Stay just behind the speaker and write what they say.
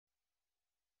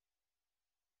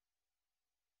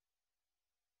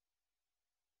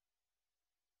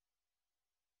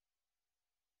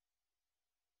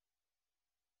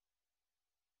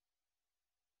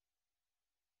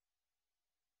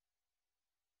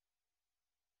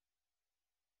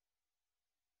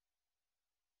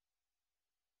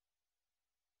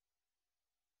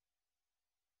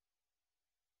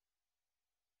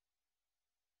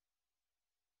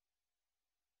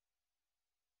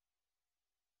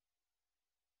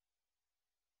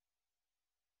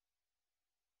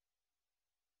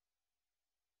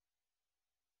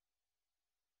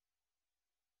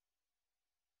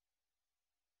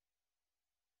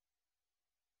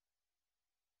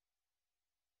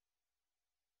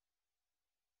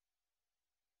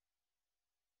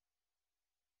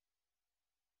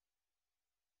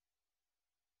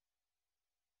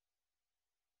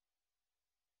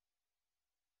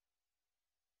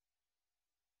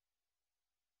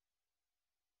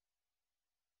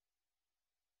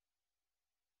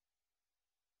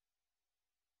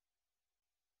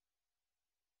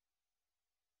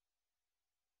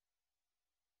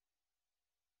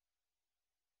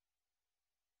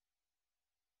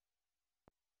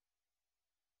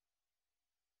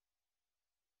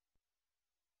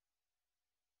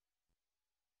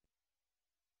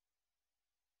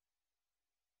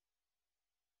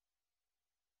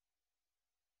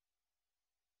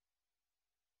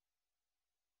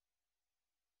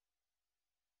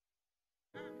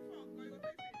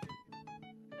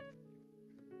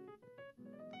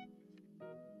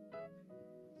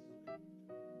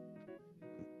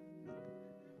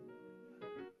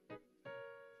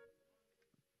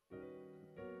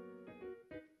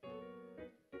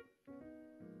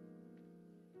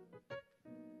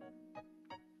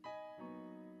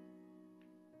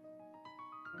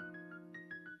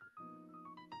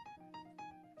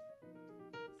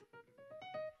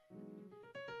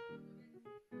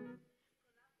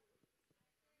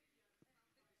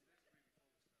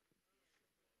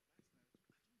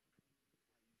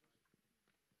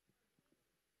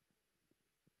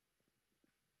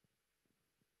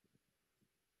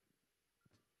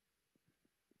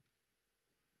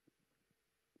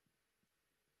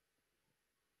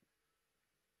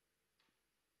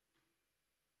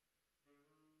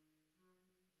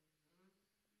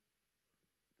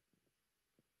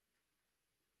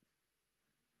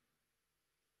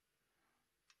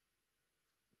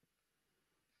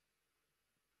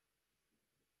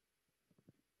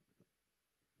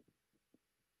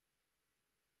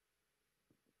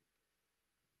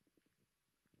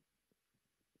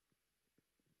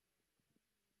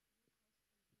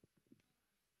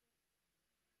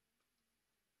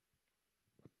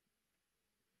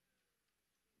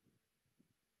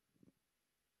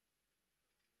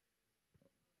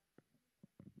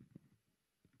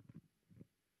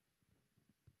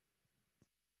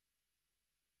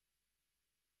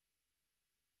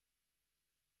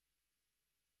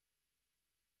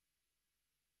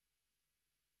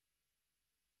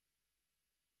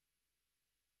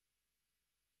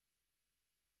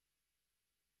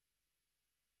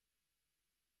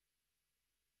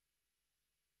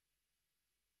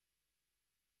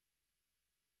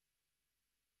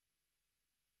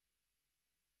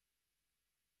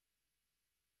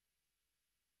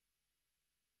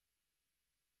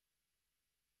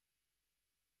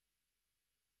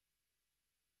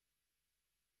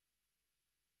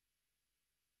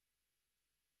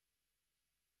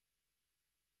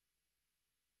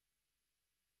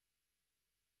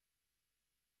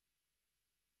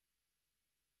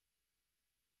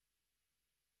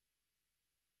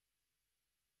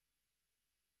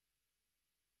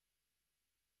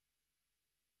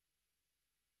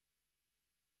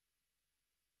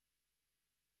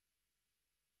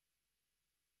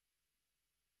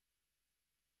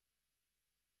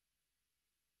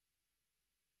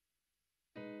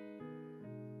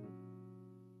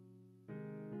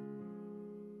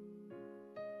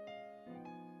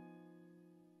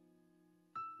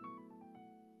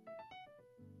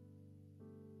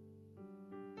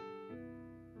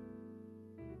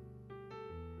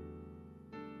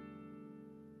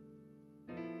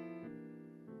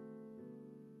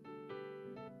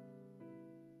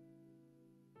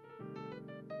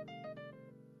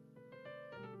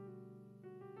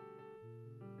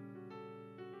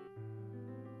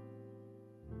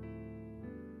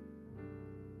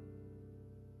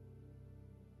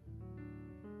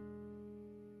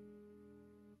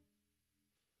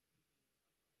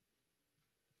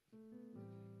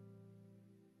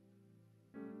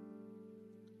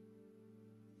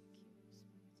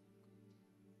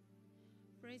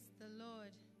Praise the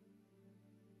Lord.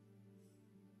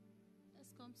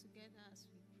 Let's come together as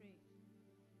we pray.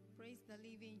 Praise the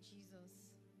living Jesus.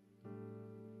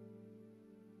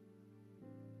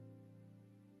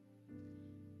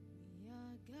 We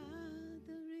are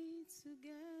gathering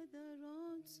together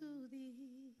unto thee.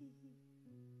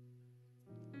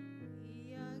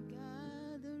 We are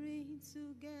gathering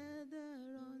together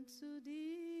unto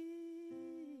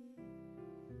thee.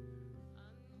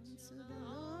 Unto the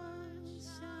Lord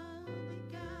shall the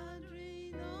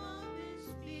gathering of his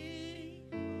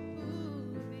people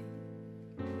be.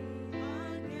 We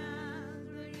are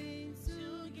gathering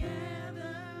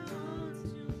together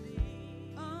unto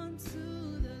thee. Unto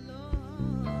the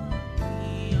Lord.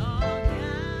 We are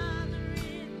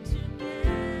gathering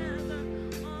together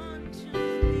unto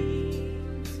thee.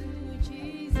 Unto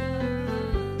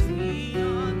Jesus. We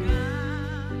are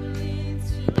gathering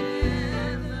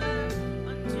together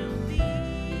unto thee.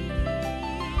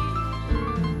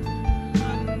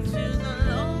 Unto the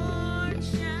Lord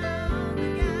shall the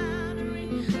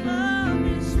gathering of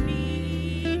his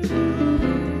people.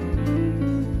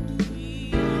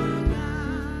 We are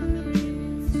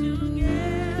gathering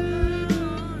together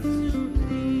unto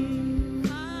thee,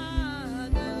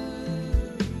 Father.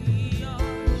 We are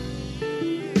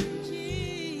here,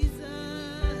 Jesus.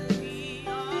 We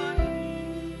are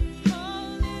here,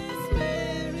 Holy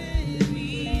Spirit. We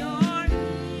are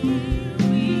here.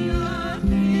 We are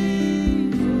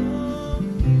here for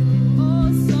you, O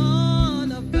Son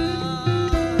of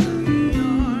God. We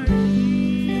are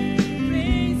here,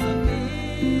 Prince of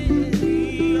Peace. We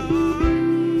are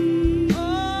here, oh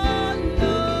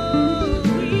Lord.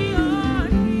 We are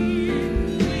here.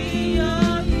 We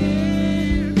are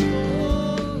here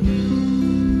for you.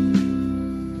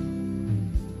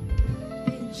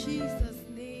 In Jesus'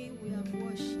 name we have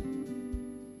worship.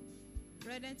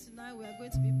 Brethren, tonight we are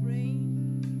going to be praying.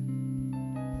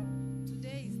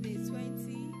 Today is day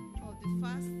 20 of the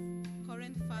fast,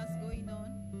 current fast going on.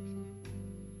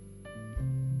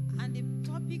 And the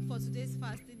topic for today's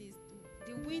fasting is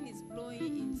the wind is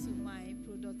blowing into my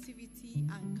productivity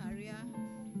and career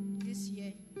this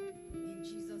year in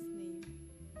Jesus' name.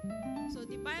 So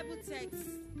the Bible text,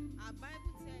 our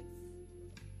Bible text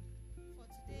for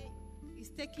today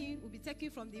will be taken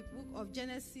from the book of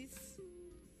Genesis,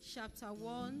 chapter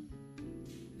 1,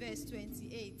 verse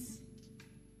 28.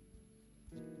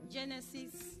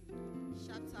 Genesis,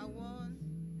 chapter 1,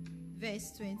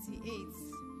 verse 28.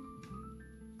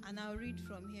 And I'll read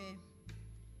from here.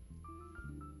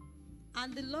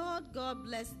 And the Lord God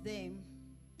blessed them,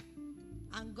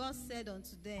 and God said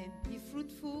unto them, be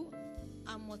fruitful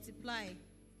and multiply,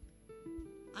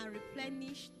 and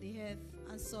replenish the earth,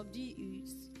 and subdue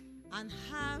it, and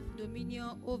have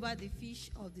dominion over the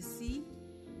fish of the sea,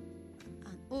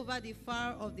 and over the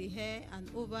fowl of the air, and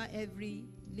over every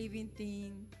living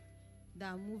thing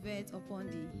that moveth upon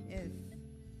the earth.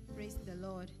 Praise the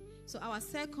Lord. So our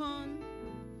second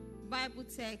Bible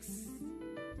text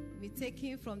will be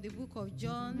taken from the book of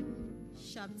John,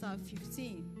 chapter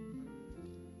 15.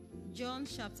 John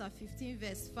chapter 15,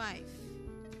 verse 5.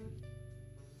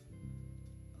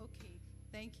 Okay,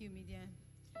 thank you, Midian.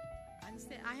 And it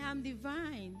said, I am the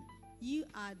vine, you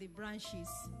are the branches.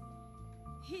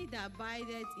 He that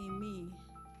abideth in me,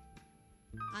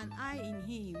 and I in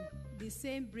him, the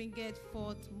same bringeth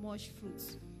forth much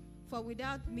fruit. For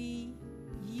without me,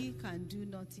 ye can do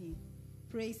nothing.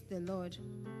 Praise the Lord.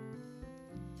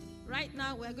 Right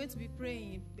now, we're going to be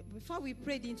praying. Before we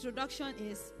pray, the introduction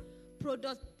is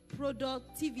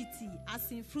productivity,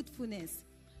 as in fruitfulness,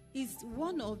 is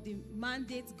one of the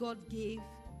mandates God gave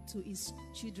to his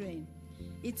children.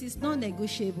 It is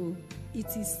non-negotiable.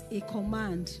 It is a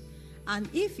command. And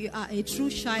if you are a true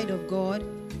child of God,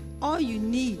 all you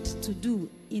need to do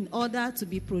in order to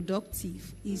be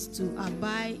productive is to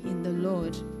abide in the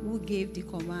Lord who gave the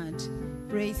command.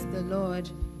 Praise the Lord.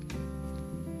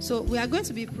 So we are going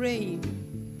to be praying.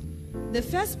 The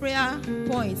first prayer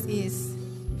point is,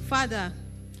 Father,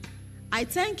 I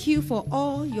thank you for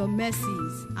all your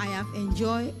mercies I have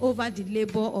enjoyed over the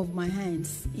labor of my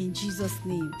hands, in Jesus'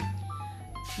 name.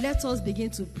 Let us begin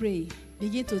to pray,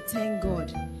 begin to thank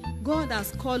God. God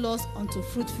has called us unto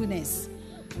fruitfulness,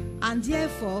 and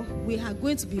therefore we are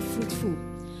going to be fruitful.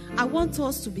 I want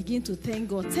us to begin to thank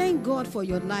God. Thank God for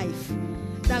your life.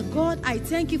 That God, I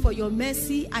thank you for your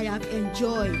mercy I have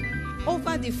enjoyed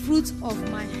over the fruit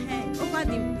of my hand, over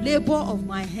the labor of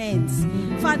my hands.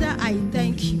 Father, I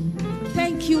thank you.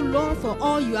 Thank you, Lord, for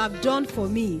all you have done for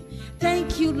me.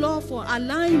 Thank you, Lord, for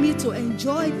allowing me to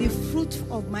enjoy the fruit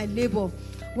of my labor.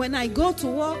 When I go to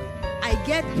work, I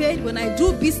get paid. When I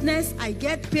do business, I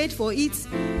get paid for it.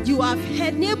 You have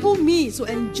enabled me to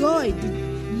enjoy the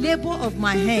labor of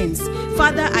my hands.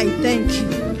 Father, I thank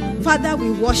you. Father,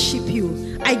 we worship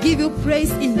you. I give you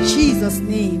praise in Jesus'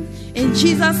 name. In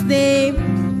Jesus'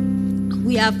 name,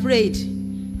 we have prayed.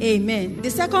 Amen. The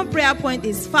second prayer point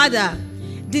is, Father,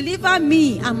 deliver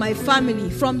me and my family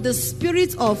from the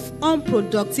spirit of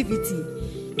unproductivity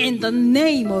in the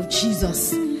name of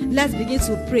Jesus. Let's begin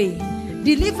to pray.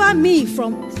 Deliver me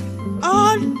from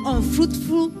all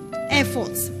unfruitful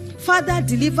efforts. Father,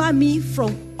 deliver me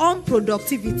from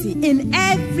unproductivity in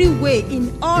every way,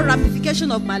 in all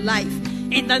ramifications of my life,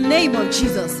 in the name of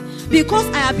Jesus. Because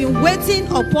I have been waiting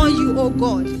upon you, O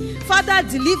God. Father,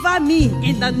 deliver me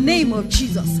in the name of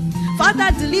Jesus.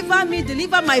 Father, deliver me,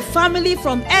 deliver my family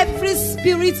from every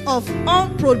spirit of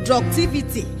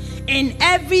unproductivity in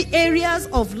every areas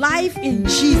of life in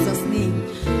Jesus' name.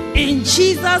 In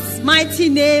Jesus' mighty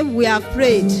name we have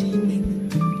prayed.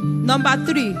 Number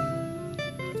 3.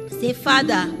 Say,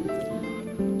 Father,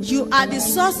 you are the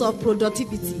source of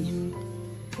productivity.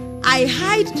 I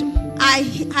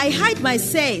hide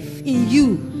myself in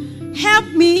you. Help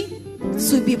me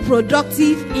to be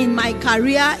productive in my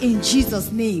career in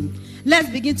Jesus' name. Let's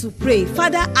begin to pray.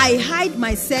 Father, I hide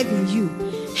myself in you.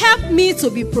 Help me to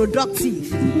be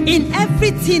productive in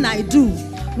everything I do.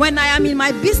 When I am in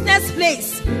my business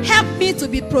place, help me to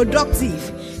be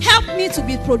productive. Help me to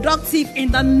be productive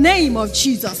in the name of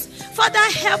Jesus. Father,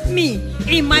 help me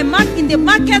in the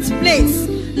marketplace.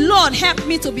 Lord, help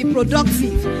me to be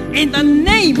productive in the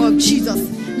name of Jesus.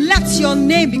 Let your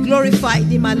name be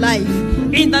glorified in my life.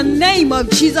 In the name of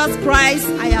Jesus Christ,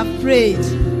 I have prayed.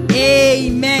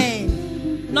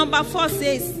 Amen. Number 4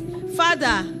 says,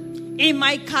 Father, in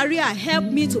my career, help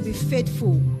me to be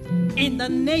faithful. In the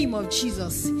name of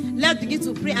Jesus. Let's begin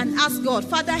to pray and ask God,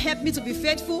 Father, help me to be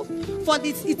faithful. For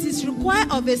this, it is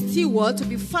required of a steward to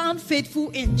be found faithful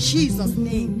in Jesus'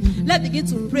 name. Let's begin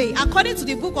to pray. According to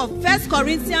the book of 1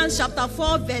 Corinthians chapter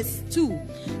 4 verse 2.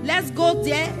 Let's go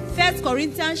there. 1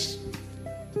 Corinthians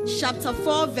chapter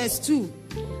 4 verse 2.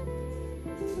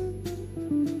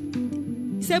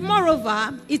 It says,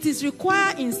 moreover, it is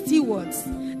required in stewards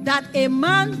that a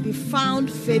man be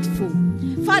found faithful.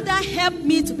 Father, help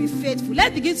me to be faithful.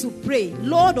 Let's begin to pray.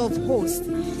 Lord of hosts,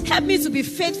 help me to be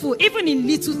faithful even in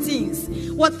little things.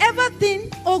 Whatever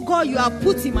thing, oh God, you have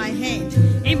put in my hand,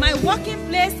 in my working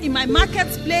place, in my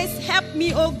marketplace, help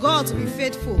me, oh God, to be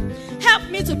faithful. Help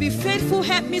me to be faithful.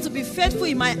 Help me to be faithful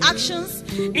in my actions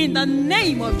in the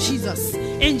name of Jesus.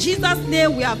 In Jesus'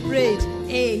 name we have prayed.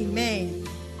 Amen.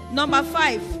 Number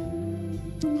 5.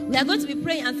 We are going to be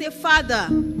praying and say, Father,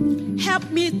 help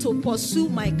me to pursue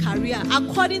my career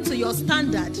according to your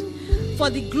standard for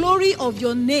the glory of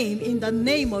your name in the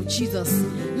name of Jesus.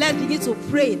 Let's begin to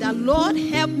pray that, Lord,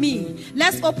 help me.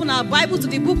 Let's open our Bible to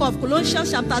the book of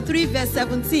Colossians chapter 3 verse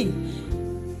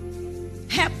 17.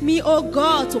 Help me, oh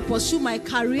God, to pursue my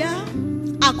career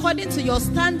according to your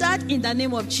standard in the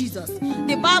name of Jesus.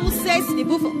 The Bible says in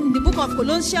the book of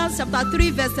Colossians chapter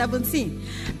 3 verse 17,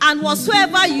 and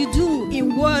whatsoever you do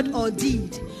in word or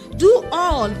deed, do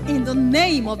all in the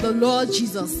name of the Lord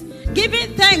Jesus,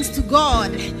 giving thanks to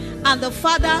God and the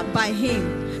Father by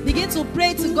him. Begin to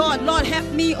pray to God. Lord,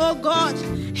 help me, oh God.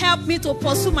 Help me to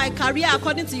pursue my career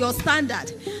according to your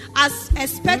standard. As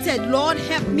expected, Lord,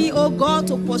 help me, oh God,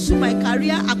 to pursue my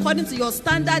career according to your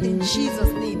standard in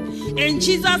Jesus' name. In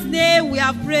Jesus' name we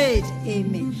have prayed.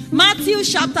 Amen. Matthew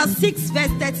chapter 6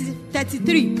 verse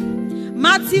 33.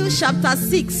 Matthew chapter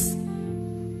 6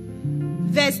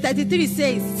 verse 33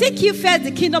 says, seek ye first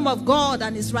the kingdom of God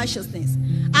and his righteousness,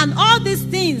 and all these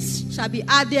things shall be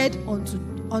added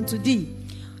unto thee.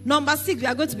 Number 6, we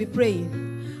are going to be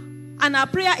praying. And our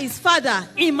prayer is, Father,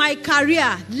 in my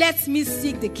career, let me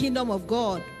seek the kingdom of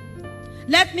God.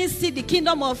 Let me seek the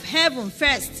kingdom of heaven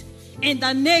first, in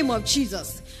the name of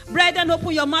Jesus. Brethren,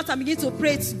 open your mouth and begin to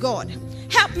pray to God.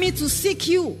 Help me to seek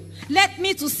you. Let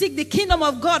me to seek the kingdom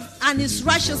of God and his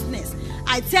righteousness.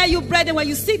 I tell you, brethren, when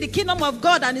you seek the kingdom of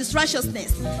God and his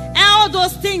righteousness, all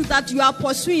those things that you are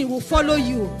pursuing will follow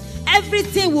you.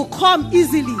 Everything will come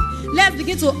easily. Let's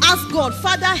begin to ask God,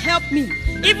 Father, help me.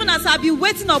 Even as I've been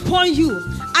waiting upon you,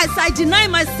 as I deny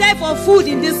myself of food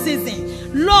in this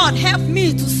season, Lord, help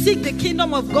me to seek the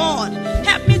kingdom of God.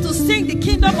 Help me to seek the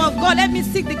kingdom of God. Let me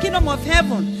seek the kingdom of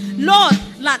heaven. Lord,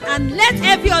 and let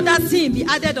every other thing be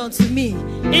added unto me.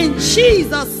 In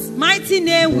Jesus' mighty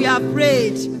name we have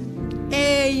prayed.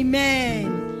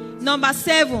 Amen. Number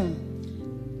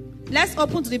 7. Let's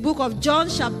open to the book of John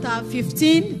chapter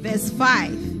 15 verse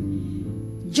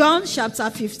 5. John chapter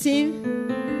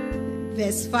 15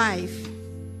 verse 5.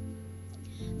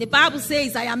 The Bible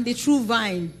says, I am the true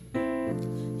vine.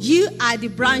 You are the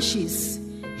branches.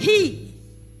 He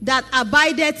that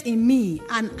abideth in me,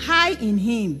 and I in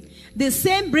him, the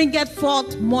same bringeth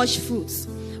forth much fruits.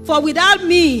 For without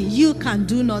me, you can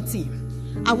do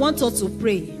nothing. I want us to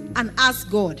pray and ask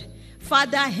God,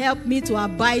 Father, help me to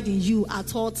abide in you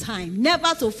at all times.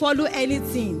 Never to follow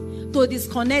anything to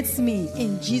disconnect me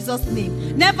in Jesus'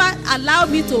 name. Never allow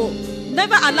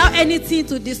anything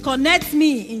to disconnect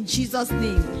me in Jesus'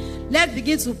 name. Let's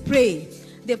begin to pray.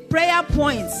 The prayer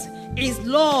point is,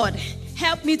 Lord,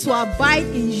 help me to abide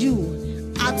in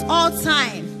you at all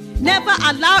times. Never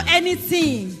allow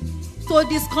anything to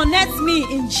disconnect me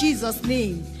in Jesus'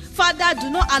 name. Father, do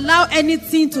not allow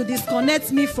anything to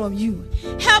disconnect me from you.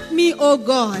 Help me, oh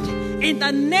God, in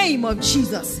the name of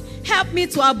Jesus. Help me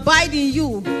to abide in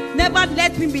you. Never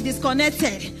let me be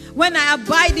disconnected. When I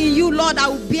abide in you, Lord, I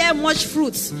will bear much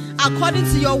fruit according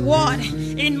to your word.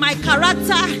 In my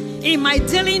character, in my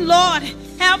dealing, Lord,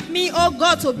 help me, oh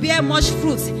God, to bear much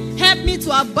fruit. Help me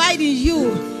to abide in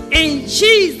you. In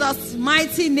Jesus'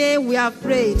 mighty name we have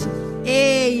prayed.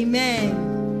 Amen.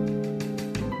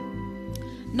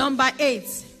 Number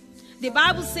 8. The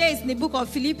Bible says in the book of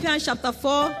Philippians chapter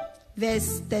 4,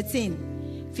 verse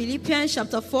 13. Philippians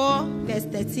chapter 4, verse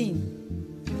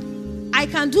 13. I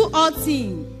can do all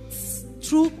things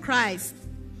through Christ,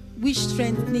 which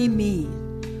strengthens me.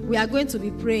 We are going to be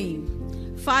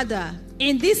praying. Father,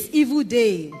 in this evil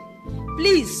day,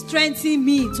 please strengthen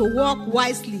me to walk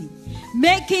wisely,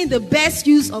 making the best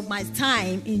use of my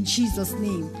time in Jesus'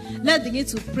 name. Let's begin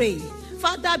to pray.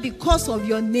 Father, because of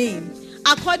your name,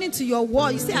 according to your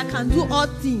word, you say I can do all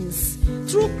things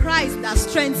through Christ that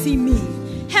strengthens me.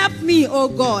 Help me, oh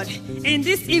God, in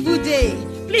this evil day.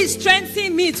 Please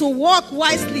strengthen me to walk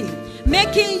wisely,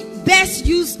 making best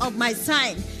use of my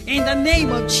time in the name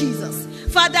of Jesus.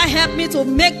 Father, help me to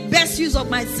make best use of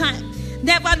my time.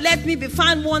 Never let me be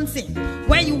found wanting.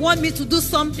 When you want me to do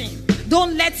something,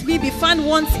 don't let me be found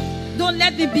wanting. Don't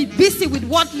let me be busy with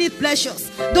worldly pleasures.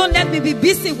 Don't let me be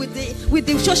busy with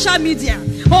the social media.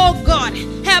 Oh God,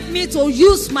 help me to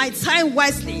use my time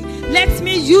wisely. Let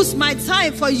me use my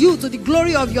time for you to the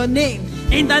glory of your name.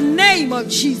 In the name of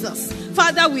Jesus.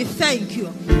 Father, we thank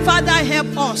you. Father,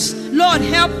 help us. Lord,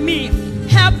 help me.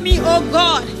 Help me, oh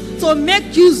God, to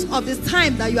make use of this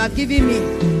time that you have given me,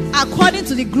 according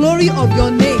to the glory of your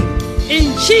name.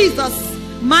 In Jesus'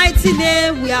 mighty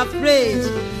name we have prayed.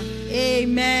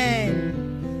 Amen.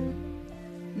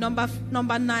 Number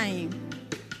 9.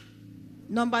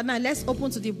 Number 9. Let's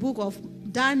open to the book of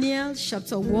Daniel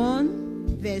chapter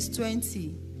 1 verse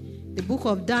 20. The book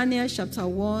of Daniel chapter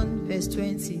 1 verse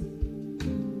 20.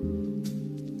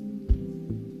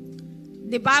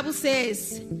 The Bible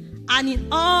says, and in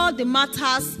all the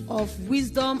matters of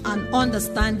wisdom and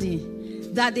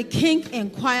understanding that the king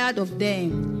inquired of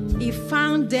them, he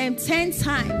found them 10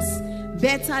 times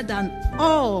better than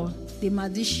all the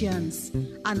magicians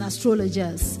and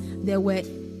astrologers there were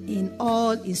in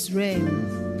all Israel.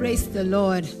 Praise the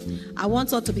Lord. I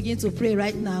want us to begin to pray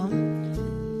right now.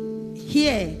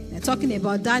 Here, they're talking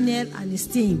about Daniel and his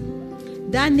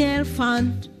team. Daniel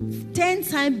found 10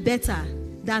 times better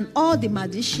than all the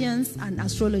magicians and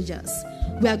astrologers.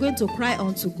 We are going to cry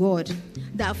unto God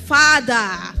that,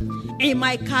 Father, in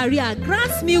my career,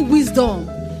 grant me wisdom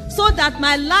so that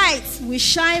my light will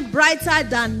shine brighter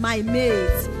than my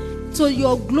mates, to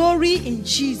your glory in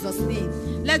Jesus'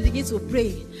 name. Let's begin to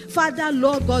pray. Father,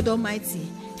 Lord God Almighty,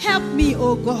 help me,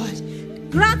 oh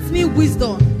God. Grant me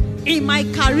wisdom in my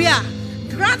career.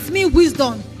 Grant me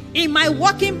wisdom in my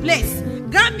working place.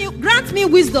 Grant me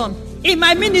wisdom in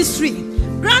my ministry.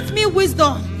 Grant me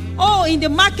wisdom, oh, in the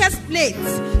marketplace,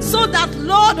 so that,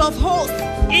 Lord of hosts,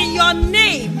 in your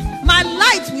name, my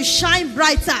light will shine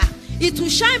brighter. It will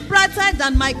shine brighter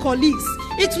than my colleagues.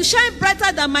 It will shine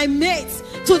brighter than my mates,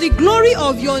 to the glory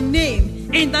of your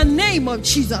name, in the name of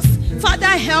Jesus. Father,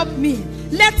 help me.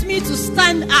 Let me to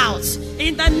stand out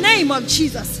in the name of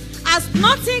Jesus. As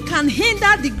nothing can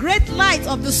hinder the great light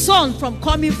of the sun from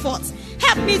coming forth,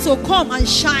 help me to come and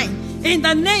shine in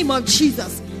the name of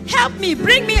Jesus. Help me,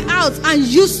 bring me out and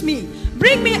use me.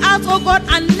 Bring me out, oh God,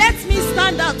 and let me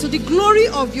stand out to the glory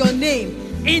of your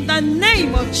name in the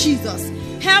name of Jesus.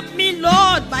 Help me,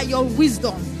 Lord, by your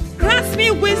wisdom. Grant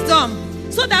me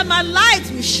wisdom so that my light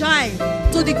will shine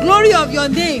to the glory of your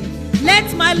name.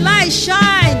 Let my light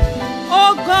shine,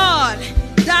 oh God,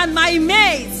 than my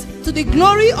mates, to the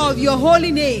glory of your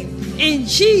holy name. In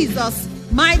Jesus'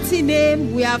 mighty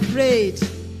name we have prayed.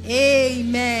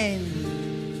 Amen.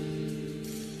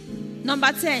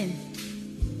 Number 10.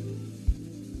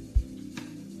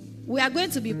 We are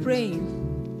going to be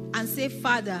praying and say,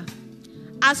 Father,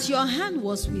 as your hand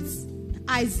was with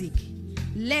Isaac,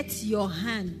 let your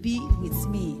hand be with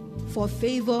me for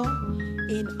favor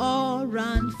in all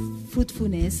round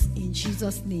fruitfulness in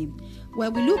Jesus' name.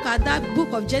 When we look at that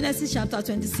book of Genesis chapter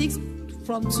 26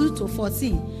 from 2 to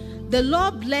 14, the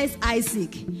Lord blessed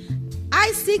Isaac.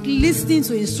 Isaac listened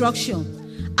to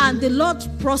instruction, and the Lord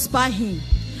prospered him.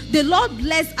 The Lord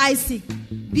blessed Isaac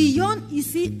beyond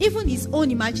even his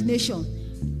own imagination,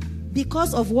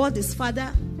 because of what his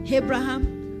father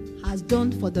Abraham has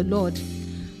done for the Lord.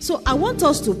 So I want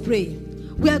us to pray.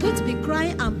 We are going to be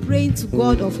crying and praying to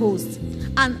God of hosts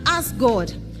and ask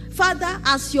God, Father,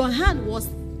 as your hand was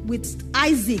with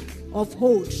Isaac of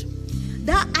old,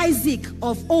 that Isaac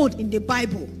of old in the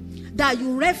Bible that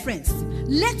you referenced,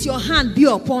 let your hand be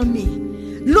upon me.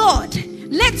 Lord,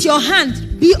 let your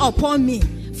hand be upon me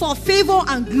for favor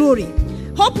and glory.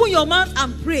 Open your mouth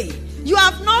and pray. You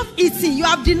have not eaten, you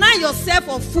have denied yourself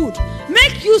of food.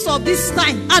 Make use of this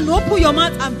time and open your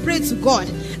mouth and pray to God.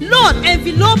 Lord,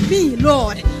 envelope me,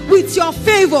 Lord, with your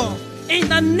favor in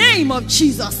the name of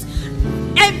Jesus.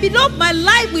 Envelope my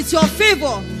life with your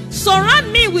favor.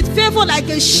 Surround me with favor like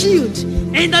a shield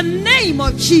in the name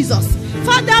of Jesus.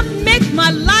 Father, make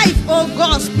my life, oh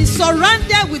God, be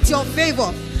surrounded with your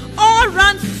favor. All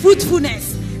round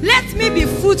fruitfulness. Let me be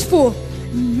fruitful.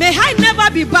 May I never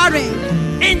be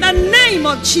barren in the name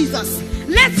of Jesus.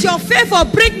 Let your favor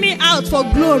bring me out for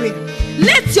glory.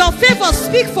 Let your favor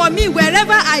speak for me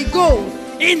wherever I go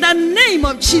in the name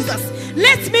of Jesus.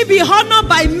 Let me be honored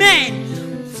by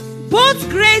men, both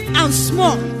great and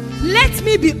small. Let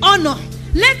me be honored.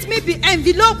 Let me be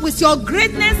enveloped with your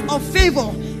greatness of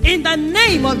favor in the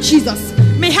name of Jesus.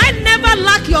 May I never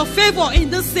lack your favor in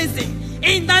this season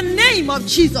in the name of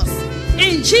Jesus.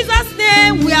 In Jesus'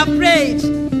 name we are prayed.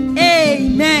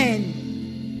 Amen.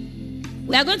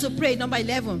 We are going to pray number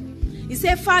 11. He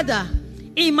said, Father,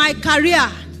 in my career,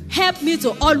 help me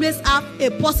to always have a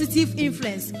positive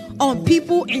influence on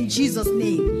people in Jesus'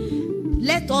 name.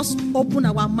 Let us open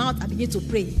our mouth and begin to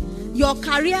pray. Your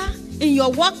career, in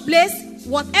your workplace,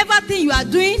 whatever thing you are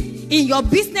doing, in your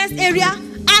business area,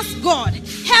 ask God,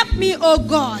 help me, oh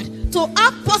God, to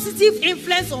have positive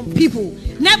influence on people.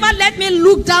 Never let me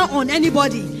look down on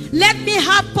anybody. Let me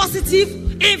have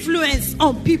positive influence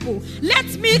on people. Let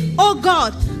me, oh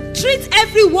God, treat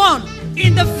everyone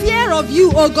in the fear of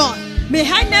you, oh God. May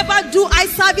I never do eye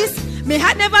service. May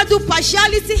I never do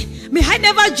partiality. May I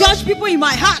never judge people in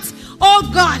my heart. Oh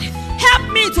God,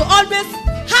 help me to always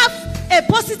have a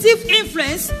positive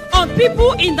influence on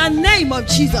people in the name of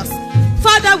Jesus.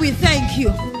 Father, we thank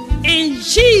you. In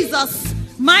Jesus'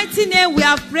 mighty name we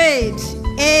have prayed.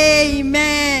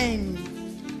 Amen.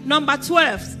 Number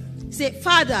 12. Say,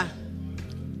 Father,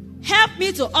 help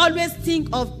me to always think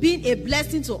of being a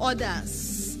blessing to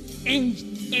others.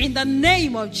 In the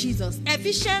name of Jesus.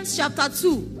 Ephesians chapter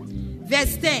 2,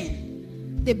 verse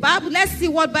 10. The Bible, let's see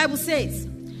what Bible says.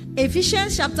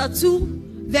 Ephesians chapter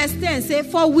 2, verse 10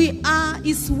 says, for we are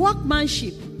his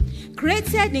workmanship,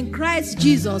 created in Christ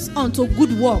Jesus unto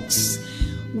good works,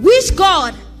 which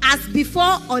God has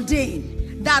before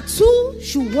ordained that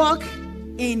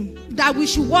we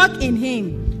should walk in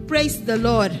him. Praise the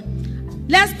Lord.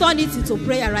 Let's turn it into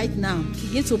prayer right now.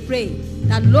 Begin to pray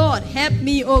that, Lord, help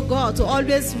me, oh God, to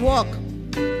always walk,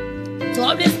 to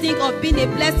always think of being a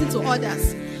blessing to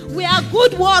others. We are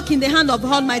good work in the hand of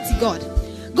Almighty God.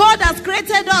 God has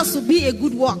created us to be a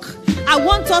good work. I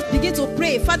want us to begin to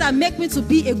pray, Father, make me to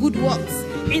be a good work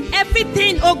in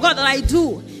everything, oh God, that I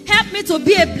do. Help me to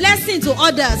be a blessing to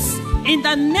others in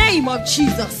the name of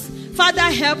Jesus. Father,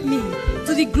 help me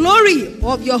to the glory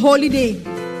of your holy name.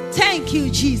 Thank you,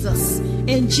 Jesus.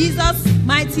 In Jesus'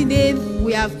 mighty name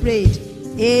we have prayed.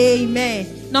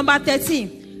 Amen. Number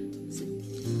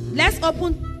 13. Let's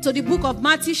open to the book of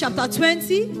Matthew chapter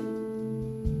 20.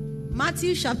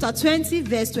 Matthew chapter 20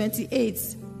 verse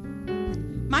 28.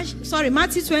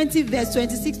 Matthew 20 verse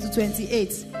 26 to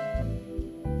 28.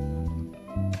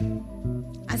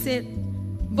 I said,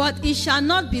 but it shall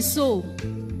not be so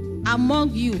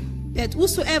among you, that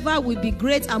whosoever will be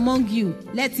great among you,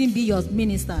 let him be your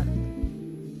minister.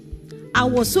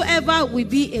 And whatsoever will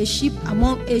be a sheep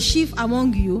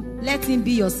among you, let him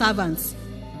be your servant.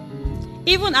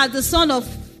 Even as the Son of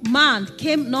Man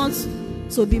came not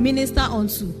to be ministered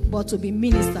unto, but to be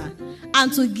ministered,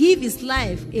 and to give his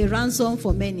life a ransom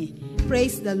for many.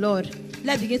 Praise the Lord.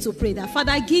 Let's begin to pray that,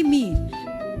 Father, give me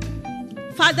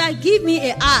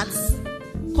a heart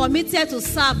committed to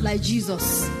serve like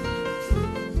Jesus.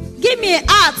 Give me a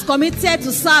heart committed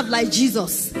to serve like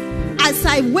Jesus. As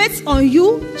I wait on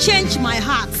you, change my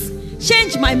heart,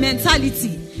 change my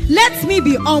mentality. Let me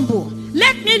be humble.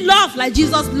 Let me love like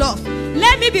Jesus loved.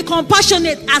 Let me be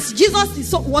compassionate as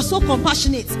Jesus was so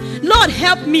compassionate. Lord,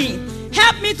 help me.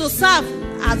 Help me to serve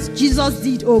as Jesus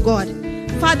did, oh God.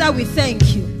 Father, we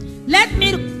thank you. Let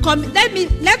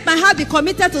my heart be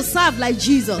committed to serve like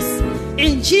Jesus.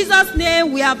 In Jesus'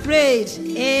 name we are prayed.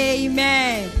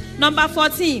 Amen. Number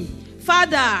 14.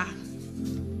 Father,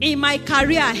 in my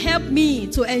career, help me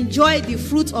to enjoy the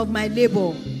fruit of my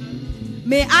labor.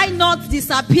 May I not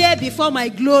disappear before my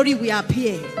glory will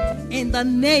appear. In the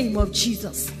name of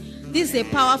Jesus. This is a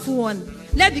powerful one.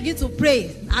 Let's begin to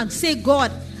pray and say,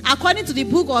 God, according to the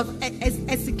book of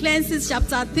Ecclesiastes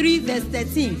chapter 3 verse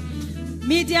 13.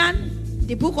 Median,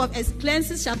 the book of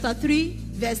Ecclesiastes chapter 3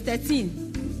 verse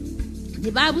 13.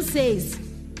 The Bible says,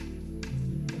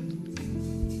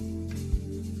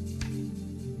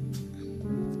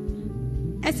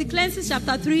 Ecclesiastes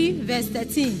chapter 3 verse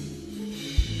 13.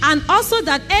 And also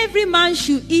that every man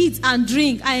should eat and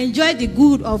drink and enjoy the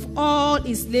good of all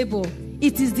his labor.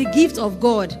 It is the gift of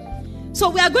God. So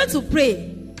we are going to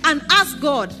pray and ask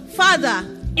God, Father,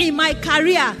 in my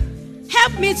career,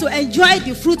 help me to enjoy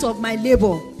the fruit of my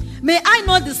labor. May I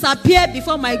not disappear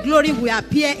before my glory will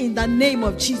appear in the name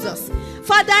of Jesus.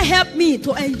 Father, help me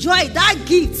to enjoy that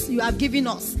gift you have given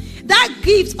us. That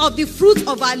gift of the fruit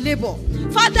of our labor.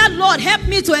 Father, Lord, help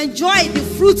me to enjoy the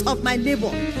fruit of my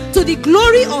labor to the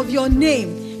glory of your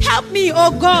name. Help me,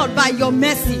 oh God, by your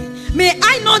mercy. May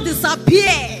I not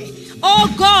disappear,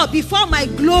 oh God, before my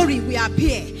glory will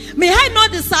appear. May I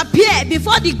not disappear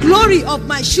before the glory of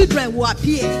my children will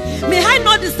appear. May I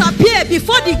not disappear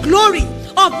before the glory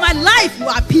of my life will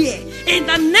appear. In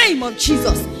the name of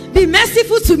Jesus, be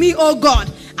merciful to me, oh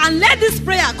God, and let this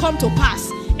prayer come to pass.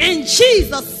 In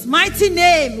Jesus' mighty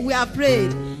name we are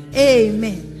prayed.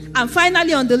 Amen. And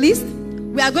finally on the list,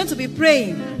 we are going to be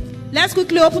praying. Let's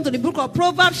quickly open to the book of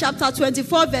Proverbs chapter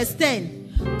 24 verse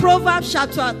 10. Proverbs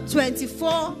chapter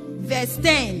 24 verse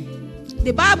 10.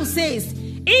 The Bible says,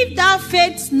 if thou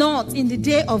faint not in the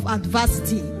day of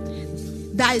adversity,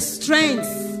 thy strength,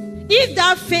 if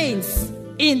thou faint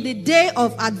in the day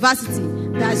of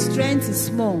adversity, thy strength is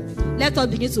small. Let us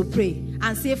begin to pray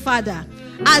and say, Father,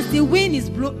 as the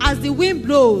wind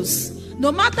blows,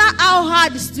 no matter how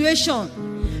hard the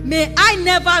situation, may I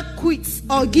never quit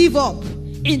or give up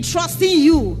in trusting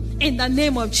you in the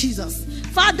name of Jesus.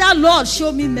 Father, Lord,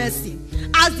 show me mercy.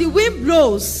 As the wind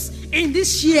blows in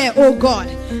this year, oh God,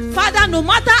 Father, no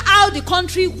matter how the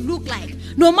country look like,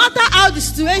 no matter how the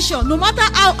situation, no matter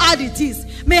how hard it is,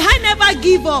 may I never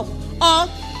give up, or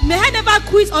may I never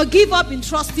quit or give up in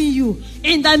trusting you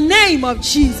in the name of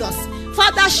Jesus.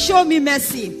 Father, show me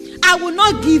mercy. I will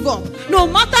not give up, no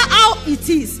matter how it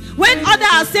is. When others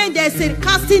are saying there's a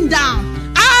casting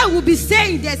down, I will be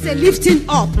saying there's a lifting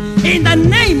up in the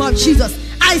name of Jesus.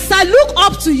 I shall look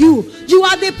up to you. You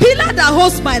are the pillar that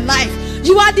holds my life.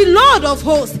 You are the Lord of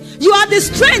hosts. You are the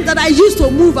strength that I use to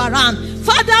move around.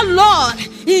 Father, Lord,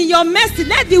 in your mercy,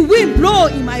 let the wind blow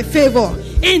in my favor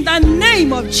in the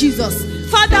name of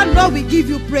Jesus. Father, Lord, we give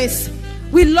you praise.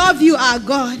 We love you, our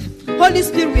God. Holy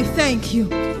Spirit, we thank you.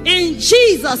 In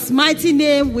Jesus' mighty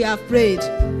name we have prayed.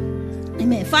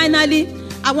 Amen. Finally,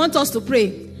 I want us to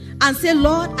pray and say,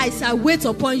 Lord, I shall wait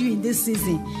upon you in this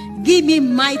season. Give me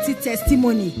mighty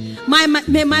testimony.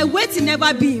 May my waiting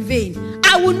never be in vain.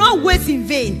 I will not wait in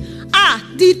vain.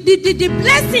 The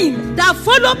blessing that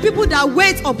follow people that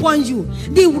wait upon you,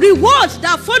 the reward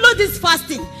that follow this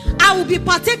fasting, I will be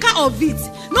partaker of it.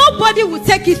 Nobody will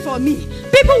take it from me.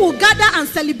 People will gather and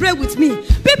celebrate with me.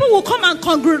 People will come and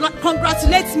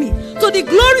congratulate me to the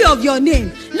glory of your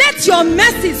name. Let your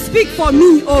mercy speak for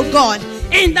me, oh God,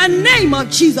 in the name of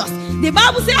Jesus. The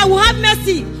Bible says, I will have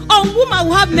mercy on whom I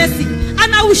will have mercy,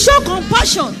 and I will show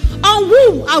compassion on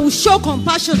whom I will show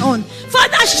compassion on.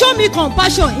 Father, show me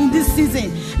compassion in this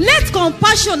season. Let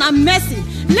compassion and mercy,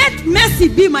 let mercy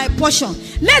be my portion.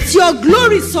 Let your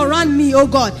glory surround me, oh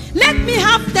God. Let me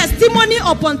have testimony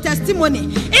upon testimony.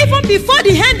 Even before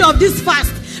the end of this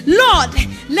fast, Lord,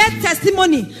 let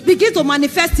testimony begin to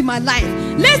manifest in my life.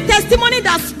 Let testimony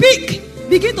that speak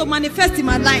begin to manifest in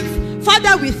my life.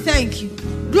 Father, we thank you.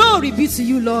 Glory be to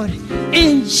you, Lord.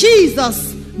 In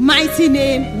Jesus' mighty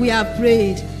name we have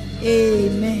prayed.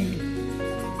 Amen.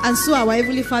 And so, our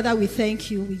Heavenly Father, we thank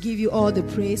you. We give you all the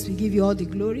praise. We give you all the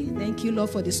glory. Thank you,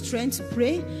 Lord, for the strength to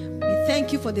pray. We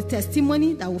thank you for the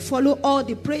testimony that will follow all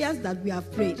the prayers that we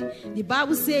have prayed. The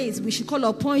Bible says we should call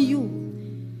upon you.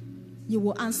 You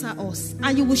will answer us.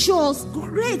 And you will show us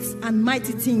great and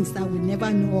mighty things that we never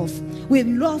know of. We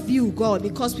love you, God,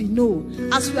 because we know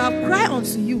as we have cried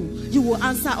unto you, you will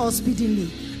answer us speedily.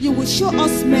 You will show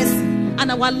us mercy. And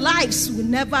our lives will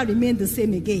never remain the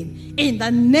same again. In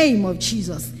the name of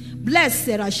Jesus. Blessed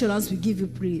assurance, we give you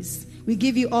praise. We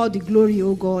give you all the glory,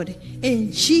 O God.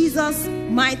 In Jesus'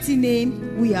 mighty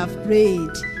name we have prayed.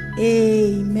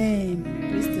 Amen.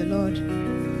 Praise the Lord.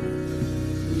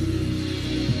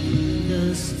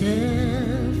 The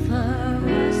steadfast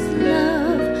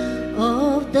love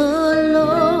of the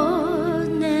Lord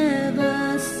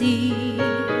never ceases.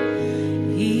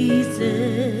 He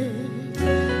said,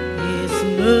 His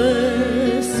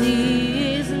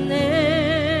mercy is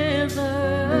never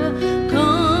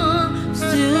comes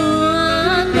to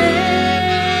an end.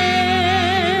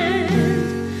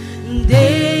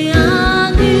 They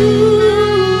are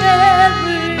new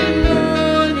every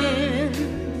morning,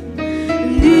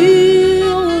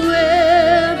 new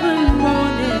every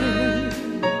morning.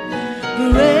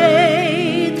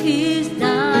 Great is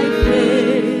thy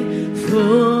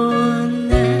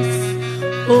faithfulness,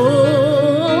 O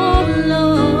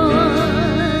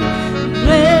Lord.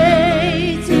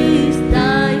 Great is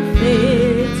thy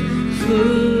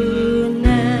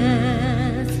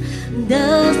faithfulness.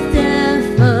 The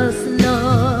steadfast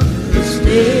love, the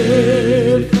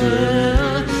steadfast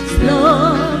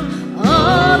love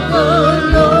of the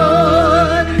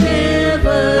Lord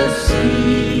never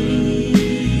ceases.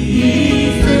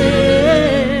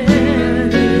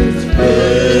 His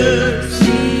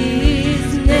mercies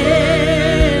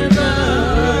never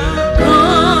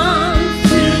come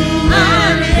to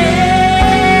an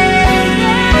end.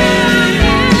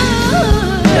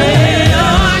 They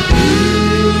are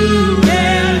new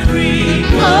every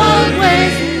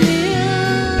always new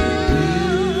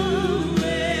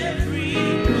every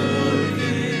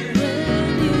morning.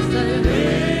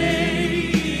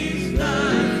 Great is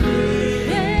thy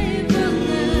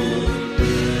faithfulness.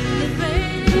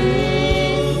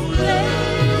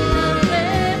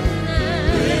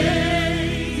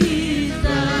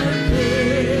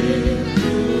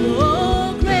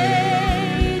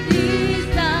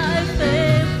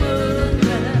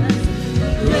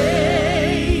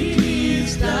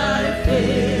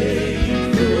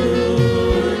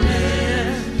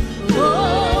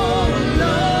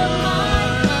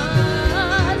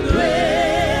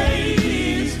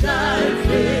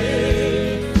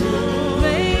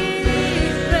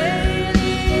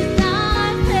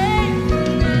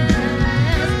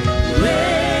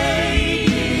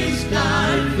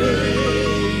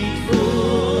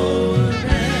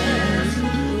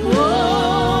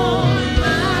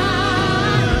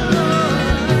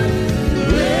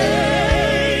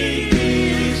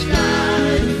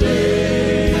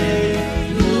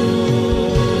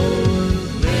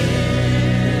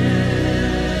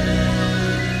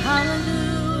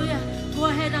 Hallelujah. Go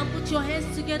ahead and put your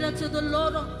hands together to the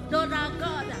Lord our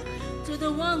God, to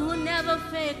the one who never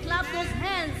fails. Clap those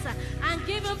hands and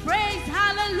give him praise.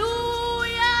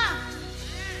 Hallelujah.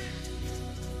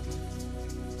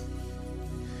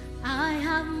 I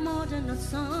have more than a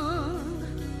song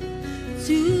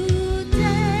today.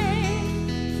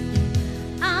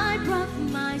 I brought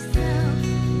myself.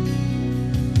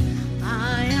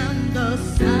 I am the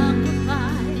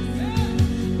sacrifice.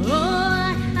 Oh,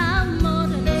 I have more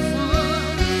than a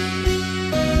song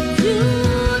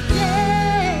today.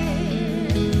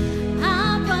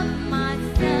 I brought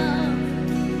myself.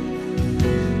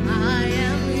 I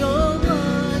am your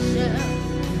worship.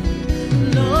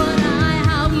 Lord, I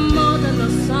have more than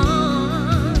a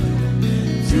song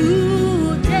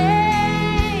today.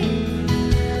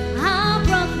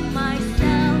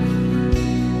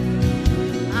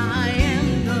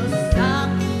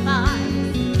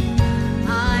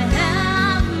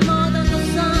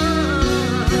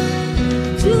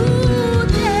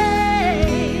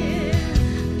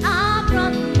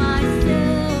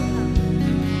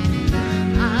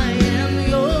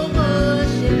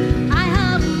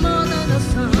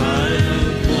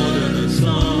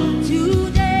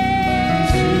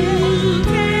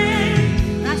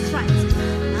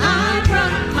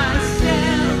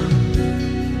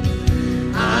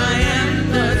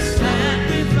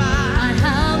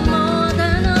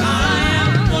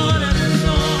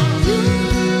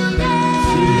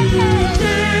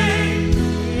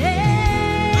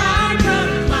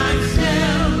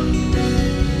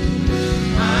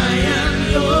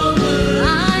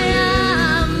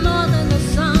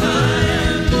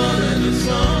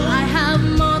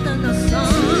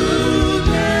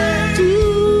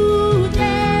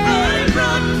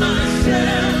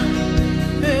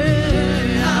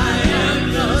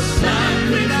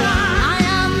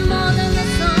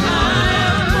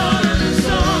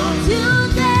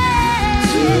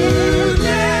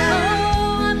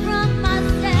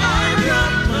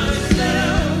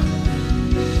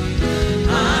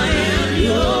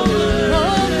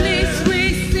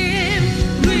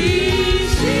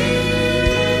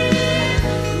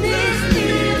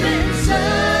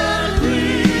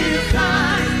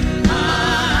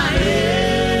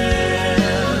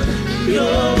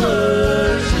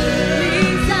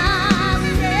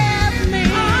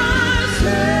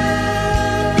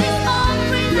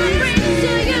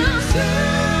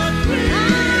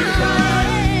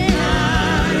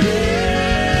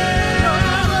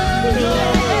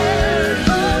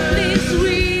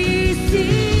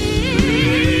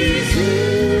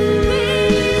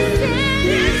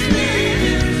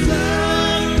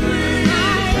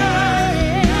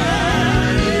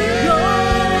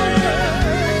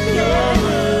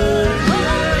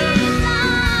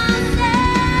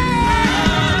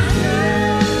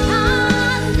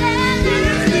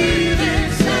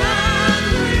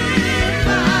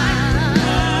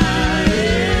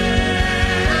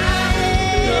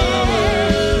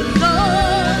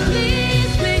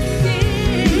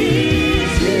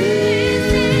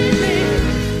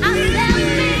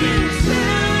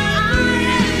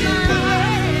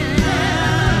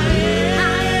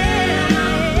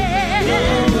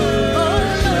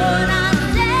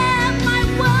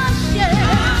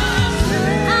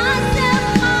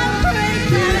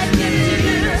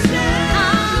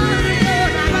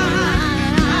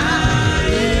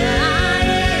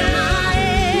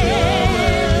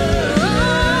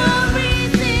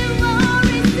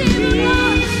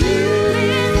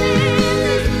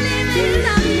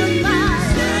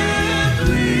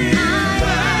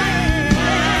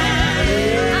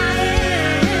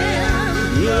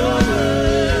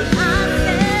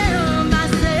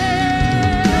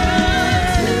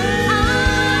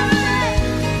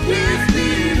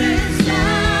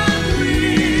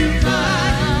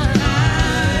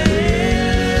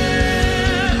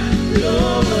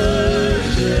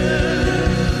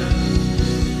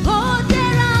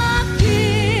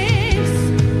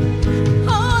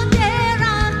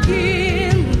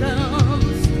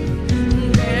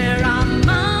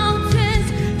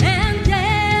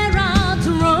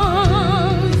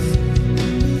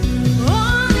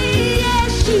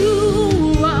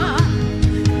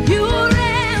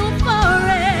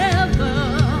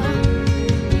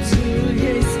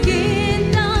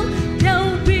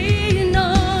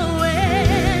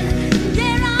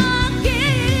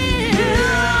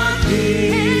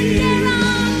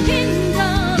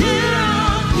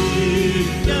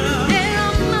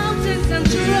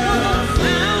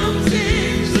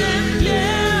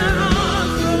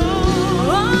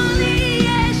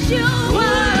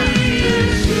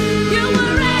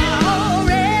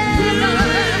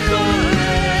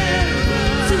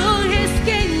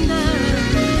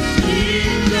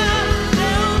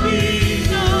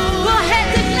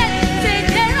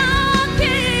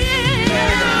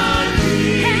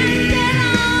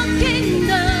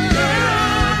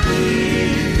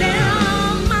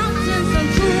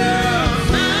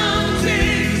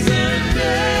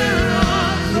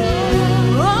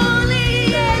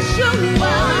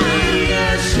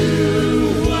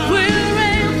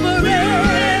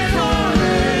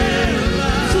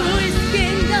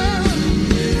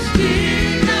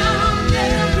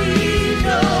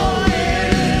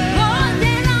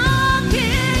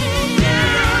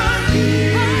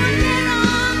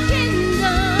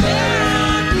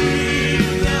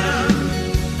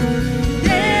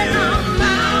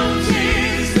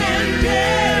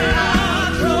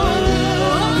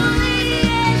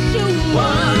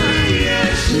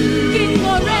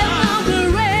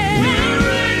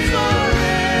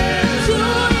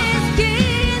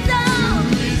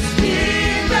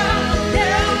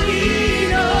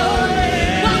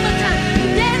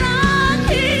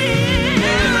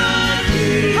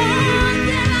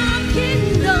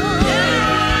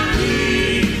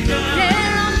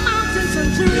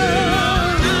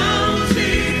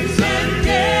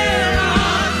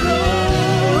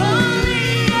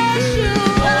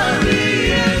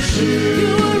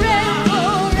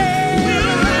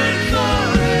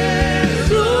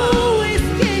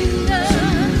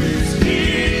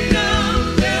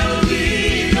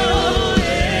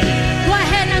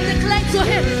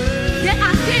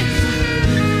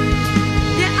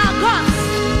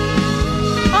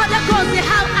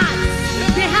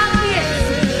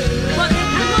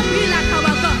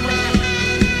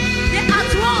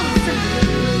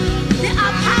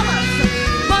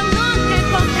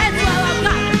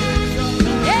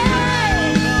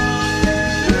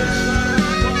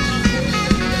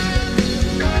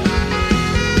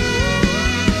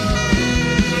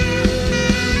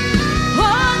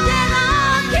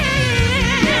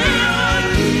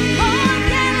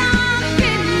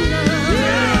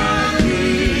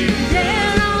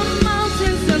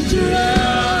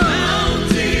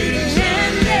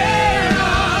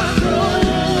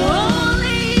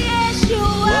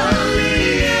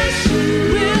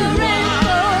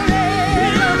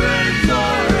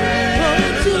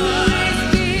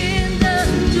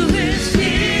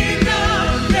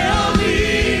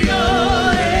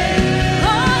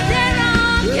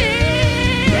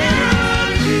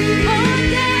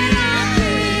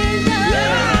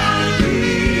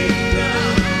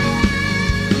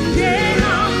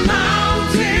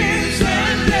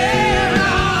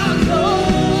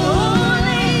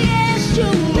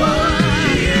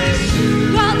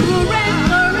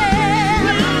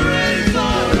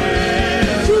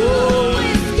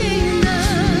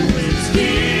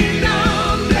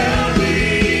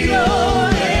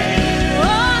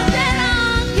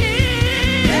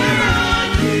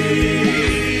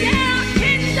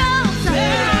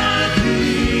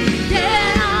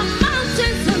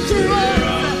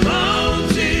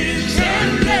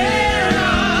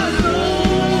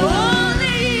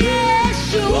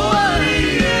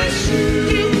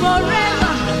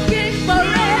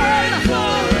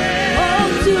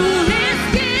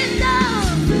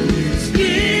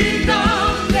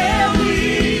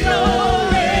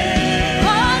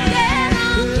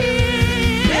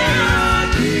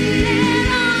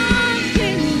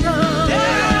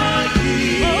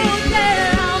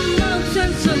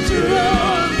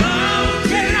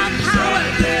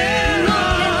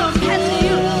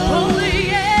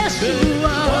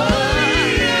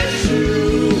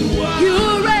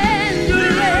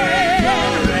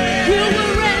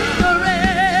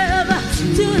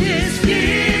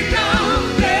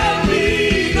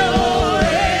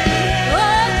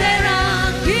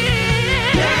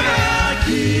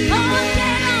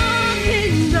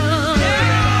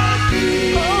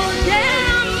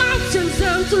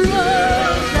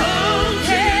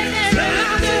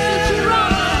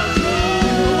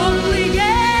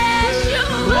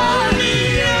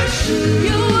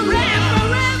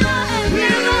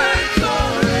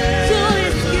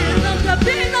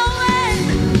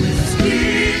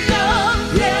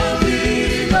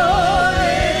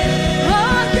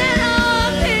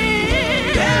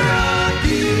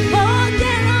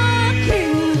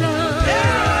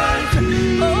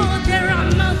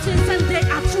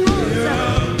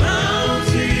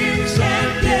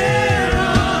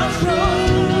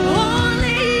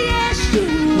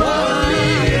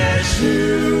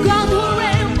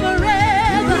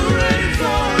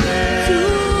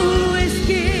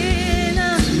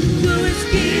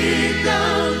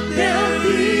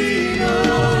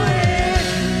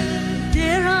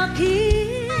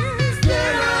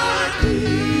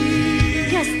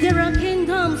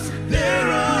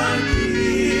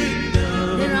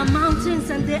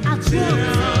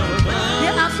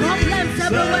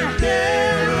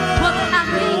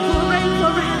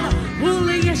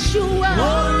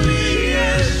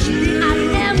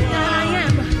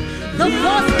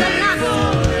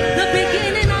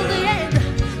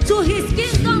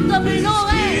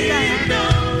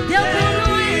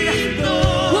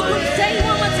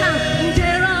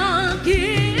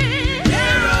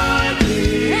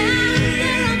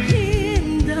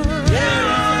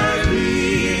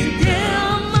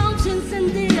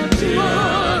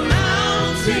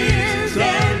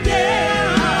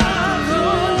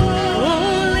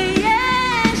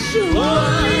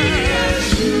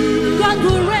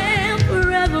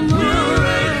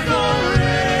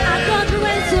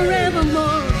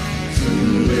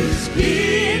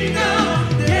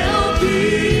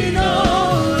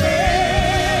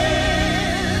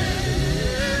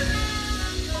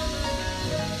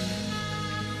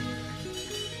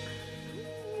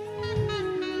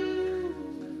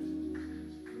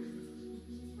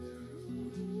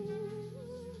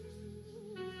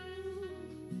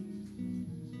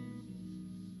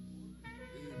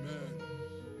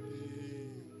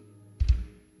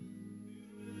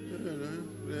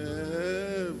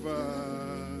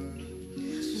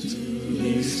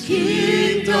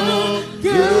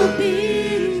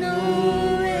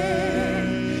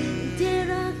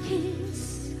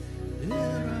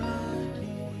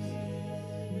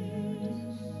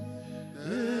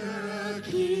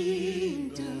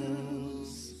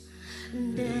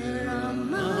 There are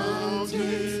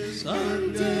mountains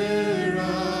and there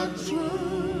are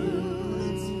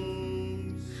thrones.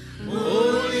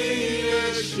 Only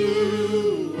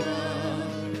Yeshua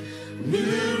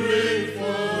will reign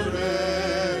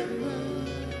forever.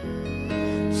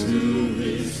 To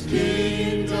his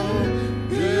kingdom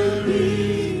there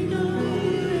is no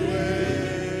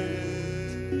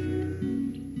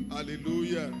end.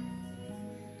 Hallelujah.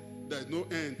 There is no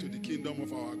end to the kingdom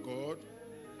of our God.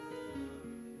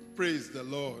 Praise the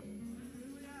Lord.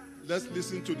 Let's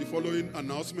listen to the following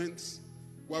announcements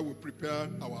while we prepare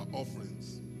our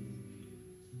offerings.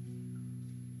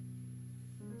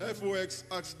 FOX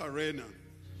Acts Arena,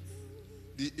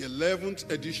 the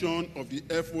 11th edition of the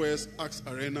FOS Acts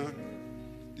Arena,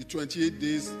 the 28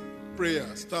 days prayer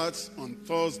starts on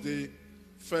Thursday,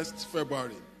 1st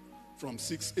February from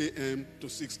 6 a.m. to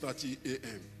 6:30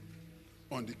 a.m.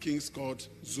 on the King's Court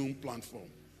Zoom platform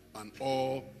and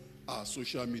all our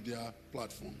social media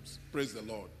platforms. Praise the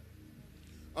Lord.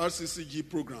 RCCG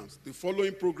programs. The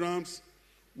following programs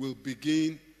will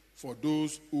begin for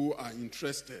those who are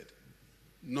interested.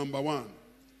 Number 1,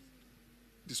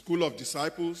 the School of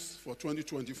Disciples for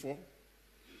 2024.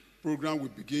 Program will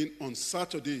begin on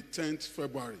Saturday, 10th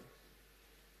February.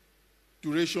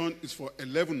 Duration is for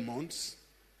 11 months.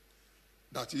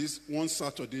 That is one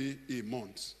Saturday a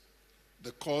month.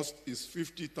 The cost is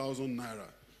 50,000 naira,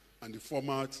 and the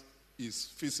format is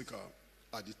physical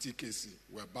at the TKC.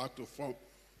 We're back to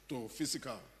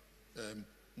physical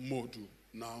mode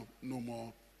now, no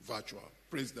more virtual.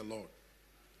 Praise the Lord.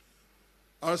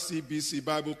 RCBC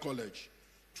Bible College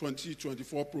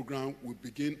 2024 program will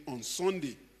begin on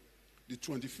Sunday, the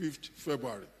 25th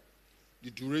February.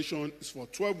 The duration is for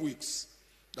 12 weeks.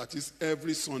 That is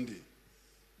every Sunday.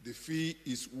 The fee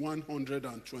is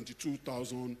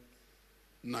 122,000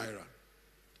 naira.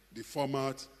 The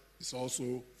format is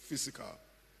also physical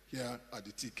here at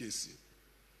the TKC.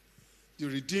 The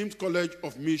Redeemed College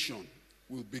of Mission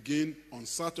will begin on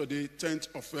Saturday, 10th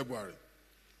of February.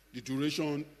 The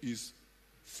duration is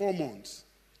 4 months,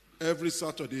 every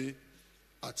Saturday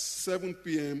at 7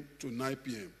 p.m. to 9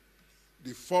 p.m.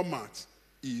 The format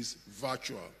is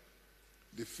virtual.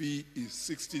 The fee is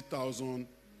 60,000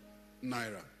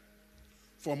 naira.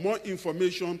 For more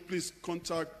information, please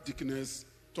contact Deaconess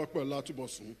Tokpe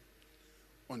Latubosun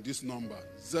on this number,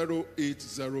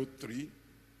 0803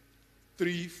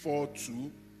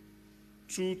 342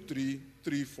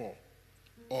 2334.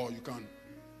 Or you can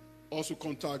also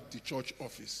contact the church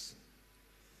office.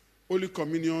 Holy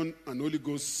Communion and Holy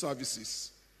Ghost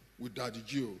services with Daddy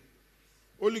Gio.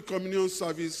 Holy Communion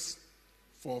service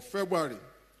for February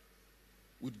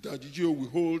with Daddy Gio we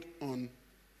hold on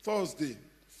Thursday,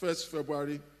 1st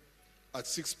February at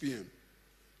 6 p.m.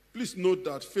 Please note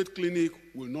that Faith Clinic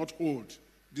will not hold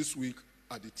this week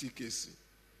at the TKC.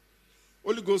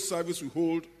 Holy Ghost service we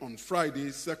hold on Friday,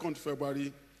 2nd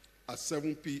February at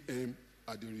 7 p.m.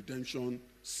 at the Redemption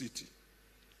City.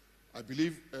 I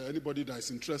believe anybody that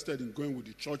is interested in going with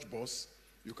the church bus,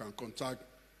 you can contact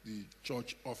the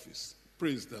church office.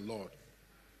 Praise the Lord.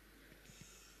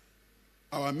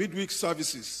 Our midweek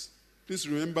services, please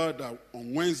remember that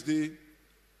on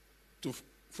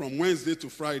from Wednesday to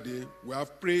Friday, we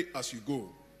have Pray As You Go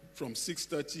from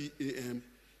 6:30 a.m.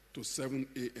 to 7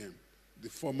 a.m. The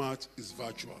format is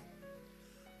virtual.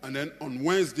 And then on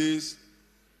Wednesdays,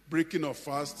 breaking of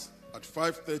fast at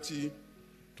 5:30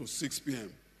 to 6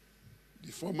 p.m.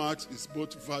 The format is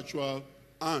both virtual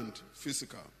and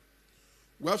physical.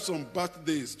 We have some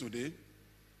birthdays today.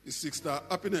 Is Sister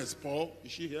Happiness Paul,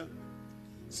 is she here?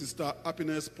 Sister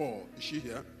Happiness Paul, is she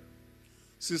here?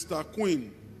 Sister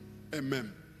Queen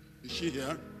MM, is she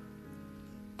here?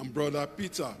 And Brother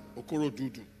Peter Okoro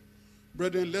Dudu.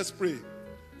 Brethren, let's pray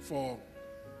for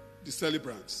the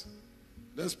celebrants.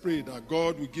 Let's pray that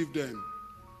God will give them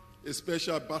a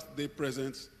special birthday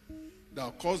present that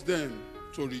will cause them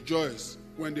to rejoice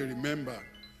when they remember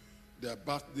their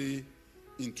birthday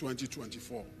in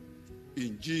 2024.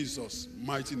 In Jesus'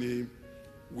 mighty name,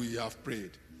 we have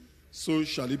prayed. So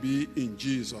shall it be in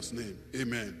Jesus' name.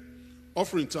 Amen.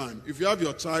 Offering time. If you have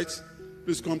your tithes,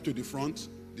 please come to the front.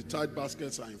 The tithe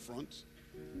baskets are in front.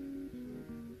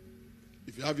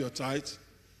 If you have your tithe,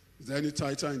 is there any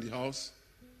tither in the house?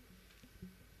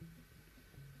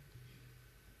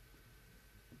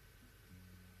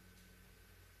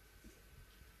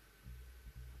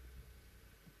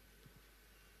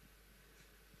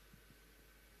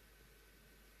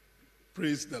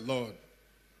 Praise the Lord.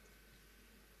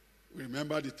 We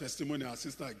remember the testimony our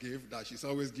sister gave that she's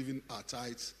always giving her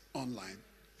tithes online.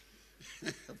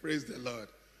 Praise the Lord.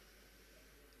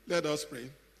 Let us pray.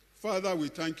 Father, we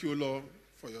thank you, Lord,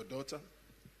 for your daughter.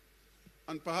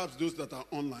 and perhaps those that are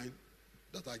online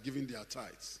that are giving their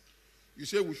tithes. You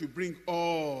say we should bring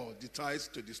all the tithes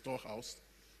to the storehouse,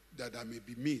 that there may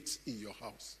be meat in your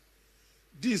house.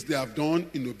 This they have done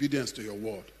in obedience to your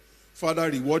word. Father,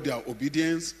 reward their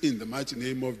obedience in the mighty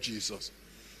name of Jesus.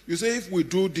 You say if we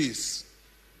do this,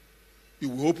 you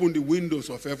will open the windows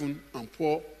of heaven and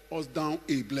pour us down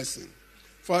a blessing.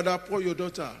 Father, pour your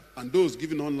daughter and those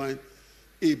giving online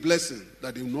a blessing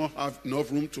that they will not have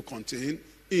enough room to contain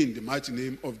in the mighty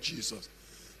name of Jesus.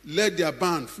 Let their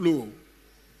barn flow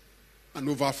and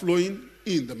overflowing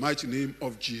in the mighty name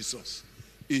of Jesus.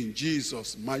 In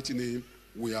Jesus' mighty name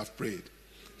we have prayed.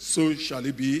 So shall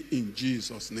it be in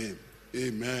Jesus' name.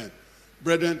 Amen.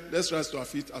 Brethren, let's rise to our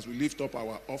feet as we lift up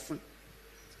our offering.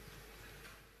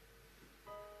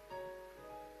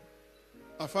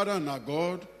 Our Father and our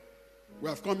God, we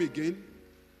have come again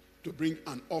to bring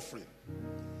an offering.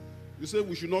 You say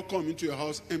we should not come into your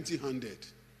house empty-handed.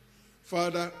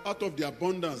 Father, out of the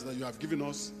abundance that you have given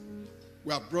us,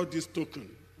 we have brought this token.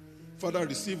 Father,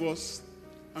 receive us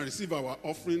and receive our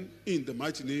offering in the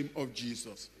mighty name of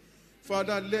Jesus.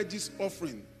 Father, let this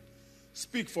offering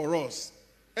speak for us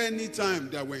anytime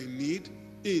that we're in need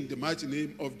in the mighty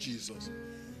name of Jesus.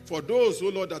 For those, oh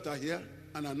Lord, that are here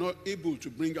and are not able to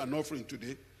bring an offering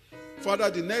today, Father,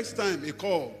 the next time a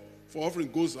call for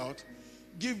offering goes out,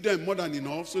 give them more than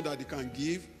enough so that they can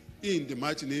give in the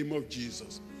mighty name of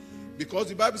Jesus. Because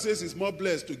the Bible says it's more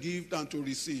blessed to give than to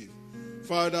receive.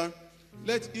 Father,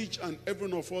 let each and every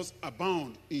one of us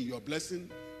abound in your blessing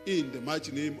in the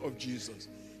mighty name of Jesus.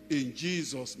 In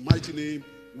Jesus' mighty name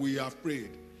we have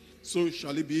prayed. So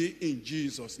shall it be in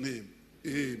Jesus' name.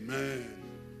 Amen.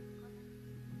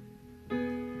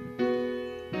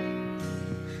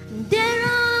 There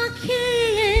are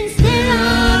kings,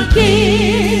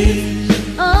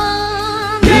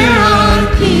 oh, there are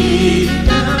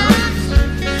kingdoms,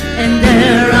 and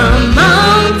there are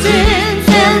mountains,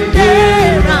 and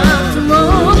there are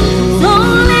thrones.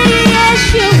 Only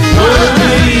Yeshua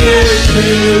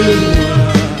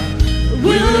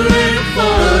will reign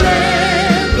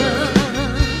forever.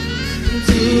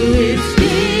 To his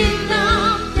kingdom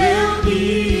there'll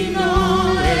be no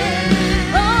end.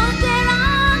 Oh, there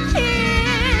are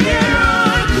kings, there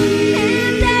are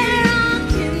kings, there are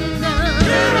kingdoms,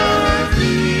 there are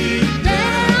kings,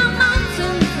 there are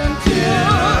mountains and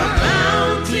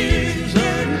mountains,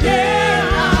 and there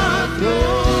are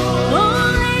thrones.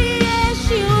 Only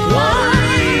Yeshua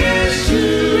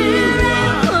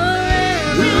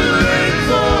will reign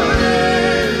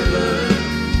forever.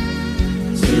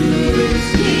 To his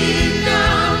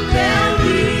kingdom there'll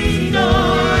be no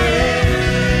end.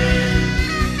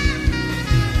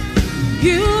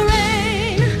 You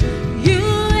reign, you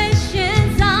ancient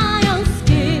Zion's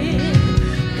King.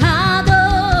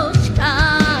 Kadosh,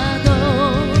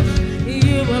 Kadosh,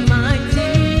 you are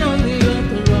mighty on your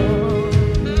throne.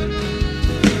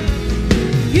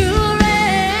 You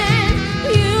reign,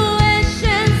 you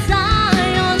ancient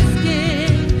Zion's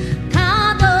King.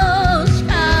 Kadosh,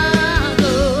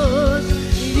 Kadosh,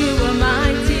 you are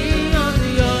mighty on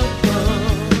your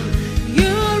throne.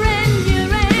 You reign, you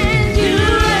reign, you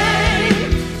reign,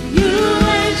 you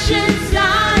ancient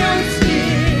Zion's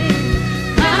King.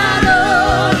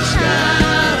 Kadosh,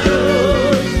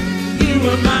 Kadosh, you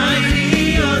are mighty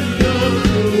on your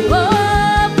throne.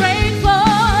 Oh, break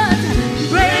forth,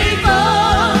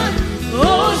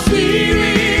 oh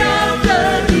Spirit of the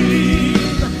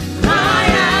deep, cry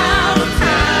out,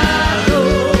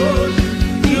 Kadosh,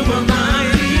 you are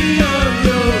mighty on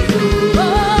your throne.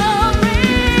 Oh,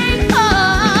 break forth,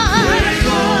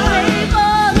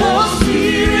 oh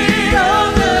Spirit of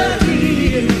the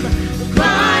deep,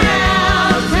 cry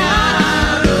out,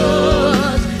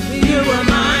 Kadosh, you are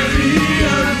mighty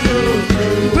on your throne.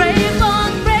 Break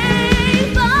forth,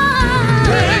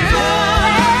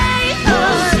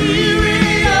 oh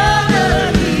Spirit of the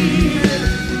deep,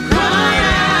 cry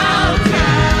out,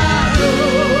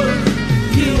 Kadosh,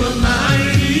 you are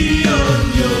mighty on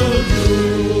your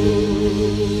throne.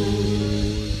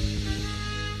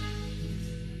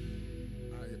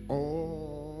 I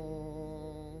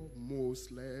almost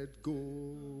let go.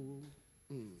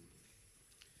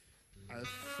 I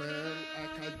felt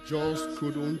like I just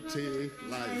couldn't take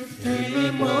life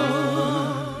anymore.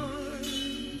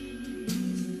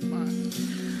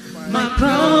 My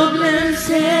problems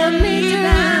held me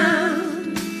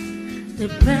down,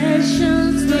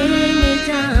 depressions weighed me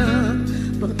down,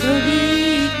 but God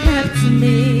He kept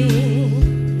me,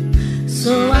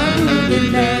 so I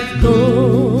wouldn't let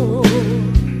go.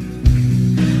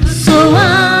 So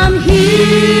I'm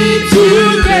here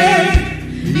today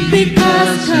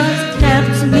because God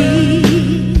kept me.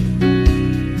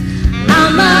 I'm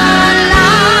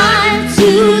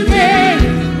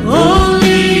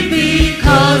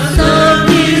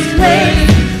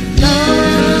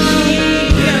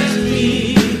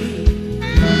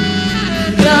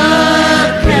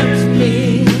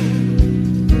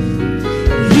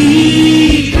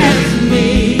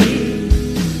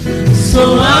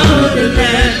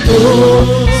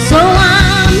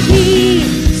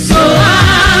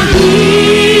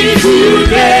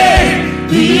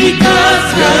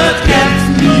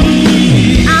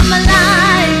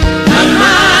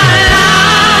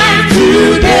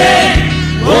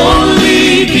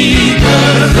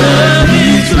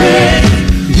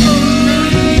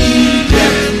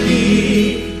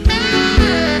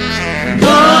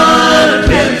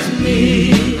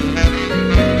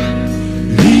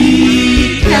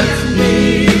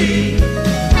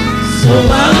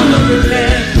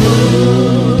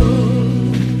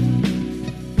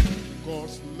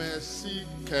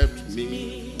kept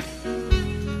me.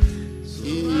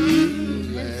 He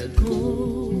let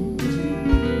go.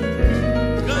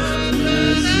 God's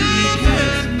mercy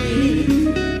kept me,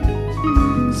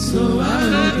 so I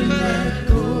wouldn't let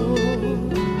go.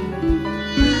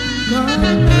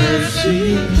 God's mercy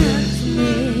kept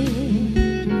me,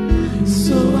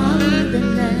 so I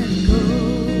wouldn't let go.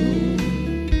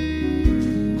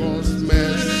 God's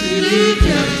mercy He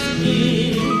kept me,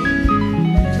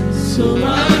 so I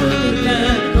wouldn't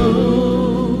let go.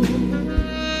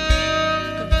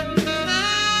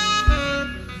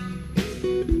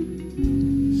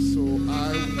 so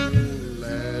I will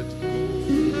let go.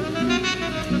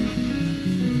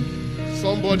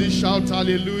 Somebody shout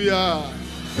hallelujah.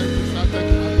 Thank you, sir. Thank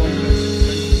you. God bless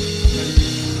you. Thank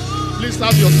you. Please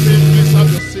have your seat. Please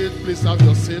have your seat. Please have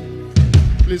your seat.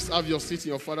 Please have your seat in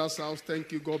your father's house.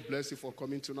 Thank you. God bless you for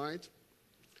coming tonight.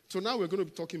 So now we're going to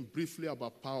be talking briefly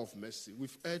about power of mercy.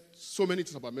 We've heard so many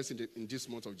things about mercy in this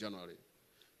month of January.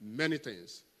 Many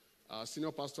things. Our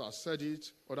senior pastor has said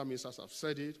it. Other ministers have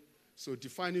said it. So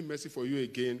defining mercy for you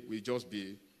again will just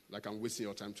be like I'm wasting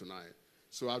your time tonight.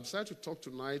 So I've decided to talk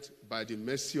tonight by the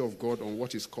mercy of God on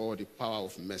what is called the power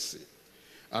of mercy.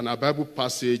 And our Bible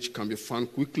passage can be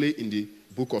found quickly in the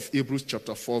book of Hebrews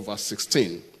chapter 4 verse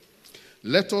 16.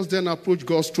 Let us then approach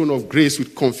God's throne of grace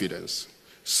with confidence,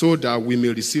 so that we may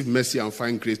receive mercy and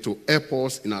find grace to help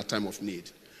us in our time of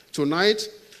need. Tonight,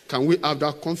 can we have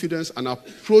that confidence and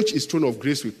approach his throne of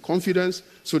grace with confidence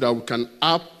so that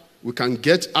we can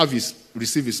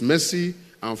receive his mercy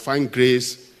and find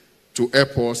grace to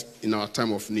help us in our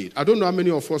time of need. I don't know how many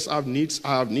of us have needs.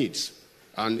 I have needs.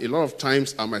 And a lot of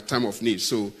times are my time of need.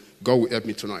 So God will help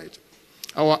me tonight.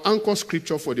 Our anchor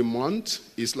scripture for the month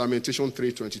is Lamentation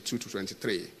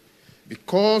 3:22-23.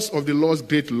 Because of the Lord's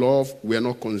great love, we are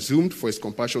not consumed, for his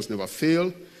compassions never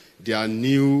fail. They are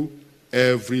new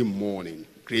every morning.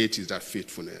 Great is that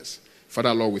faithfulness.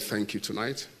 Father, Lord, we thank you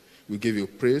tonight. We give you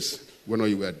praise. We know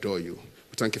you will adore you.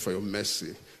 We thank you for your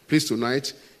mercy. Please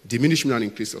tonight, diminish me and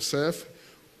increase yourself.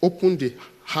 Open the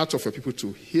heart of your people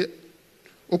to hear.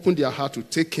 Open their heart to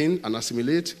take in and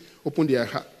assimilate. Open their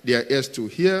ears to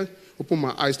hear. Open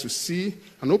my eyes to see.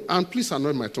 And please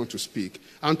anoint my tongue to speak.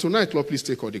 And tonight, Lord, please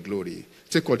take all the glory.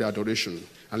 Take all the adoration.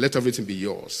 And let everything be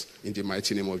yours. In the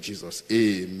mighty name of Jesus.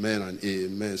 Amen and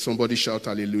amen. Somebody shout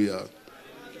hallelujah.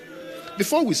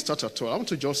 Before we start at all, I want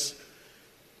to just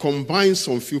combine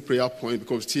some few prayer points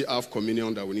because we still have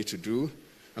communion that we need to do.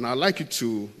 And I'd like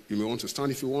you may want to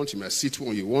stand if you want, you may sit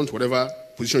when you want, whatever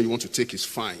position you want to take is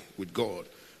fine with God,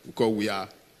 because we are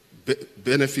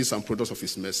benefits and products of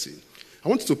his mercy. I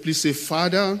want you to please say,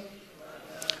 Father,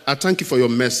 I thank you for your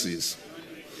mercies,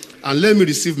 and let me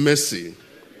receive mercy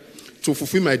to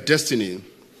fulfill my destiny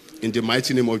in the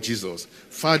mighty name of Jesus.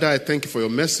 Father, I thank you for your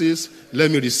mercies.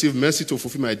 Let me receive mercy to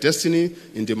fulfill my destiny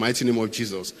in the mighty name of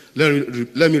Jesus.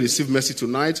 Let me receive mercy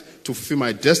tonight to fulfill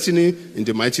my destiny in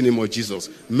the mighty name of Jesus.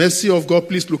 Mercy of God,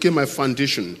 please locate my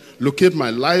foundation. Locate my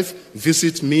life.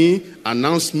 Visit me.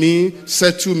 Announce me.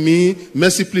 Settle me.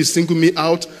 Mercy, please single me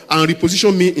out and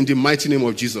reposition me in the mighty name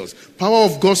of Jesus. Power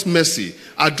of God's mercy.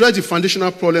 Address the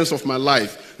foundational problems of my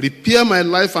life. Repair my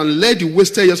life and let the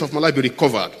wasted years of my life be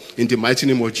recovered in the mighty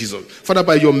name of Jesus. Father,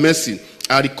 by your mercy,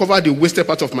 I recover the wasted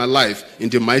part of my life in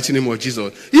the mighty name of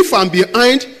Jesus. If I'm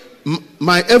behind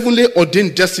my heavenly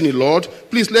ordained destiny, Lord,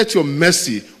 please let your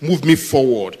mercy move me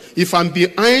forward. If I'm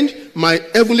behind my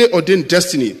heavenly ordained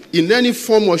destiny in any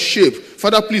form or shape,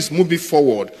 Father, please move me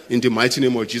forward in the mighty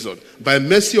name of Jesus. By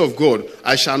mercy of God,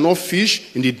 I shall not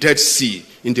fish in the Dead Sea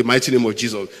in the mighty name of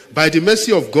Jesus. By the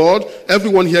mercy of God,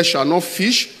 everyone here shall not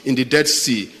fish in the Dead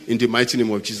Sea in the mighty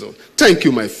name of Jesus. Thank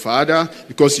you, my Father,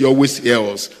 because you always hear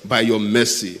us by your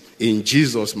mercy. In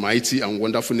Jesus' mighty and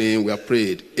wonderful name we are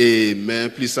prayed.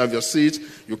 Amen. Please have your seat.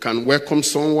 You can welcome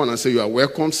someone and say, you are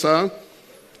welcome, sir.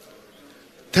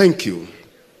 Thank you.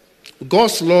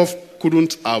 God's love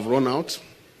couldn't have run out.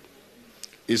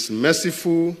 His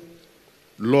merciful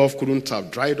love couldn't have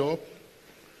dried up,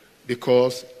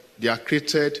 because they are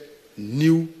created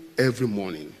new every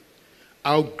morning.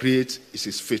 How great is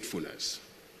his faithfulness?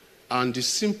 And the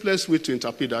simplest way to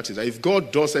interpret that is that if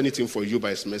God does anything for you by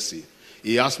his mercy,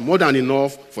 he has more than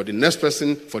enough for the next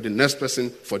person, for the next person,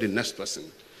 for the next person.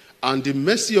 And the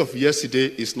mercy of yesterday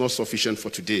is not sufficient for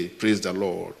today. Praise the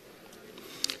Lord.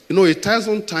 You know,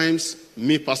 1,000 times,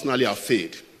 me personally have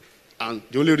failed. And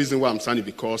the only reason why I'm standing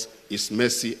is because his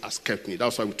mercy has kept me.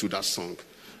 That's why we took that song.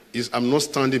 I'm not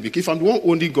standing because if I'm the one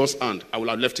holding God's hand, I would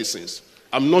have left it since.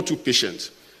 I'm not too patient.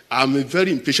 I'm a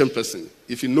very impatient person.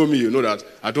 If you know me, you know that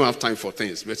I don't have time for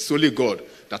things. But it's only God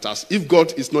that has. If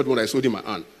God is not the one that is holding my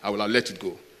hand, I will have let it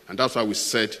go. And that's why we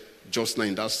said just now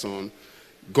in that song,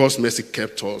 God's mercy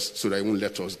kept us so that He won't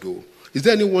let us go. Is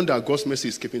there anyone that God's mercy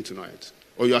is keeping tonight?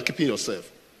 Or you are keeping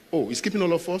yourself? Oh, He's keeping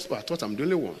all of us? Oh, I thought I'm the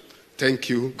only one. Thank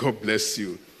you. God bless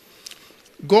you.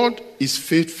 God is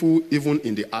faithful even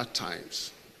in the hard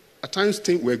times. At times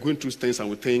we're going through things and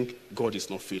we think God is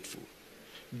not faithful.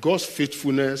 God's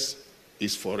faithfulness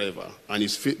is forever, and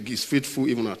He's faithful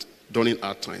even during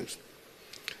hard times.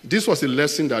 This was a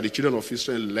lesson that the children of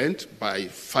Israel learned by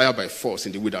fire by force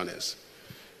in the wilderness.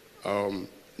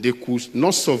 They could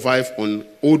not survive on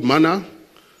old manna,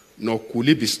 nor could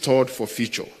it be stored for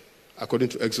future, according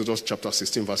to Exodus chapter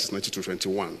 16, verses 19 to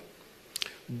 21.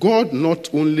 God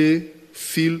not only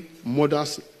feel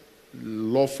mother's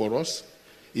love for us,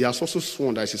 He has also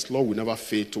sworn that His love will never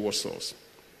fade towards us.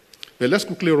 But let's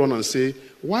quickly run and say,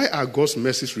 why are God's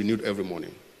mercies renewed every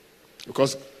morning?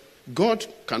 Because God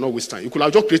cannot waste time. You could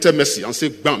have just created mercy and say,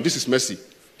 bam, this is mercy.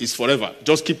 It's forever.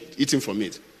 Just keep eating from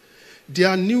it. They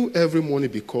are new every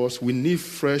morning because we need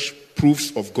fresh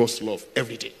proofs of God's love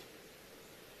every day.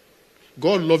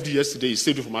 God loved you yesterday. He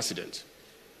saved you from accident.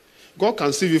 God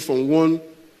can save you from one,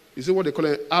 you see what they call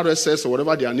it, RSS or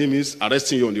whatever their name is,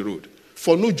 arresting you on the road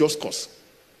for no just cause.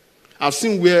 I've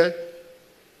seen where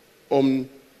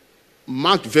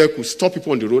marked vehicles stop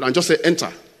people on the road and just say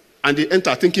enter. And they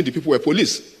enter thinking the people were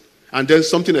police. And then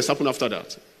something has happened after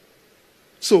that.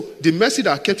 So the mercy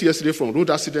that kept you yesterday from road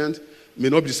accident may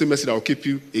not be the same mercy that will keep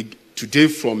you today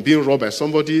from being robbed by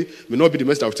somebody, may not be the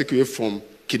mercy that will take you away from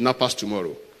kidnappers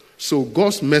tomorrow. So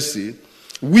God's mercy,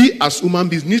 we as human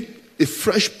beings need a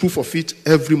fresh proof of it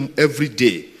every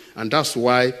day. And that's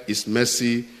why His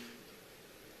mercy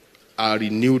are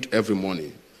renewed every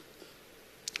morning.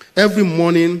 Every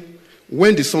morning,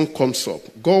 when the sun comes up,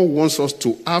 God wants us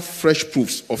to have fresh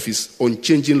proofs of His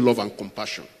unchanging love and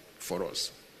compassion for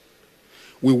us.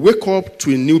 We wake up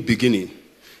to a new beginning.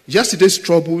 Yesterday's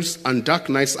troubles and dark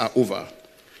nights are over.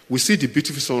 We see the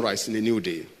beautiful sunrise in a new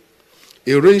day.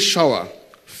 A rain shower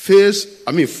falls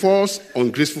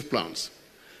on graceful plants.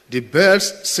 The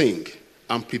birds sing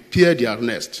and prepare their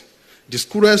nest. The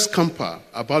squirrels scamper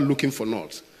about looking for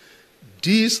nuts.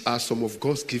 These are some of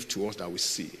God's gifts to us that we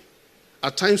see.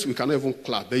 At times we cannot even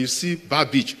clap. But you see, Bar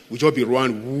Beach, we just be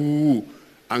running, woo.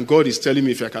 And God is telling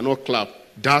me if I cannot clap,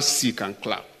 that sea can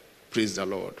clap. Praise the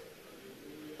Lord.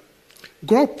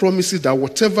 God promises that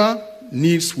whatever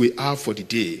needs we have for the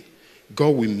day, God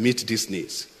will meet these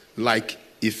needs. Like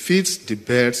He feeds the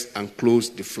birds and clothes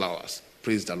the flowers.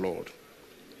 Praise the Lord.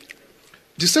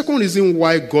 The second reason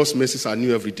why God's mercies are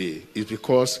new every day is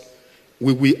because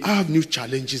we have new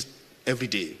challenges every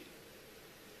day.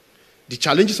 The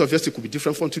challenges of yesterday could be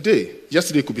different from today.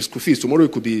 Yesterday it could be school fees. Tomorrow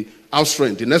it could be house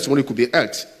rent. The next morning it could be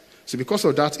health. So because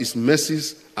of that, His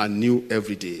mercies are new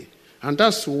every day. And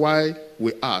that's why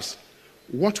we ask,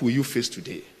 what will you face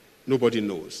today? Nobody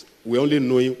knows. We're only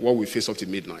knowing what we face up to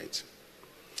midnight.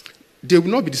 They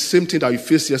will not be the same thing that you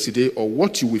faced yesterday or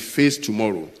what you will face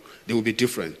tomorrow. They will be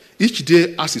different. Each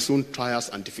day has its own trials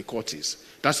and difficulties.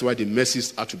 That's why the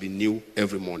mercies are to be new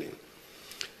every morning.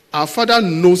 Our Father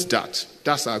knows that.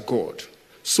 That's our God.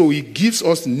 So He gives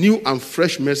us new and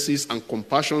fresh mercies and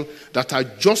compassion that are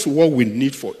just what we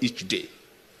need for each day.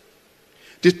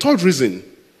 The third reason,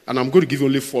 and I'm going to give you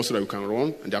only 4 so that we can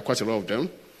run, and there are quite a lot of them,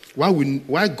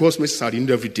 why God's mercies are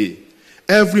renewed every day.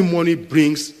 Every morning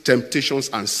brings temptations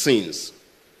and sins.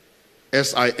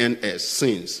 S-I-N-S,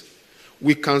 sins.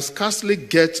 We can scarcely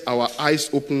get our eyes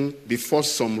open before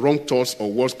some wrong thoughts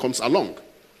or words comes along.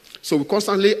 So we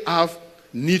constantly have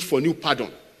need for new pardon.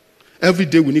 Every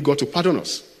day we need God to pardon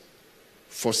us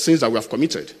for sins that we have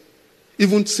committed.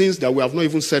 Even sins that we have not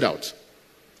even said out.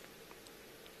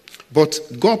 But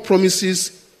God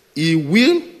promises He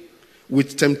will,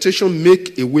 with temptation,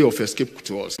 make a way of escape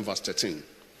to us. Verse 13.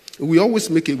 We always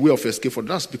make a way of escape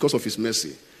for us because of His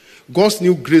mercy. God's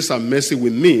new grace and mercy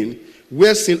will mean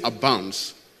where sin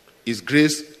abounds, His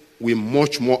grace will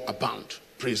much more abound.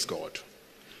 Praise God.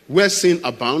 Where sin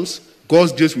abounds,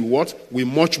 God's grace will what? Will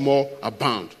much more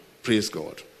abound. Praise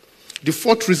God. The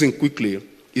fourth reason quickly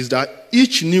is that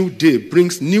each new day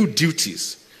brings new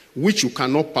duties which you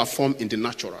cannot perform in the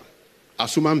natural.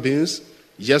 As human beings,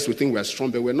 yes, we think we are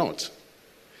strong, but we're not.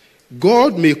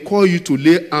 God may call you to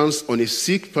lay hands on a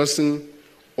sick person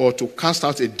or to cast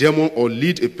out a demon or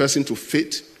lead a person to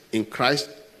faith in Christ.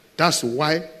 That's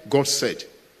why God said,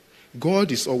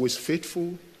 God is always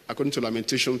faithful. According to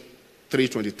Lamentation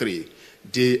 3:23,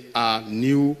 they are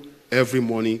new every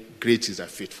morning. Great is thy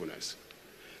faithfulness.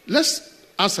 Let's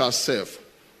ask ourselves,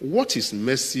 what is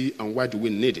mercy and why do we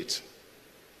need it?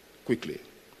 Quickly.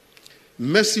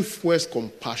 Mercy fuels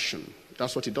compassion.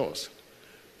 That's what it does.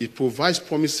 It provides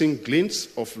promising glints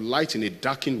of light in a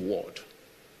darkened world.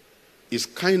 is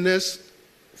kindness,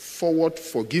 forward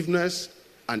forgiveness,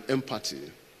 and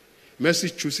empathy. Mercy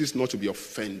chooses not to be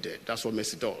offended. That's what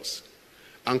mercy does.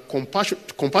 And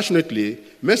compassionately,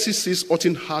 mercy sees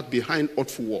hurting heart behind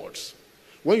hurtful words.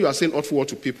 When you are saying hurtful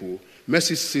words to people,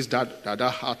 mercy sees that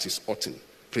heart is hurting.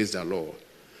 Praise the Lord.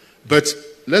 But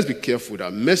let's be careful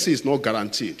that mercy is not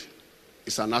guaranteed.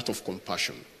 It's an act of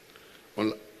compassion.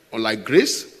 Unlike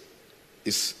grace,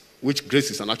 which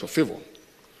grace is an act of favor.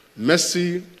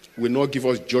 Mercy will not give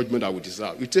us judgment that we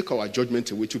deserve. You take our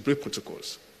judgment away to break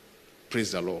protocols.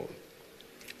 Praise the Lord.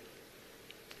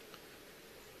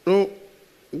 Now,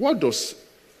 what does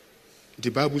the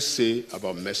Bible say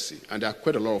about mercy? And there are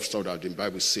quite a lot of stuff that the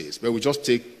Bible says, but we just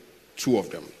take two of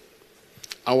them.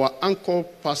 Our anchor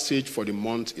passage for the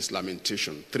month is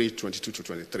Lamentation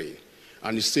 3:22-23.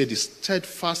 And it says, the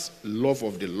steadfast love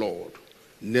of the Lord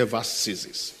never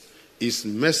ceases. His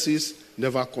mercies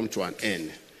never come to an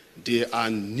end. They are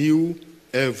new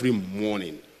every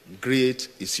morning. Great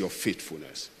is your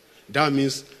faithfulness. That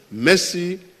means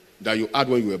mercy that you had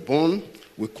when you were born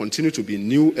will continue to be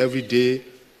new every day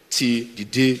till the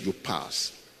day you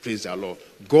pass. Praise the Lord.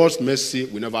 God's mercy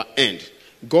will never end.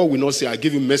 God will not say, I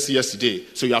gave you mercy yesterday,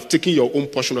 so you have taken your own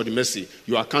portion of the mercy.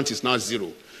 Your account is now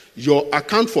zero. Your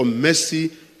account for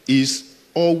mercy is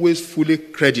always fully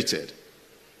credited.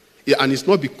 And it's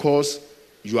not because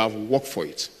you have worked for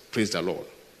it. Praise the Lord.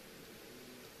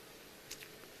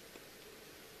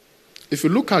 If you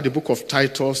look at the book of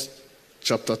Titus,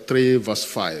 chapter 3, verse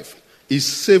 5, he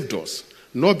saved us,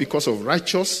 not because of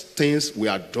righteous things we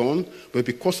had done, but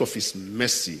because of his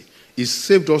mercy. He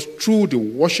saved us through the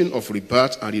washing of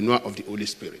rebirth and renewal of the Holy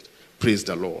Spirit. Praise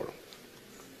the Lord.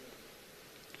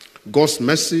 God's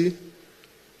mercy,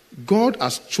 God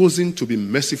has chosen to be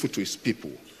merciful to his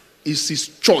people. It's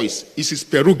his choice. It's his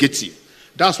prerogative.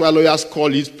 That's why lawyers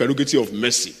call it prerogative of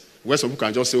mercy. Where some people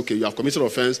can just say, okay, you have committed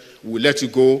offense, we'll let you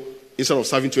go. Instead of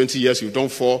serving 20 years, you've done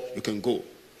 4, you can go.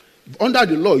 Under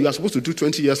the law, you are supposed to do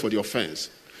 20 years for the offense.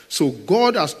 So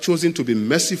God has chosen to be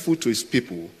merciful to his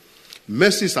people.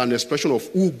 Mercy is an expression of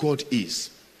who God is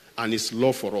and his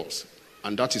love for us.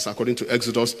 And that is according to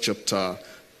Exodus chapter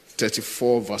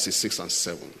 34, verses 6 and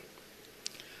 7.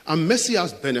 And mercy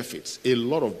has benefits, a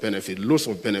lot of benefits, loads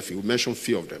of benefits. We mentioned a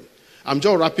few of them. I'm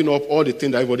just wrapping up all the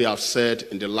things that everybody has said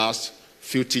in the last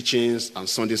few teachings and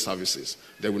Sunday services.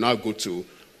 Then we now go to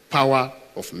power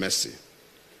of mercy.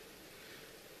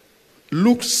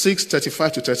 Luke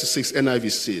 6:35-36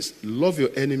 NIV says, love your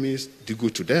enemies, do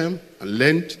good to them, and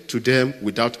lend to them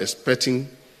without expecting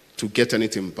to get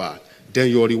anything back. Then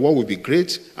your reward will be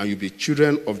great, and you'll be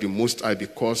children of the Most High,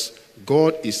 because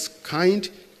God is kind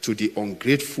to the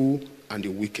ungrateful and the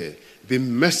wicked. Be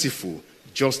merciful,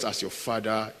 just as your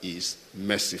Father is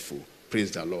merciful.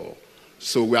 Praise the Lord.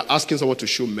 So we are asking someone to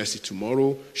show mercy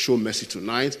tomorrow, show mercy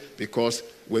tonight, because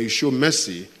when you show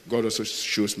mercy, God also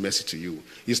shows mercy to you.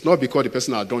 It's not because the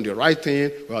person has done the right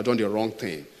thing or has done the wrong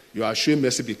thing. You are showing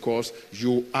mercy because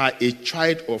you are a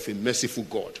child of a merciful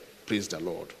God. Praise the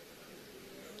Lord.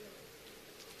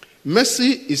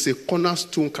 Mercy is a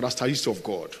cornerstone characteristic of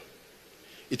God.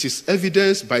 It is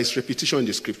evidenced by its repetition in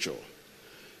the scripture.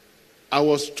 I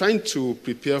was trying to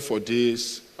prepare for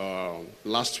this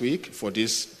last week, for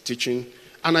this teaching,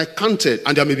 and I counted,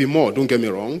 and there may be more, don't get me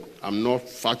wrong, I'm not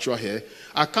factual here.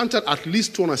 I counted at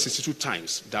least 262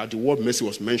 times that the word mercy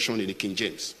was mentioned in the King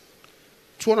James.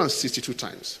 262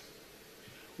 times.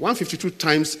 152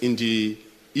 times in the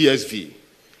ESV.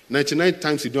 99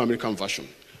 times in the New American Version.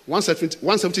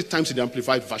 170 times in the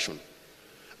Amplified Version.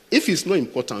 If it's not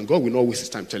important, God will not waste his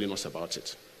time telling us about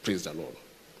it. Praise the Lord.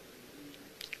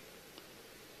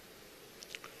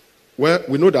 Well,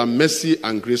 we know that mercy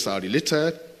and grace are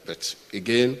related, but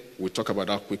again, we'll talk about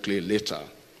that quickly later.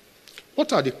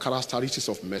 What are the characteristics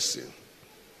of mercy?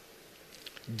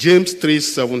 James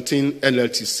 3:17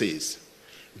 NLT says,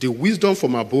 the wisdom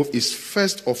from above is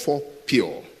first of all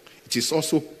pure. It is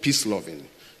also peace-loving,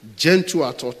 gentle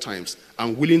at all times,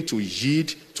 and willing to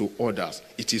yield to others.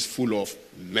 It is full of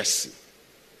mercy.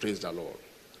 Praise the Lord.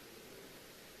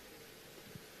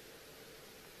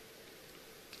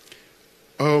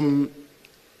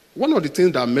 One of the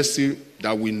things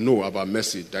that we know about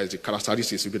mercy, that is the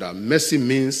characteristics, is that mercy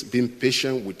means being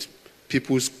patient with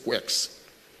people's quirks.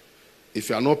 If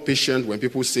you are not patient when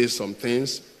people say some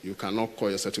things, you cannot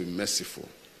call yourself to be merciful.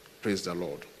 Praise the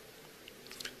Lord.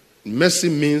 Mercy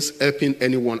means helping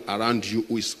anyone around you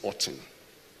who is hurting.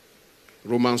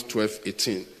 Romans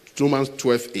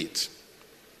 12:8.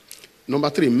 Number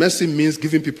 3, mercy means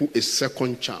giving people a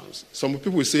second chance. Some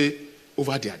people will say,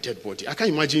 over their dead body. I can't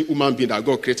imagine a human being that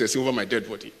God created say over my dead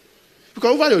body.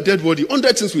 Because over your dead body,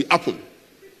 100 things will happen.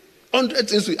 100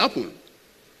 things will happen.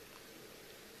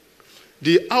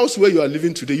 The house where you are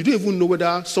living today, you don't even know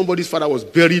whether somebody's father was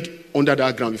buried under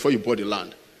that ground before you bought the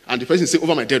land. And the person say,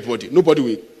 over my dead body, nobody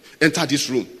will enter this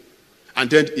room. And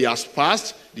then he has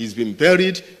passed, he's been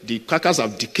buried, the carcass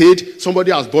have decayed,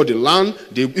 somebody has bought the land,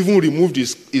 they even removed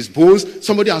his bones,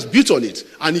 somebody has built on it.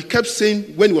 And he kept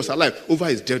saying, when he was alive, over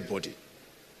his dead body.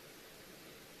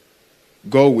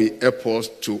 God will help us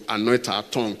to anoint our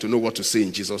tongue to know what to say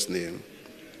in Jesus' name.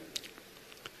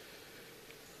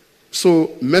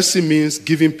 So, mercy means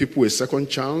giving people a second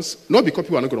chance, not because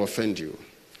people are not going to offend you.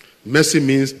 Mercy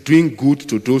means doing good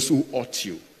to those who hurt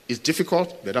you. It's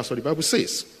difficult, but that's what the Bible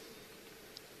says.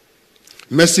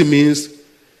 Mercy means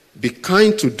be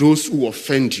kind to those who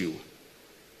offend you.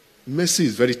 Mercy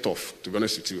is very tough, to be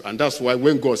honest with you. And that's why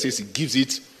when God says he gives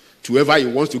it to whoever he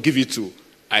wants to give it to,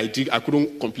 I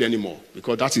couldn't complain anymore,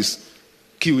 because that is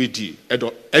QED,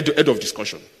 head of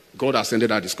discussion. God has ended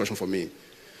that discussion for me.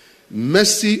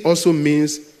 Mercy also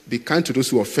means be kind to those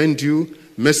who offend you.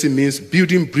 Mercy means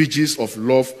building bridges of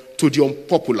love to the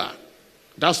unpopular.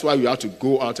 That's why we have to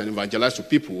go out and evangelize to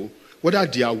people, whether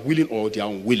they are willing or they are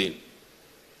unwilling.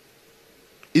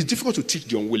 It's difficult to teach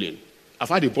the unwilling. I've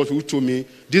had a boss who told me,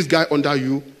 this guy under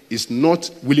you is not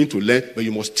willing to learn, but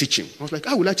you must teach him. I was like,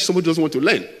 how will I teach somebody who doesn't want to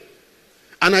learn?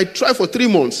 And I tried for 3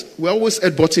 months. We always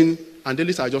headbutting, and then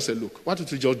later I just said, look, why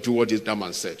don't you just do what that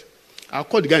man said? I'll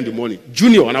call the guy in the morning,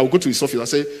 Junior, and I'll go to his office. I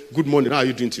say, good morning, how are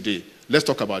you doing today? Let's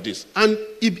talk about this. And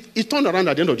he turned around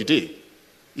at the end of the day.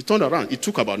 He turned around. It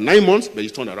took about 9 months, but he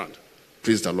turned around.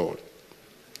 Praise the Lord.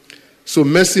 So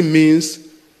mercy means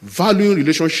valuing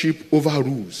relationship over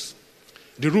rules.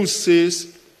 The rule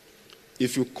says,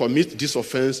 if you commit this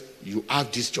offense, you have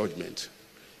this judgment.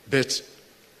 But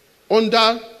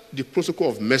under the protocol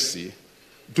of mercy,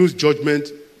 those judgment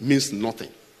means nothing.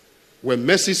 When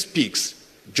mercy speaks,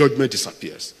 judgment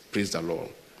disappears. Praise the Lord.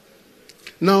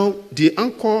 Now,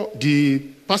 the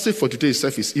passage for today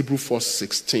itself is Hebrews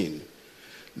 4:16.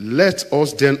 Let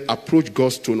us then approach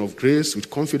God's throne of grace with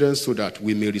confidence so that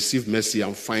we may receive mercy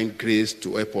and find grace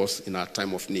to help us in our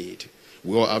time of need.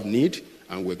 We all have need,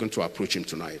 and we're going to approach him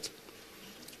tonight.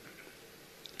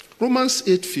 Romans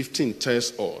 8:15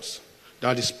 tells us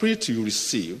that the spirit you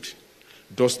received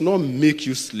does not make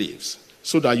you slaves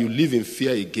so that you live in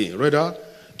fear again. Rather,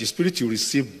 the spirit you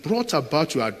received brought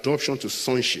about your adoption to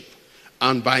sonship,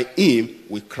 and by him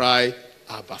we cry,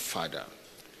 Abba, Father.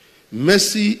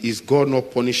 Mercy is God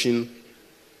not punishing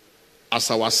as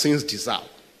our sins deserve.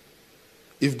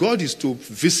 If God is to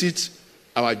visit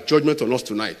our judgment on us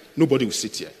tonight, nobody will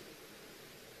sit here.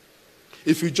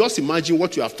 If you just imagine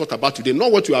what you have thought about today,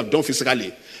 not what you have done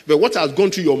physically, but what has gone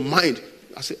through your mind,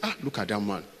 I say, look at that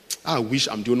man. I wish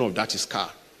I'm the owner of that his car.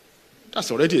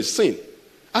 That's already a sin.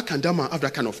 How can that man have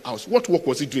that kind of house? What work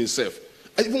was he doing himself?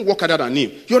 I even work harder than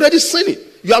him. You're already sinning.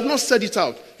 You have not said it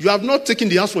out. You have not taken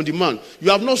the house from the man. You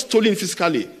have not stolen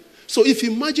physically. So if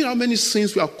you imagine how many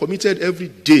sins we have committed every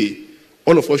day,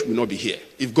 all of us will not be here.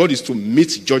 If God is to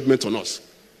meet judgment on us.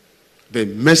 The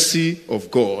mercy of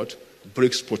God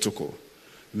breaks protocol.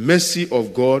 Mercy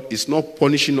of God is not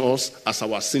punishing us as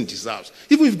our sin deserves.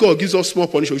 Even if God gives us small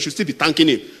punishment, we should still be thanking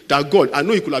him. That God, I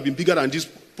know it could have been bigger than this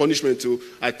punishment too.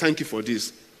 I thank you for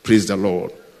this. Praise the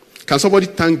Lord. Can somebody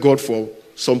thank God for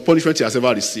some punishment he has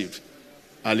ever received?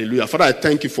 Hallelujah. Father, I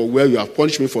thank you for where you have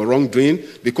punished me for wrongdoing,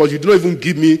 because you don't even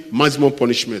give me maximum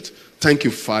punishment. Thank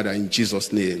you, Father, in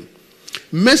Jesus' name.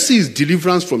 Mercy is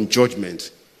deliverance from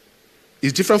judgment.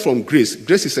 It's different from grace.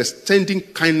 Grace is extending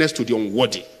kindness to the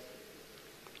unworthy.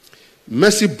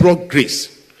 Mercy brought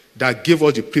grace that gave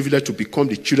us the privilege to become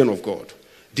the children of God.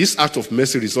 This act of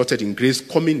mercy resulted in grace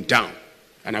coming down,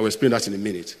 and I will explain that in a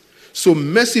minute. So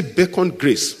mercy beckoned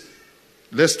grace.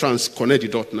 Let's connect the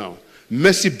dot now.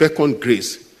 Mercy beckoned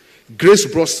grace. Grace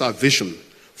brought salvation.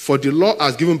 For the law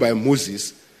as given by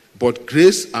Moses, but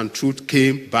grace and truth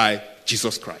came by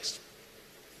Jesus Christ.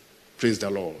 Praise the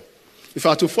Lord. If I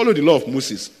were to follow the law of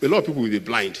Moses, a lot of people will be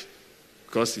blind,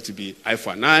 because it will be eye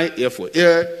for an eye, ear for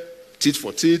ear, teeth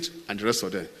for teeth, and the rest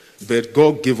of them. But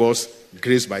God gave us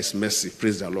grace by his mercy.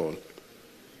 Praise the Lord.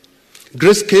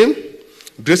 Grace came.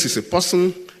 Grace is a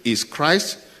person, is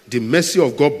Christ. The mercy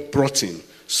of God brought him.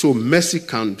 So mercy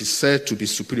can be said to be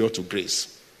superior to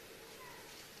grace.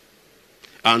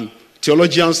 And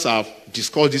theologians have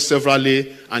discussed this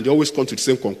severally, and they always come to the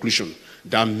same conclusion,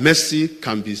 that mercy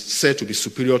can be said to be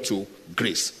superior to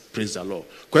grace. Praise the Lord.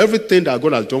 Because everything that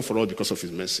God has done for us because of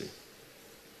his mercy.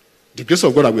 The grace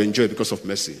of God that we enjoy because of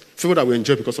mercy. Favor that we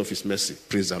enjoy because of his mercy.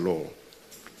 Praise the Lord.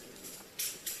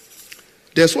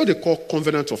 There's what they call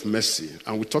covenant of mercy,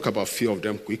 and we'll talk about few of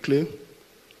them quickly.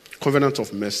 Covenant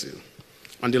of mercy.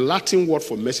 And the Latin word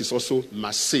for mercy is also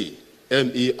mercy,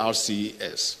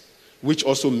 M-E-R-C-E-S. which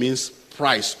also means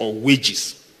price or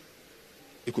wages.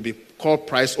 It could be called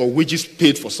price or wages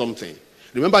paid for something.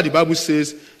 Remember, the Bible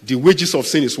says the wages of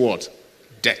sin is what?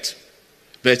 Death.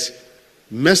 But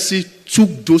mercy took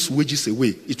those wages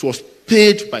away. It was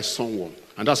paid by someone.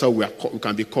 And that's how we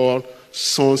can be called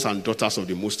sons and daughters of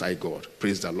the Most High God.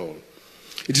 Praise the Lord.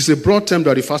 It is a broad term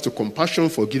that refers to compassion,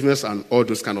 forgiveness, and all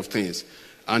those kind of things.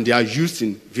 And they are used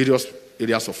in various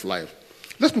areas of life.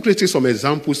 Let's quickly take some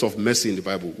examples of mercy in the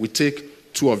Bible. We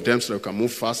take 2 of them so that we can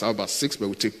move fast. I have about 6, but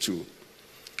we take 2.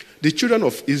 The children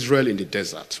of Israel in the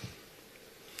desert.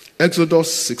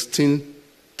 Exodus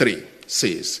 16:3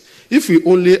 says, if we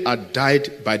only had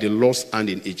died by the Lord's hand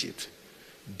in Egypt,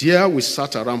 there we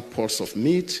sat around pots of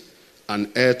meat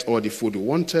and ate all the food we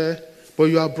wanted, but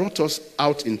you have brought us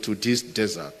out into this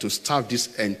desert to starve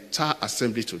this entire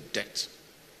assembly to death.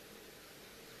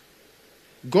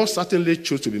 God certainly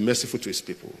chose to be merciful to his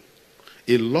people.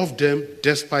 He loved them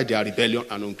despite their rebellion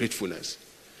and ungratefulness.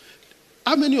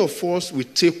 How many of us will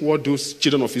take what those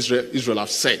children of Israel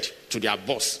have said to their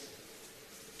boss?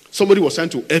 Somebody was trying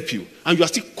to help you, and you are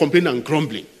still complaining and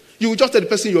grumbling. You will just tell the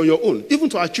person you're on your own, even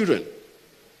to our children.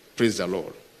 Praise the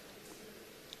Lord.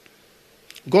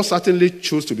 God certainly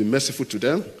chose to be merciful to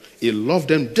them. He loved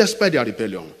them despite their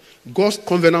rebellion. God's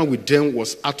covenant with them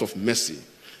was out of mercy.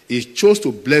 He chose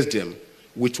to bless them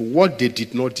with what they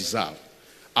did not deserve.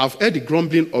 I've heard the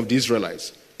grumbling of the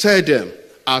Israelites. Tell them,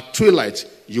 at twilight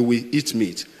you will eat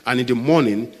meat, and in the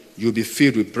morning you will be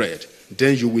filled with bread.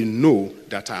 Then you will know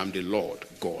that I am the Lord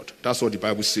God. That's what the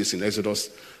Bible says in Exodus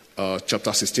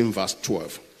chapter 16, verse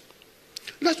 12.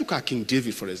 Let's look at King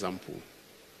David, for example.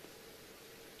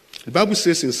 The Bible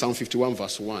says in Psalm 51,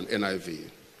 verse 1, NIV,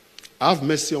 have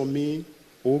mercy on me,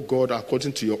 O God,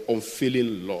 according to your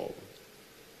unfailing love.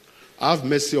 Have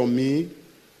mercy on me,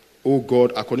 O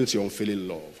God, according to your unfailing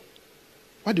love.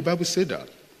 Why did the Bible say that?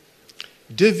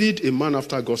 David, a man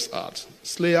after God's heart,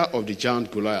 slayer of the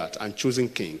giant Goliath and chosen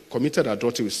king, committed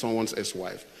adultery with someone's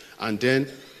ex-wife, and then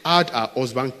had her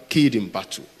husband killed in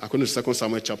battle, according to 2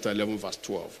 Samuel chapter 11, verse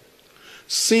 12.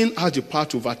 Sin has the power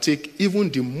to overtake even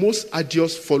the most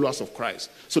arduous followers of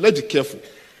Christ. So let's be careful.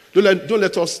 Don't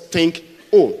let us think,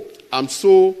 oh, I'm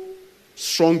so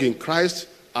strong in Christ,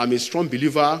 I'm a strong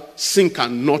believer, sin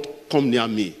cannot come near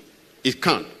me. It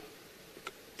can.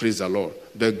 Praise the Lord.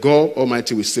 But God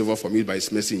Almighty will save us from it by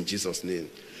his mercy in Jesus' name.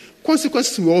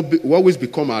 Consequences will always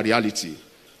become a reality,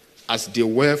 as they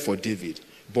were for David.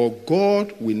 But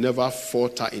God will never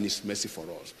falter in his mercy for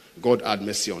us. God had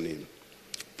mercy on him.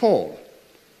 Paul,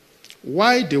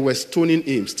 while they were stoning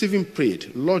him, Stephen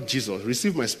prayed, Lord Jesus,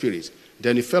 receive my spirit.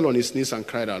 Then he fell on his knees and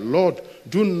cried out, Lord,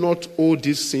 do not hold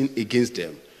this sin against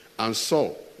them. And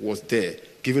Saul was there,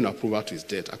 giving approval to his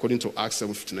death, according to Acts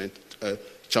 7:59,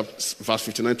 verse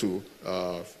 59 to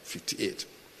 58.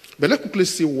 But let's quickly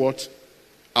see what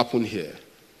happened here.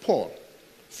 Paul,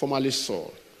 formerly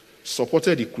Saul,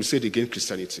 supported the crusade against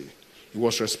Christianity. He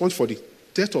was responsible for the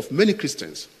death of many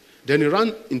Christians. Then he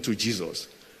ran into Jesus.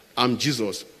 I'm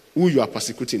Jesus, who you are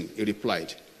persecuting, he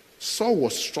replied. Saul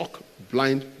was struck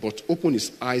blind, but opened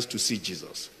his eyes to see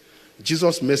Jesus.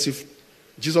 Jesus' mercy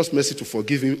to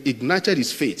forgive him ignited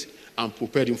his faith and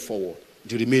propelled him forward.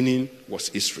 The remaining was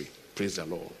history. Praise the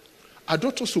Lord.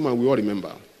 Adulterous woman, we all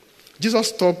remember.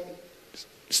 Jesus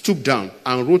stooped down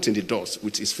and wrote in the dust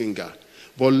with his finger.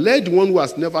 But let the one who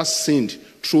has never sinned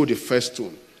throw the first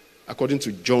stone, according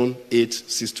to John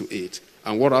 8:6-8.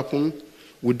 And what happened?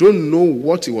 We don't know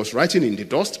what he was writing in the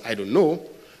dust. I don't know.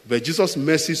 But Jesus'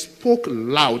 mercy spoke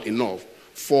loud enough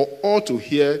for all to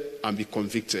hear and be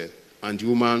convicted. And the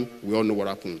woman, we all know what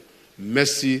happened.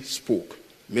 Mercy spoke.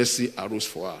 Mercy arose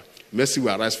for her. Mercy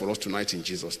will arise for us tonight in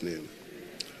Jesus' name.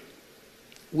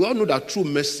 We all know that through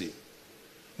mercy,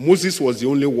 Moses was the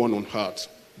only one on earth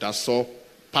that saw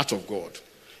part of God.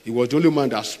 He was the only man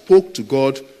that spoke to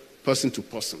God person to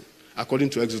person, according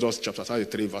to Exodus chapter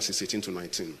 33, verses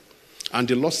 18-19. And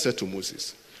the Lord said to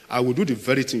Moses, I will do the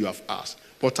very thing you have asked,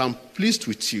 but I'm pleased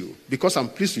with you, because I'm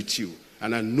pleased with you,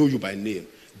 and I know you by name.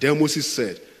 Then Moses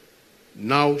said,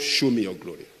 now show me your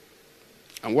glory.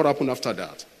 And what happened after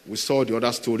that? We saw the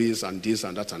other stories and this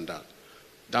and that and that.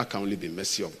 That can only be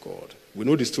mercy of God. We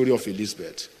know the story of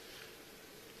Elizabeth,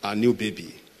 our new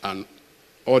baby, and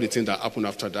all the things that happened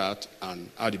after that and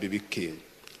how the baby came.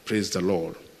 Praise the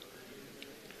Lord.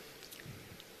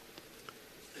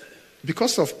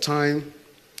 Because of time,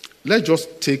 let's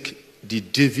just take the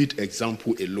David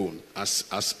example alone as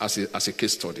a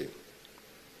case study.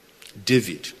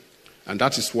 David. And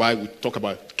that is why we talk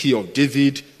about key of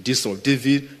David, this of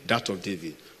David, that of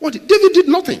David. David did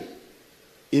nothing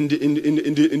in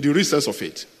the real sense of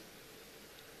it.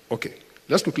 Okay,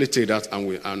 Let's quickly take that,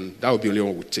 and that will be the only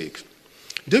one we'll take.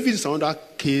 David is another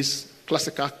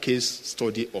classical case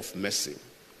study of mercy.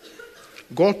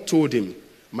 God told him,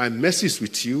 my mercy is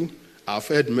with you. I've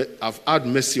had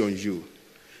mercy on you.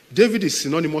 David is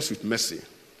synonymous with mercy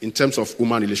in terms of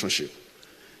human relationship.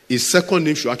 His second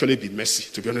name should actually be mercy,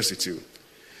 to be honest with you.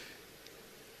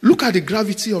 Look at the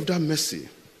gravity of that mercy.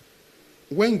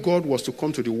 When God was to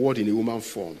come to the world in a human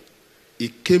form, he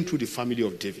came to the family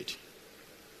of David.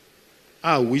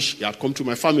 I wish he had come to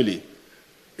my family.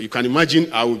 You can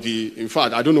imagine I would be, in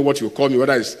fact, I don't know what you call me,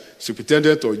 whether it's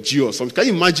superintendent or G or something. Can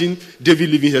you imagine David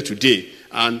living here today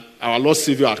and our Lord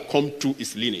Savior had come through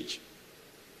his lineage?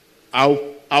 How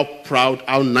proud,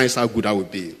 how nice, how good I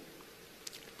would be.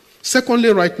 Secondly,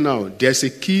 right now, there's a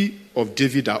key of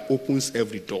David that opens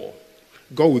every door.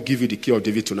 God will give you the key of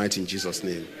David tonight in Jesus'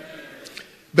 name.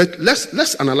 But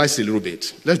let's analyze it a little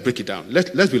bit. Let's break it down.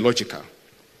 Let's be logical.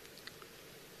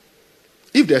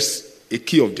 If there's a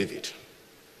key of David,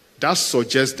 that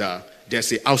suggests that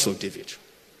there's a house of David.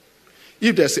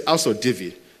 If there's a house of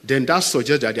David, then that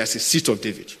suggests that there's a seat of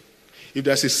David. If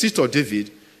there's a seat of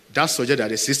David, that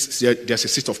suggests that there's a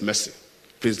seat of mercy.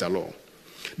 Praise the Lord.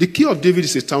 The key of David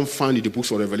is a term found in the books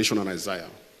of Revelation and Isaiah.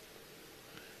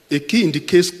 A key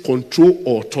indicates control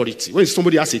or authority. When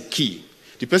somebody has a key,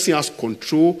 the person has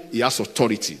control, he has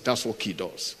authority. That's what key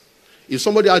does. If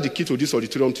somebody has the key to this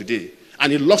auditorium today,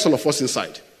 and he locks all of us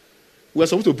inside, we're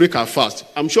supposed to break our fast.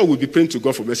 I'm sure we'll be praying to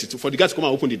God for mercy, for the guy to come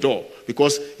and open the door,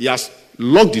 because he has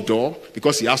locked the door,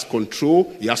 because he has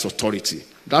control, he has authority.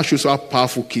 That shows how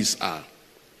powerful keys are.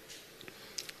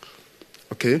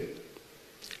 Okay?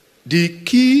 The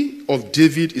key of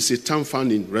David is a term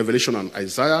found in Revelation and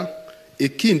Isaiah. A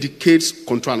key indicates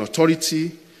control and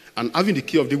authority, and having the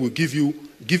key of David will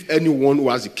give anyone who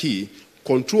has the key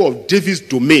control of David's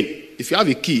domain. If you have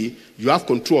a key, you have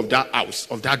control of that house,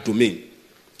 of that domain,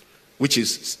 which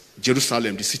is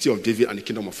Jerusalem, the city of David and the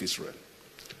kingdom of Israel.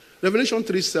 Revelation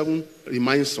 3:7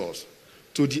 reminds us,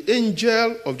 to the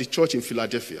angel of the church in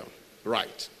Philadelphia,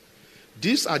 write,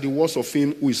 these are the words of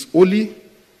him who is holy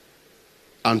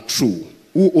and true,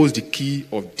 who holds the key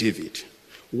of David.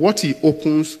 What he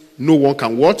opens, no one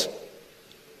can what?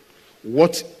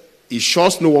 What he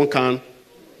shuts, no one can.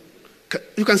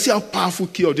 You can see how powerful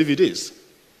key of David is.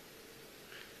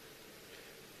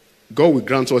 God will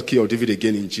grant us key of David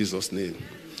again in Jesus' name.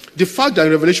 The fact that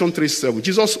in Revelation 3:7,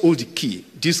 Jesus holds the key,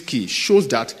 this key, shows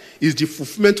that is the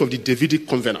fulfillment of the Davidic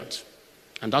covenant.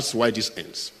 And that's why this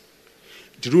ends.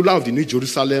 The ruler of the New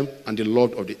Jerusalem and the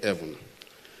Lord of the heaven.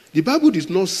 The Bible does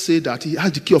not say that he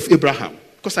has the key of Abraham.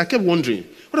 Because I kept wondering,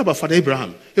 what about Father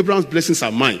Abraham? Abraham's blessings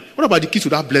are mine. What about the key to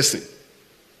that blessing?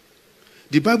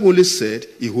 The Bible only said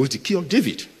he holds the key of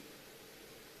David.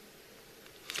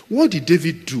 What did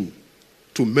David do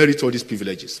to merit all these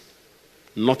privileges?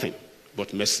 Nothing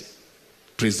but mercy.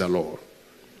 Praise the Lord.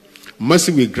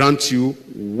 Mercy will grant you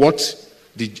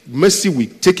mercy will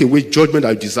take away judgment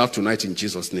that you deserve tonight in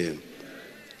Jesus' name.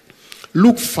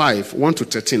 Luke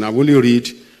 5:1-13. I will only read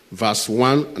verse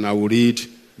 1 and I will read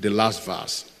the last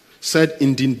verse. Said,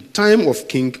 in the time of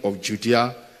King of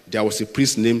Judea, there was a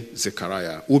priest named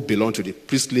Zechariah who belonged to the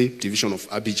priestly division of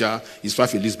Abijah. His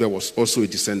wife Elizabeth was also a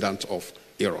descendant of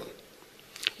Aaron.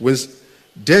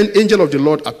 Then angel of the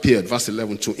Lord appeared, verse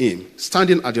 11, to him,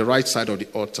 standing at the right side of the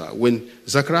altar. When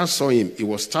Zechariah saw him, he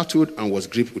was startled and was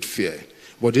gripped with fear.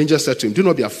 But the angel said to him, do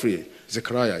not be afraid,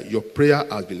 Zechariah, your prayer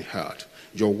has been heard.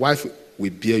 Your wife will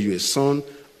bear you a son,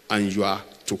 and you are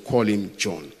to call him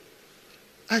John.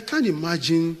 I can't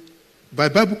imagine, by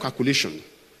Bible calculation,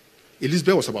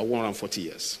 Elizabeth was about 140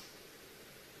 years.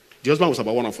 The husband was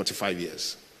about 145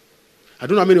 years. I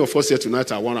don't know how many of us here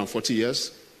tonight are 140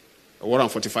 years or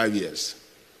 145 years.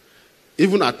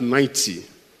 Even at 90,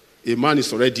 a man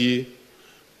is already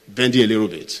bending a little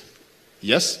bit.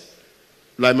 Yes?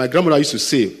 Like my grandmother used to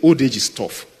say, old age is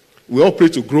tough. We all pray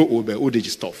to grow old, but old age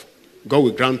is tough. God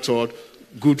will grant us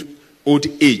good old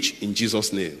age in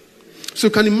Jesus' name. So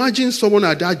you can imagine someone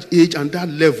at that age and that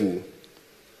level,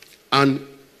 and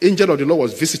angel of the Lord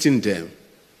was visiting them.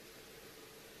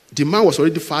 The man was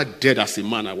already far dead as a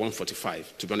man at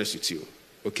 145, to be honest with you.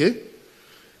 Okay?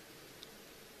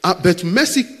 But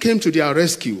mercy came to their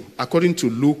rescue, according to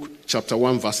Luke chapter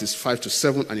 1, verses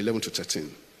 5-7 and 11-13.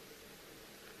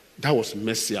 That was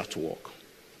mercy at work.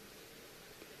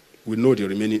 We know the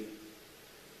remaining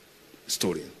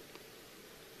story.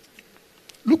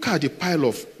 Look at the pile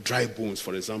of dry bones,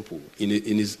 for example,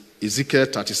 in Ezekiel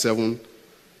 37,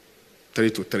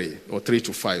 3-3, or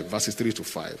 3-5, verses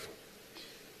 3-5.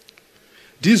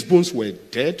 These bones were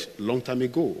dead a long time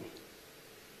ago.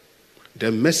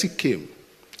 Then mercy came.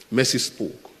 Mercy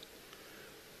spoke.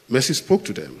 Mercy spoke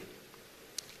to them.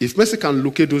 If mercy can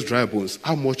locate those dry bones,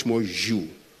 how much more you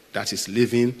that is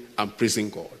living and praising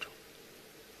God?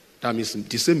 That means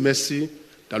the same mercy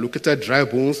that located dry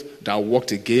bones that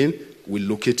walked again will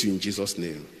locate you in Jesus'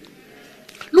 name.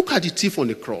 Look at the thief on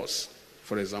the cross,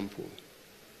 for example.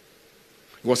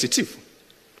 He was a thief.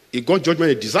 He got judgment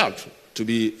he deserved to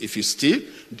be, if you steal.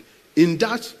 In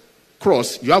that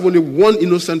cross, you have only one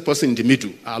innocent person in the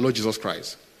middle, our Lord Jesus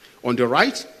Christ. On the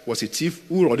right was a thief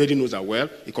who already knows that well.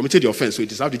 He committed the offense, so he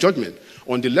deserved the judgment.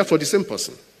 On the left was the same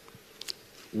person.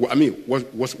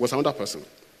 Was another person.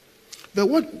 But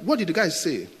what did the guy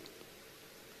say?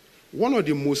 One of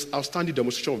the most outstanding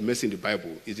demonstrations of mercy in the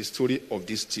Bible is the story of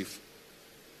this thief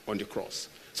on the cross.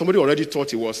 Somebody already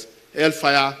thought it was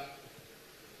hellfire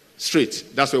straight.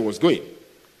 That's where it was going.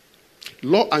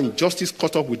 Law and justice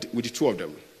caught up with the two of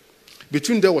them.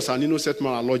 Between them was an innocent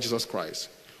man, our Lord Jesus Christ,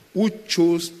 who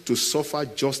chose to suffer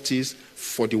justice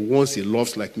for the ones he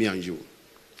loves like me and you.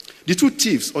 The two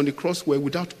thieves on the cross were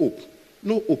without hope.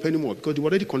 No hope anymore because they were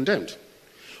already condemned.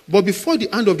 But before the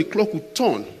hand of the clock would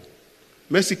turn,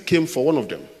 mercy came for one of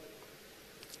them.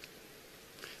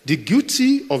 The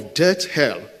guilty of death,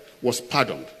 hell, was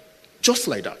pardoned. Just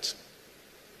like that.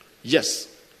 Yes,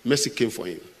 mercy came for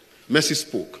him. Mercy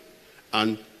spoke.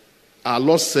 And our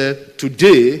Lord said,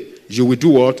 today you will do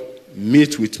what?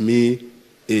 Meet with me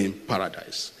in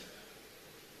paradise.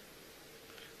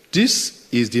 This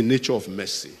is the nature of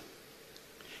mercy.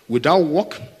 Without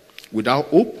work, without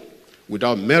hope,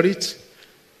 without merit,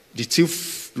 the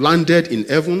thief landed in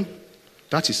heaven.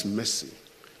 That is mercy.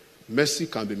 Mercy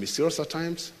can be mysterious at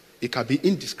times. It can be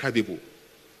indescribable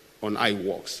on how it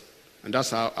works. And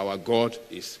that's how our God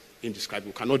is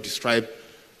indescribable. We cannot describe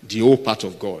the whole part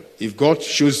of God. If God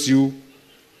shows you,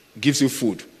 gives you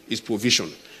food, it's provision.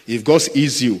 If God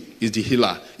heals you, it's the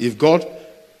healer. If God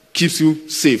keeps you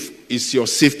safe, it's your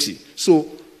safety. So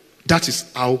that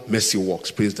is how mercy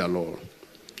works. Praise the Lord.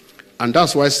 And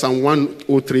that's why Psalm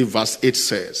 103 verse 8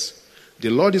 says, the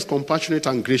Lord is compassionate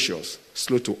and gracious,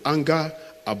 slow to anger,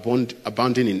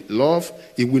 abounding in love.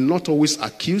 He will not always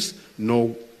accuse,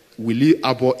 nor will he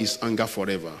harbor his anger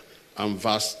forever. And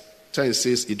verse 10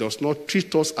 says, he does not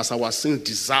treat us as our sins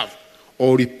deserve,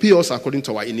 or repay us according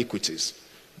to our iniquities.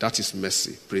 That is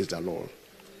mercy. Praise the Lord.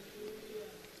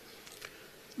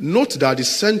 Note that the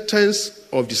sentence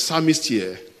of the psalmist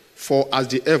here, for as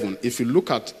the heaven, if you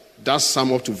look at that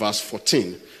psalm up to verse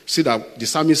 14, see that the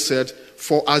psalmist said,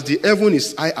 for as the heaven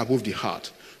is high above the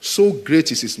heart, so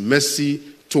great is his mercy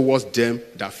towards them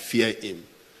that fear him.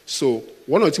 So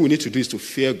one of the things we need to do is to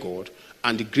fear God,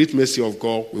 and the great mercy of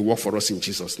God will work for us in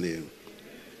Jesus' name.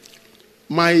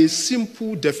 My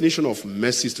simple definition of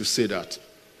mercy is to say that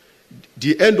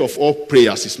the end of all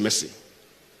prayers is mercy.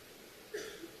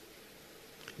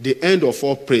 The end of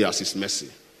all prayers is mercy.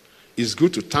 It's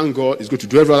good to thank God, it's good to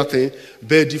do everything,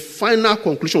 but the final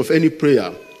conclusion of any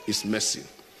prayer is mercy.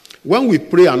 When we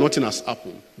pray and nothing has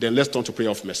happened, then let's turn to prayer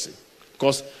of mercy.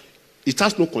 Because it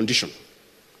has no condition.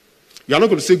 You are not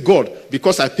going to say, God,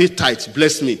 because I pay tithe,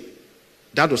 bless me.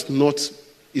 That does not,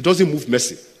 it doesn't move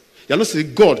mercy. You are not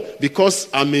saying, God, because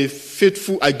I'm a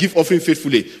faithful, I give offering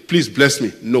faithfully, please bless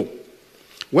me. No.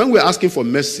 When we're asking for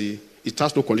mercy, it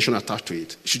has no condition attached to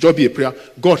it. It should just be a prayer,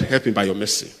 God, help me by your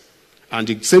mercy. And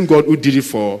the same God who did it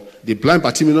for the blind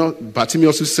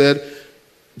Bartimaeus who said,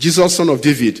 Jesus, son of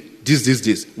David,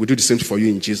 this, we do the same for you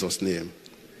in Jesus' name.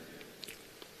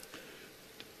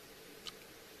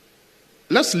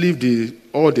 Let's leave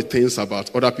all the things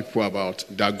about other people about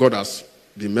that God has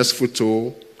been merciful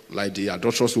to, like the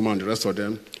adulterous woman and the rest of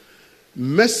them.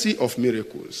 Mercy of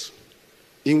miracles.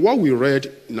 In what we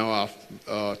read in our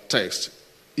text,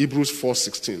 Hebrews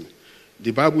 4:16,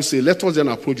 the Bible says, let us then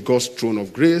approach God's throne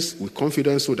of grace with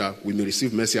confidence so that we may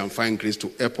receive mercy and find grace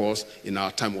to help us in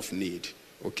our time of need.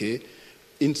 Okay?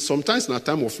 Sometimes in our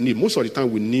time of need, most of the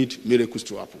time we need miracles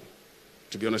to happen,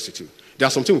 to be honest with you. There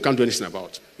are some things we can't do anything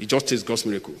about. It just takes God's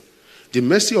miracle. The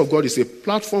mercy of God is a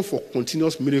platform for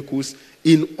continuous miracles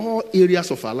in all areas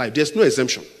of our life. There's no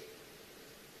exemption.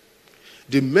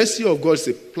 The mercy of God is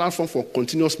a platform for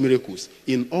continuous miracles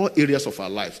in all areas of our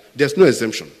life. There's no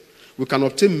exemption. We can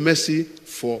obtain mercy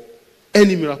for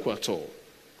any miracle at all.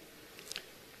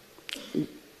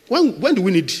 When do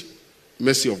we need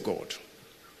mercy of God?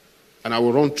 And I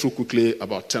will run through quickly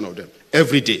about 10 of them.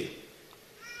 Every day.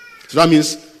 So that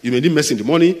means you may need mercy in the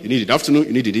morning, you need it in the afternoon,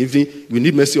 you need it in the evening. You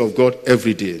need mercy of God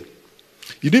every day.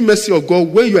 You need mercy of God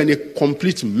when you are in a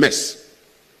complete mess.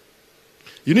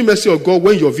 You need mercy of God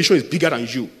when your vision is bigger than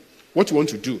you. What you want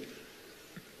to do.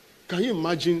 Can you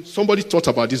imagine somebody thought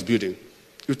about this building?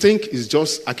 You think it's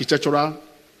just architectural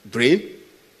brain?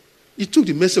 He took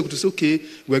the mercy of God to say, okay,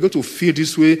 we're going to feed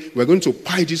this way, we're going to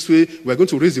pie this way, we're going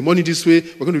to raise the money this way,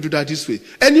 we're going to do that this way.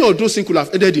 Any of those things could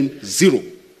have ended in zero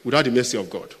without the mercy of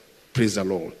God. Praise the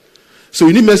Lord. So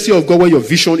you need mercy of God when your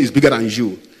vision is bigger than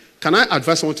you. Can I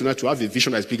advise someone tonight to have a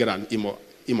vision that is bigger than him or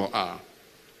her?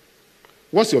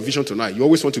 What's your vision tonight? You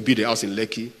always want to build a house in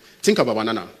Lekki. Think about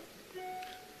banana.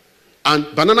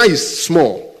 And banana is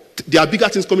small. There are bigger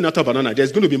things coming out of banana.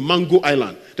 There's going to be Mango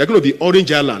Island. There's going to be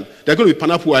Orange Island. There's going to be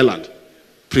Pineapple Island.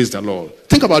 Praise the Lord.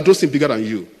 Think about those things bigger than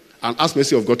you and ask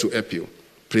mercy of God to help you.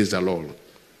 Praise the Lord.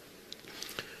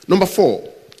 Number 4.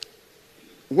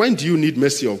 When do you need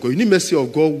mercy of God? You need mercy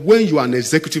of God when you are an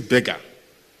executive beggar.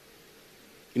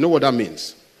 You know what that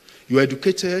means? You are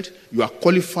educated, you are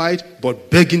qualified, but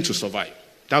begging to survive.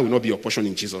 That will not be your portion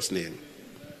in Jesus' name.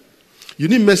 You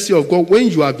need mercy of God when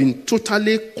you have been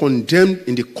totally condemned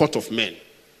in the court of men.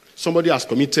 Somebody has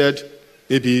committed,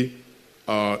 maybe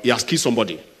he has killed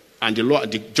somebody, and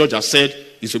the judge has said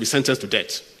he should be sentenced to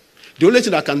death. The only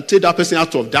thing that can take that person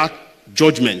out of that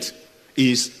judgment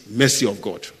is mercy of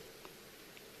God.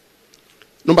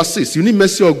 Number 6, you need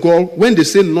mercy of God when they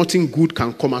say nothing good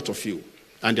can come out of you.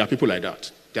 And there are people like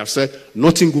that. They have said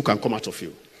nothing good can come out of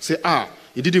you. Say,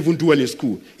 he didn't even do well in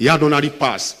school. He had honorary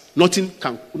pass. Nothing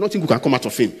good can come out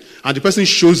of him. And the person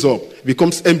shows up,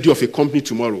 becomes MD of a company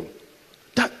tomorrow.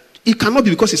 That it cannot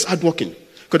be because he's hardworking.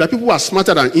 Because there are people who are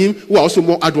smarter than him, who are also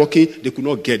more hardworking, they could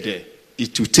not get there.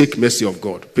 It will take mercy of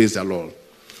God. Praise the Lord.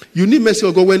 You need mercy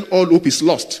of God when all hope is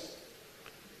lost.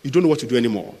 You don't know what to do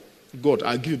anymore. God,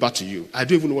 I'll give it back to you. I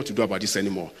don't even know what to do about this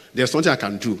anymore. There's nothing I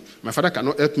can do. My father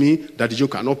cannot help me. Daddy Joe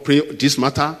cannot pray this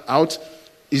matter out.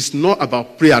 It's not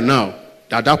about prayer now.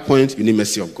 At that point, you need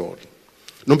mercy of God.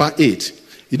 Number 8,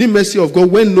 you need mercy of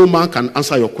God when no man can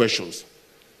answer your questions.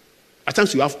 At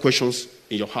times you have questions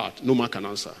in your heart, no man can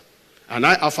answer. And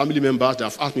I have family members that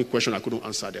have asked me questions, I couldn't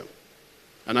answer them.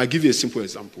 And I'll give you a simple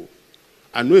example.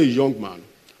 I know a young man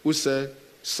who said,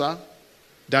 sir,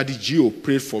 Daddy Gio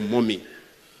prayed for mommy.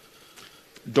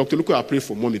 Dr. Luko, I prayed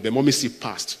for mommy, but mommy still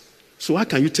passed. So how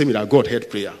can you tell me that God heard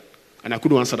prayer? And I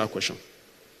couldn't answer that question.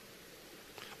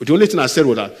 But the only thing I said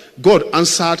was that God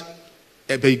answered,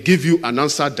 but he gave you an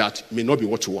answer that may not be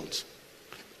what you want.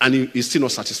 And he is still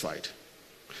not satisfied.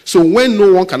 So when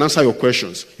no one can answer your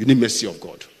questions, you need mercy of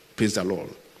God. Praise the Lord.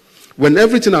 When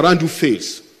everything around you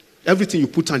fails, everything you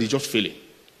put on is just failing,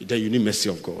 then you need mercy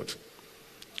of God.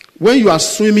 When you are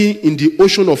swimming in the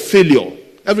ocean of failure,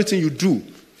 everything you do,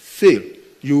 fail.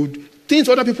 Things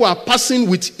other people are passing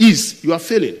with ease, you are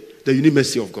failing, then you need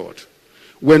mercy of God.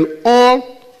 When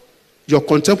all your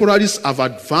contemporaries have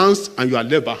advanced and you are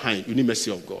left behind, you need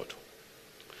mercy of God.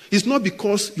 It's not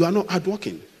because you are not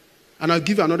hardworking. And I'll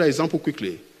give you another example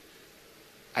quickly.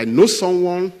 I know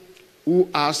someone who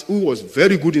was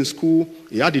very good in school.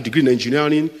 He had a degree in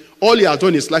engineering. All he has done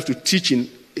in his life to teach in,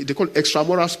 they call it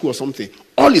extramural school or something.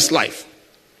 All his life.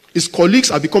 His colleagues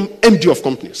have become MD of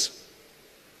companies.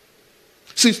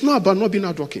 So it's not about not being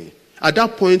hardworking. At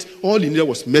that point, all he needed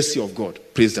was mercy of God.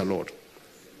 Praise the Lord.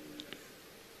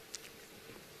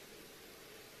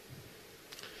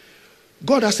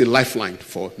 God has a lifeline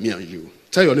for me and you.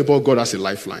 Tell your neighbor, God has a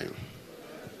lifeline.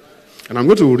 And I'm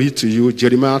going to read to you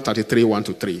Jeremiah 33,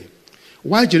 1-3.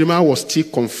 While Jeremiah was still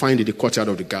confined in the courtyard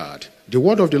of the guard, the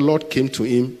word of the Lord came to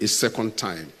him a second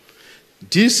time.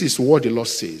 This is what the Lord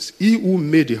says. He who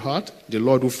made the heart, the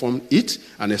Lord who formed it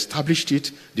and established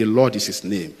it, the Lord is his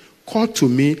name. Call to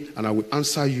me and I will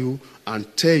answer you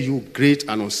and tell you great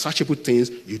and unsearchable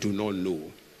things you do not know.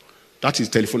 That is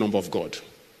the telephone number of God.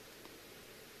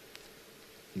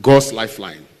 God's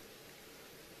lifeline.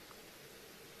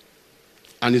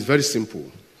 And it's very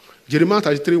simple. Jeremiah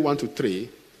 33, 1-3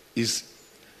 is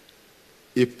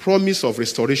a promise of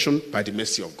restoration by the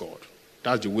mercy of God.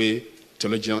 That's the way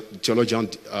theologian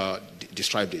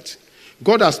described it.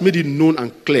 God has made it known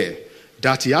and clear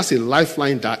that he has a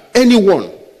lifeline that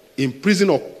anyone in prison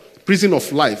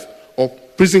of life or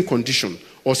prison condition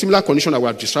or similar condition that we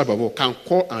have described above can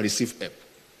call and receive help.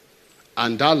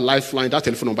 And that lifeline, that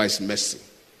telephone number is mercy.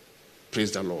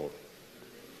 Praise the Lord.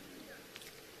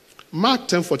 Mark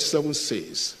 10:47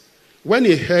 says, when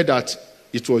he heard that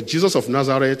it was Jesus of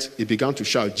Nazareth, he began to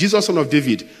shout, Jesus, son of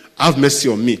David, have mercy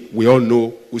on me. We all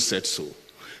know who said so.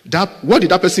 What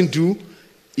did that person do?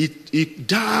 It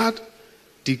dialed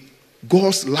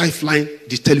God's lifeline,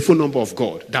 the telephone number of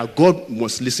God, that God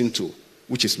must listen to,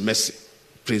 which is mercy.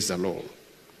 Praise the Lord.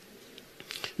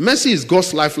 Mercy is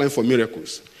God's lifeline for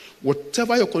miracles.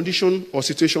 Whatever your condition or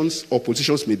situations or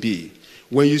positions may be,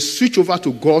 when you switch over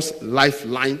to God's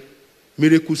lifeline,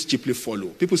 miracles cheaply follow.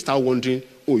 People start wondering,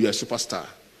 oh, you're a superstar.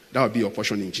 That will be your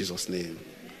portion in Jesus' name.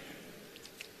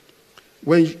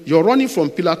 When you're running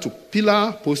from pillar to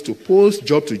pillar, post to post,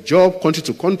 job to job, country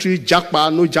to country,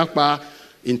 jackpot, no jackpot,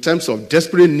 in terms of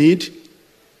desperate need,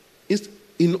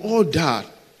 in all that,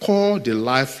 call the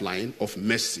lifeline of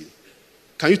mercy.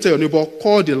 Can you tell your neighbor,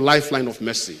 call the lifeline of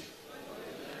mercy?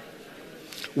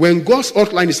 When God's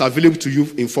hotline is available to you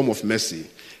in form of mercy,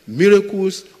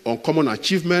 miracles, uncommon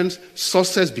achievements,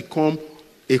 success become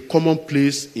a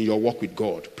commonplace in your walk with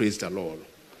God. Praise the Lord.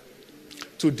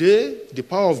 Today, the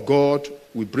power of God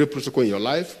will break protocol in your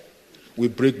life, will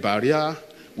break barrier,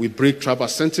 will break tribal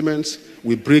sentiments,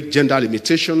 will break gender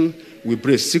limitation, will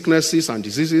break sicknesses and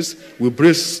diseases, will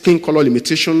break skin color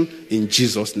limitation in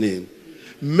Jesus' name.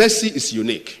 Mercy is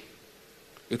unique.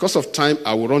 Because of time,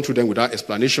 I will run through them without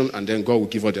explanation, and then God will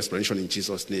give us the explanation in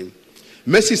Jesus' name.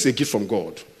 Mercy is a gift from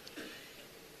God.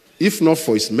 If not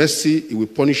for his mercy, he will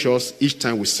punish us each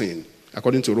time we sin,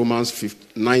 according to Romans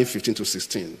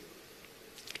 9:15-16.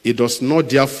 It does not,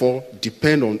 therefore,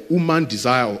 depend on human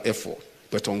desire or effort,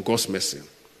 but on God's mercy.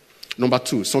 Number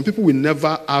two, some people will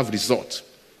never have result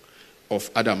of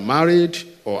either marriage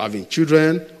or having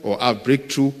children or have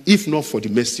breakthrough if not for the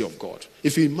mercy of God.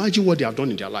 If you imagine what they have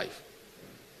done in their life,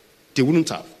 they wouldn't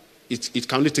have. It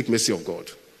can only take mercy of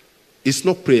God. It's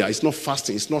not prayer, it's not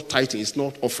fasting, it's not tithing, it's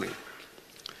not offering.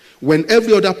 When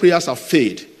every other prayers have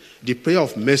failed, the prayer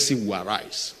of mercy will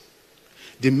arise.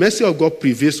 The mercy of God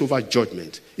prevails over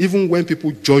judgment. Even when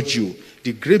people judge you,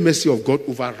 the great mercy of God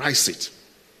overrides it.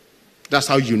 That's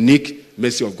how unique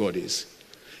mercy of God is.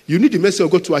 You need the mercy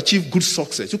of God to achieve good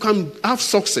success. You can have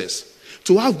success.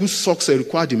 To have good success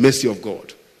requires the mercy of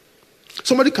God.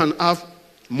 Somebody can have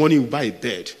money to buy a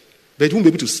bed, but he won't be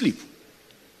able to sleep.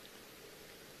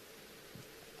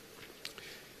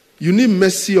 You need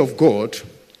mercy of God.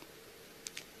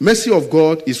 Mercy of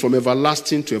God is from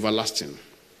everlasting to everlasting.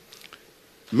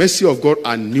 Mercy of God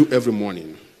are new every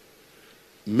morning.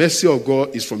 Mercy of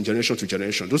God is from generation to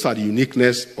generation. Those are the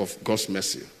uniqueness of God's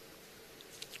mercy.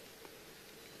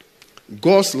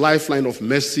 God's lifeline of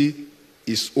mercy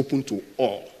is open to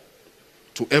all,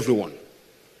 to everyone.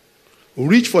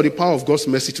 Reach for the power of God's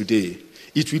mercy today.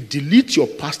 It will delete your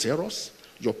past errors,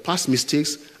 your past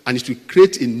mistakes, and it will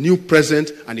create a new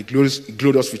present and a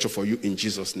glorious future for you in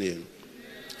Jesus' name.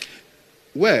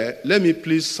 Well, let me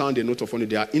please sound a note of warning.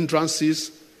 There are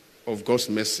hindrances of God's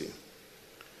mercy.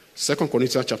 2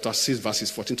 Corinthians chapter 6,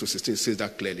 verses 14-16 says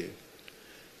that clearly.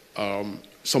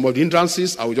 Some of the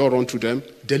hindrances, I will just run through them.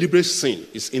 Deliberate sin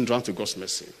is hindrance to God's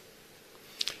mercy.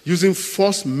 Using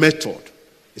false method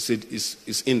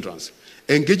is hindrance.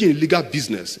 Engaging in illegal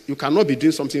business. You cannot be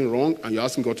doing something wrong and you're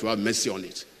asking God to have mercy on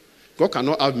it. God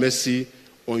cannot have mercy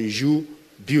on you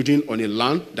building on a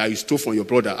land that you stole from your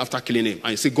brother after killing him.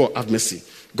 And you say, God, have mercy.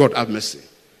 God, have mercy.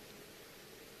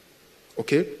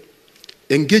 Okay?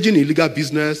 Engaging in illegal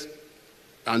business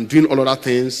and doing all other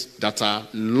things that are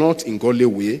not in godly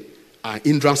way are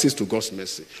hindrances to God's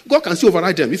mercy. God can still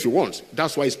override them if he wants.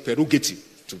 That's why it's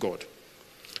prerogative to God.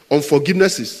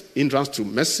 Unforgiveness is hindrance to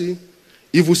mercy.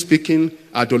 Evil speaking,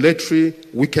 idolatry,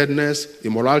 wickedness,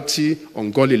 immorality,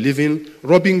 ungodly living,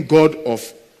 robbing God of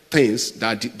things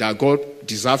that God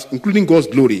deserves, including God's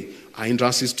glory, are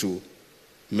hindrances to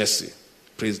mercy.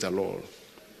 Praise the Lord.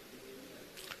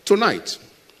 Tonight,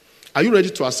 are you ready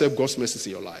to accept God's mercy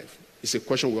in your life? It's a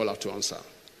question we all have to answer.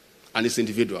 And it's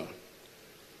individual.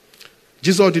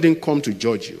 Jesus didn't come to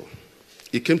judge you.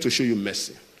 He came to show you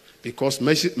mercy. Because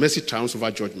mercy triumphs over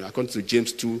judgment, according to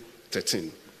James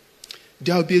 2:13.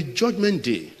 There will be a judgment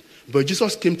day, but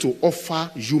Jesus came to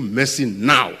offer you mercy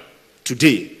now,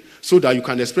 today, so that you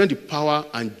can experience the power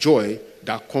and joy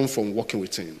that come from walking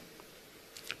with him.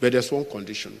 But there's one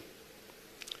condition.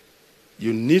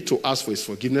 You need to ask for his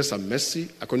forgiveness and mercy,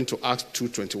 according to Acts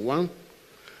 2:21,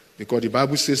 because the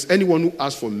Bible says, anyone who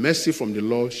asks for mercy from the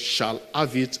Lord shall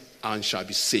have it and shall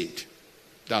be saved.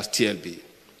 That's TLB.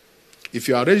 If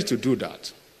you are ready to do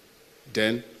that,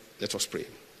 then let us pray.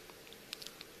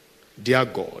 Dear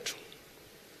God,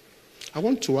 I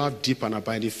want to have deep and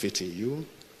abiding faith in you.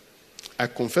 I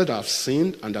confess that I have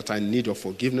sinned and that I need your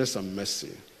forgiveness and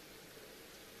mercy.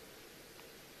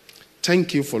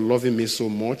 Thank you for loving me so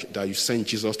much that you sent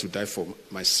Jesus to die for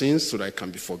my sins so that I can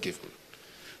be forgiven.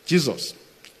 Jesus,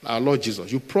 our Lord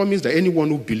Jesus, you promised that anyone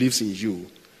who believes in you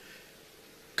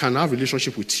can have a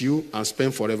relationship with you and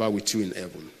spend forever with you in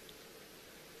heaven.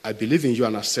 I believe in you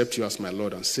and accept you as my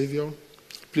Lord and Savior.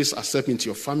 Please accept me into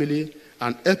your family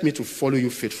and help me to follow you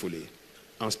faithfully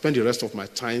and spend the rest of my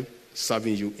time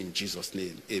serving you in Jesus'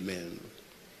 name. Amen.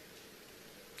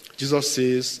 Jesus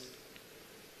says,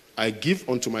 I give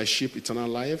unto my sheep eternal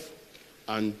life,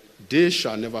 and they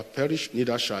shall never perish,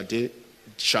 neither shall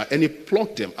any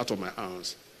pluck them out of my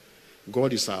hands.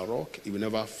 God is our rock. He will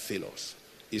never fail us.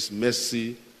 His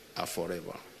mercy are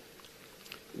forever.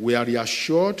 We are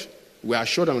reassured. We are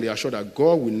assured and reassured that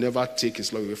God will never take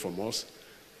his love away from us.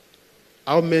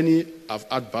 How many have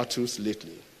had battles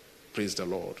lately? Praise the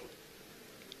Lord.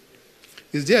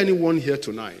 Is there anyone here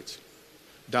tonight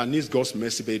that needs God's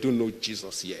mercy but you don't know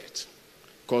Jesus yet?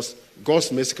 Because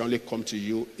God's mercy can only come to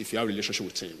you if you have a relationship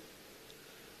with him.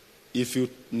 If you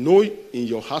know in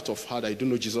your heart of heart that you don't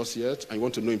know Jesus yet and you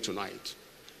want to know him tonight,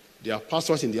 there are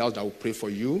pastors in the house that will pray for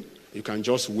you. You can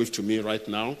just wave to me right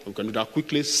now. We can do that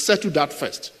quickly. Settle that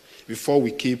first before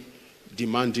we keep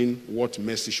demanding what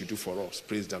mercy should do for us.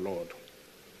 Praise the Lord.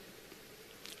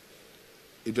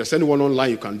 If there's anyone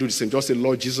online, you can do the same. Just say,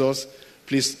 Lord Jesus,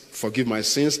 please forgive my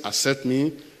sins, accept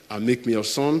me, and make me your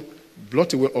son.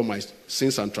 Blot away all my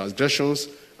sins and transgressions,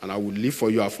 and I will live for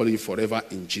you. I'll follow you forever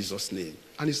in Jesus' name.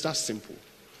 And it's that simple.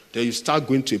 Then you start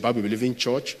going to a Bible-believing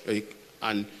church,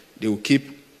 and they will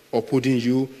keep upholding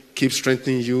you, keep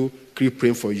strengthening you, keep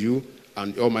praying for you,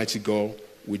 and Almighty God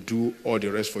will do all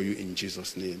the rest for you in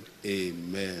Jesus' name.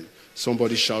 Amen.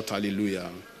 Somebody shout hallelujah.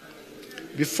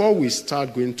 Before we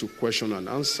start going to question and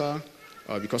answer,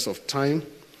 because of time,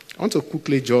 I want to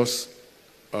quickly just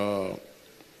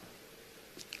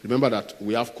remember that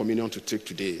we have communion to take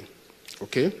today,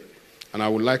 okay? And I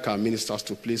would like our ministers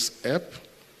to please help,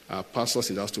 our pastors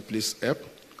in the house to please help.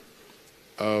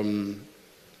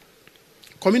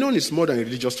 Communion is more than a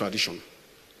religious tradition.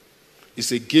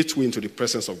 It's a gateway into the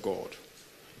presence of God.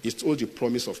 It holds the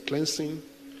promise of cleansing,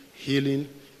 healing,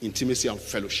 intimacy, and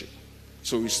fellowship.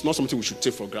 So it's not something we should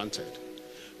take for granted.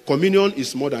 Communion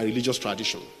is more than a religious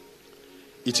tradition.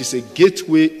 It is a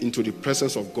gateway into the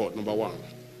presence of God, number one.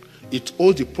 It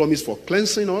holds the promise for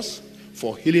cleansing us,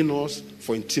 for healing us,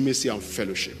 for intimacy and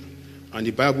fellowship. And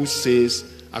the Bible says,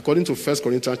 according to 1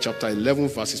 Corinthians chapter 11,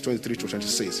 verses 23 to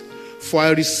 26, for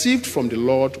I received from the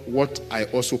Lord what I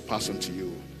also passed on to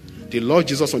you. The Lord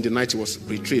Jesus, on the night he was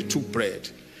betrayed, took bread.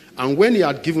 And when he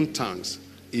had given thanks,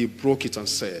 he broke it and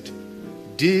said,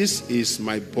 this is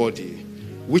my body,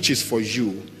 which is for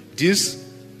you. Do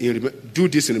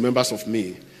this in remembrance of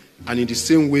me. And in the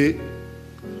same way,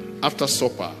 after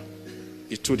supper,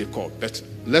 he took the cup. But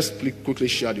let's quickly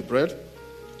share the bread.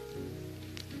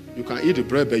 You can eat the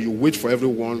bread, but you wait for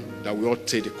everyone that we all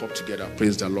take the cup together.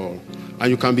 Praise the Lord. And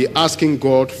you can be asking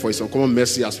God for his uncommon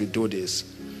mercy as we do this.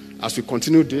 As we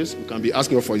continue this, we can be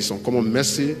asking God for his uncommon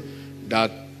mercy,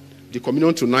 that the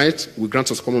communion tonight will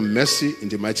grant us common mercy in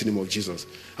the mighty name of Jesus.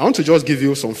 I want to just give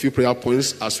you some few prayer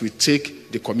points as we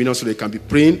take the communion so they can be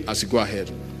praying as you go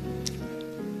ahead.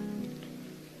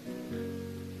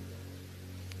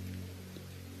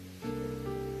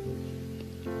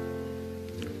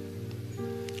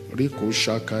 Riko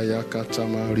shakaya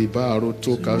katama ribaro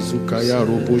toka zukaya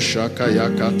robo shakaya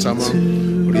katama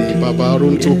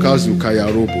ribabarum toka zukaya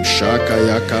robo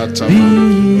shakaya katama.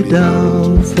 Be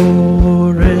thou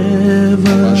forever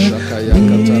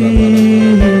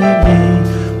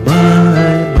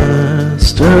my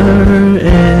master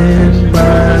and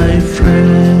my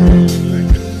friend.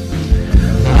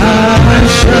 I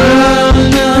shall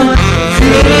not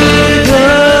fear the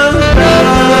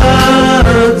battle.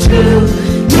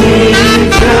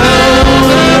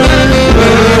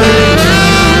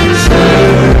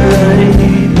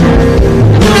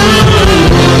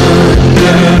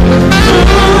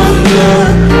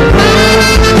 No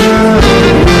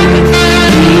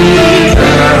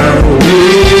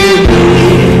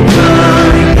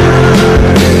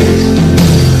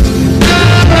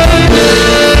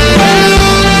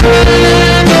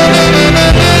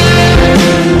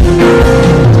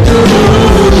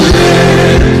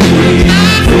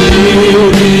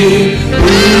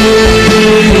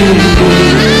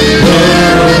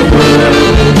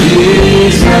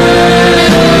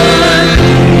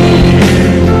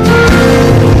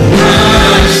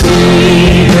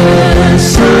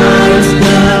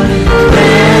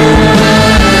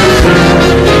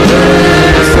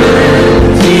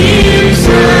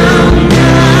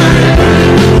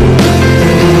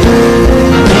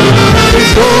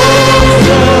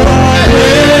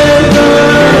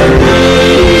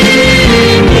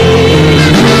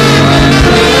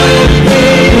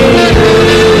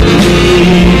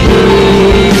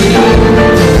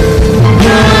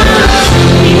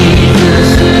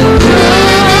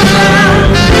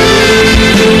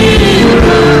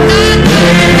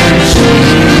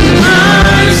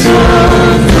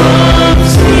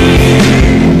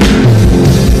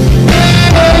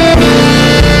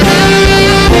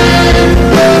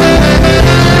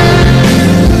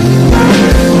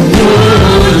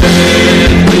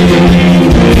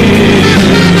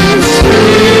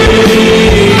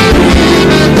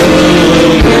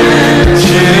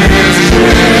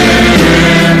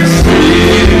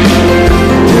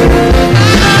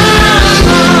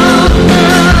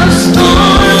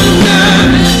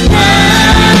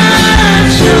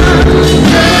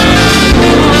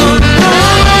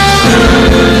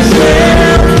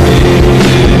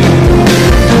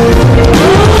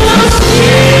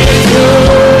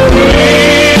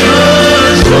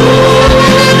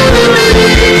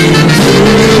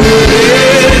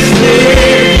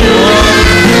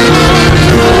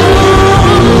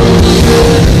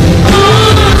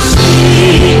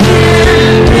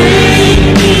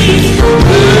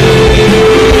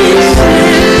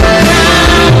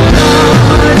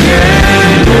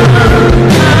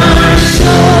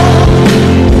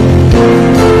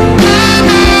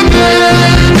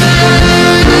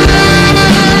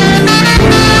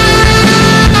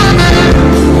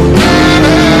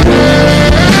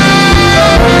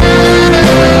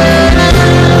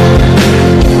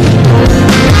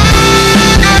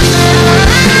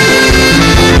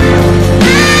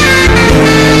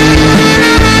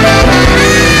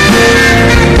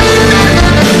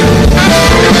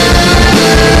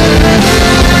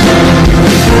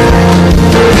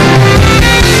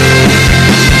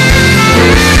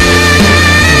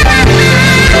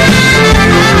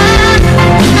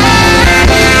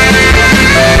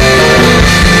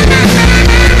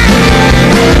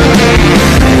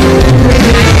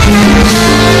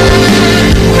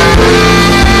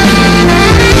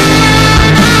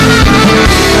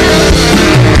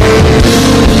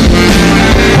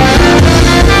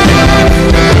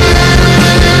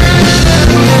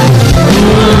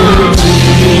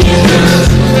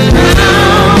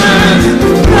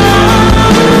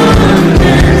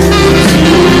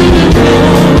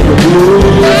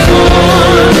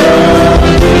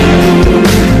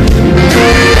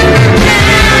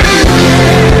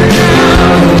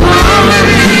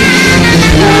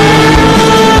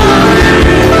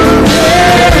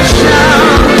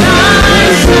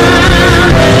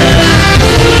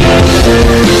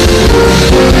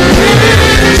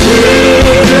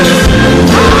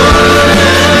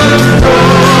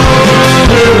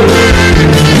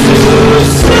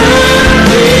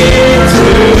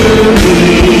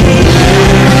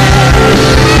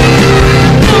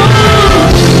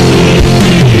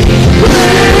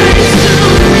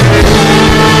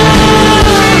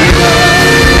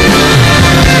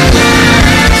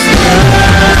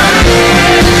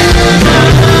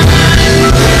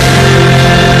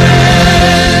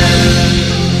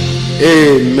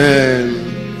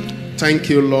Amen. Thank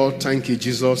you, Lord. Thank you,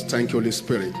 Jesus. Thank you, Holy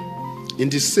Spirit. In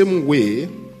the same way,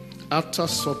 after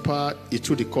supper, he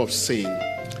took the cup, saying,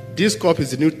 "This cup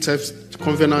is the New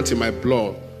Covenant in my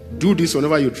blood. Do this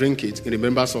whenever you drink it in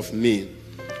remembrance of me."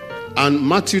 And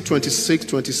Matthew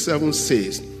 26:27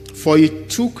 says, "For he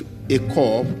took a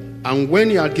cup, and when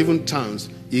he had given thanks,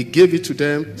 he gave it to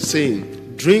them, saying,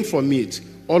 'Drink from it,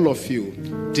 all of you.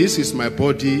 This is my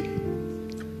body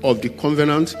of the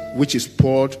covenant, which is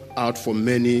poured out for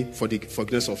many for the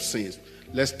forgiveness of sins.'"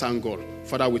 Let's thank God.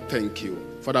 Father, we thank you.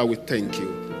 Father, we thank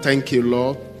you. Thank you,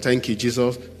 Lord. Thank you,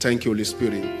 Jesus. Thank you, Holy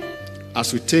Spirit.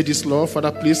 As we take this, Lord,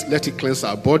 Father, please let it cleanse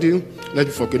our body. Let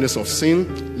it forgiveness of sin.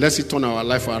 Let it turn our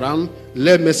life around.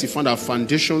 Let mercy find our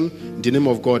foundation. In the name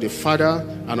of God, the Father,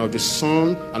 and of the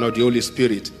Son, and of the Holy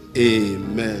Spirit.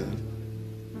 Amen.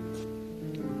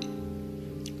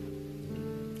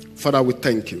 Father, we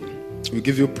thank you. We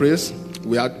give you praise.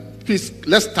 Please,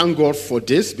 let's thank God for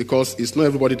this, because it's not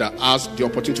everybody that has the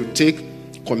opportunity to take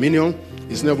communion.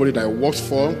 It's not everybody that works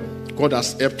for. God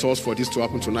has helped us for this to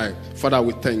happen tonight. Father,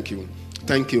 we thank you.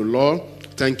 Thank you, Lord.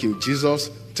 Thank you, Jesus.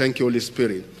 Thank you, Holy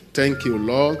Spirit. Thank you,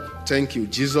 Lord. Thank you,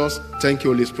 Jesus. Thank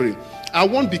you, Holy Spirit. I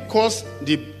want, because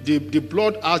the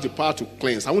blood has the power to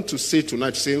cleanse, I want to say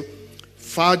tonight,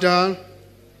 Father,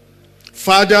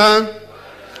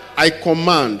 I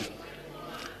command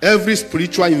every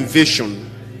spiritual invasion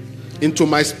into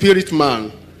my spirit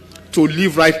man to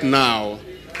live right now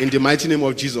in the mighty name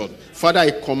of Jesus. Father,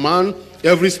 I command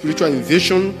every spiritual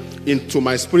invasion into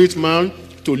my spirit man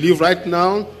to live right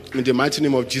now in the mighty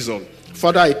name of Jesus.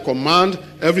 Father, I command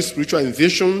every spiritual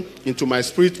invasion into my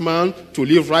spirit man to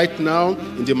live right now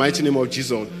in the mighty name of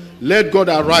Jesus. Let God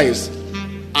arise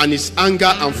and in his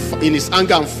anger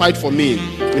and fight for me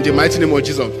in the mighty name of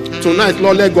Jesus. Tonight,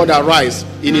 Lord, let God arise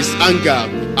in his anger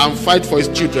and fight for his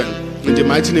children in the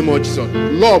mighty name of Jesus.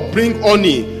 Lord, bring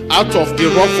honey out of the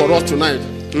rock for us tonight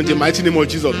in the mighty name of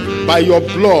Jesus. By your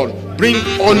blood, bring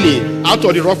honey out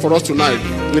of the rock for us tonight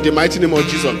in the mighty name of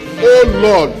Jesus. Oh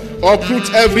Lord,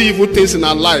 uproot every evil thing in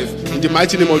our life in the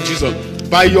mighty name of Jesus.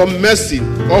 By your mercy,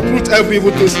 uproot every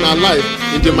evil thing in our life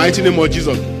in the mighty name of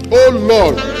Jesus. Oh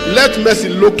Lord, let mercy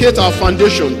locate our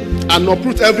foundation and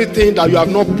uproot everything that you have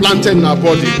not planted in our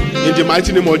body in the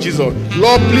mighty name of Jesus.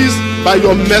 Lord, please, by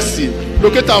your mercy,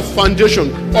 locate our foundation,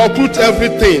 uproot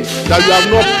everything that you have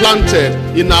not planted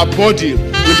in our body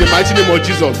in the mighty name of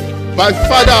Jesus. By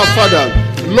Father, our Father,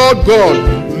 Lord God,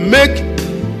 make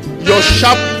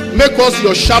us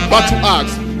your sharp battle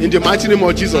axe in the mighty name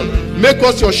of Jesus. Make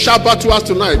us your sharp battle axe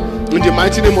tonight in the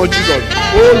mighty name of Jesus.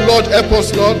 Oh Lord, help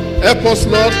us, Lord. Help us,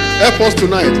 Lord. Help us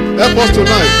tonight. Help us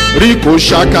tonight. Riko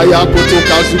shakaya koto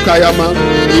kazukaya ma.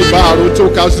 Ibaro to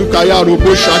kazukaya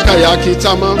robo shakaya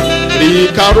kitama.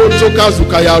 Rikaro to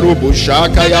kazukaya robo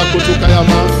shakaya koto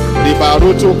kayama.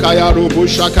 Ribaro to kaya robo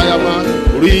shakaya ma.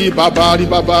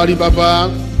 Ribaba.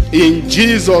 In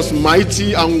Jesus'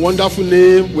 mighty and wonderful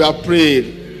name, we are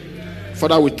prayed.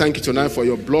 Father, we thank you tonight for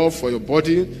your blood, for your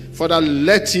body. Father,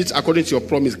 let it, according to your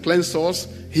promise, cleanse us,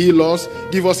 heal us,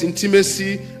 give us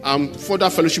intimacy, and further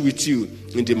fellowship with you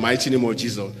in the mighty name of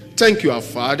Jesus. Thank you, our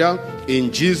Father.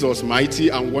 In Jesus' mighty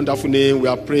and wonderful name, we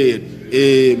are prayed.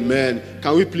 Amen.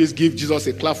 Can we please give Jesus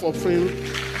a clap offering?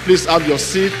 Please have your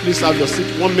seat. Please have your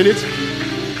seat. 1 minute.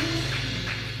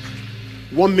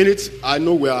 1 minute. I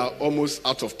know we are almost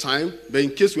out of time, but in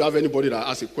case we have anybody that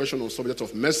has a question on the subject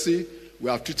of mercy, we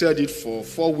have treated it for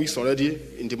 4 weeks already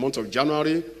in the month of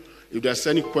January. If there's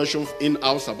any questions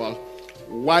in-house about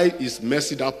why is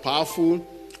mercy that powerful,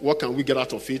 what can we get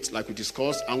out of it, like we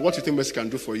discussed, and what you think mercy can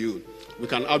do for you, we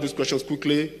can have these questions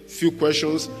quickly, few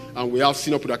questions, and we have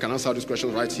senior people that can answer these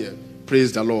questions right here.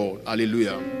 Praise the Lord.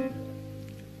 Hallelujah.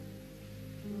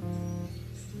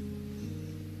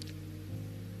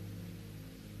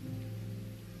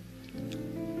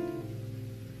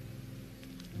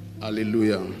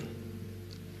 Hallelujah.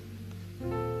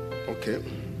 Okay.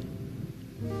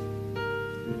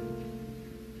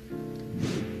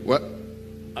 Well,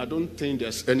 I don't think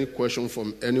there's any question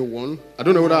from anyone. I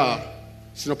don't know whether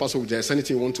Senior Pastor, if there's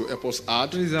anything you want to help us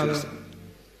add. Please,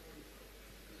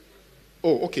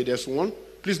 oh, okay, there's one.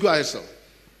 Please go ahead, sir.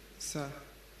 Sir,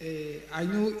 I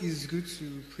know it's good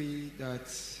to pray that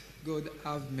God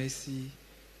have mercy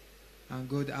and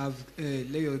God have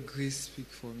let your grace speak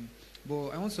for me. But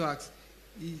I want to ask,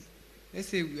 let's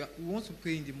say we want to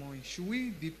pray in the morning. Should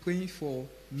we be praying for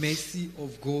mercy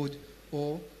of God,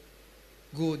 or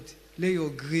God, let your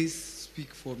grace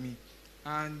speak for me?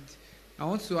 And I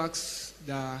want to ask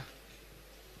that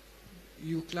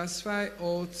you classify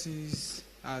all things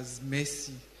as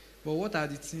mercy, but what are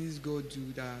the things God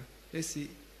do that, let's say,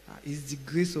 it's the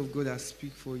grace of God that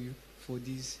speak for you for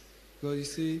this. God, you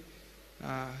say,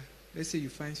 let's say you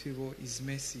find favor, is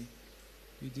mercy.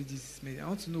 You do this, it's mercy. I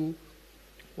want to know,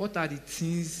 what are the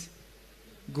things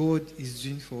God is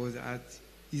doing for us that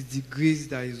is the grace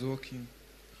that is working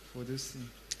for those things?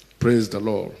 Praise the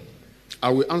Lord. I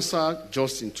will answer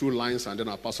just in 2 lines and then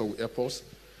our pastor will help us.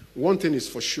 One thing is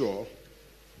for sure,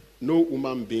 no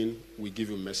human being will give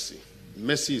you mercy.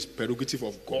 Mercy is prerogative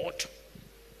of God.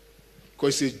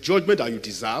 Because it's a judgment that you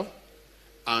deserve,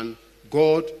 and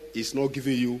God is not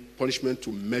giving you punishment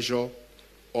to measure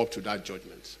up to that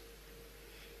judgment.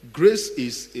 Grace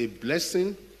is a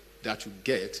blessing that you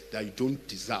get that you don't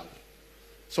deserve.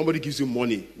 Somebody gives you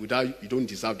money without you don't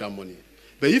deserve that money.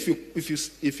 But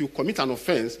if you commit an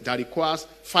offense that requires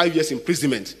 5 years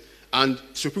imprisonment, and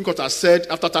Supreme Court has said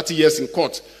after 30 years in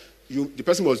court, the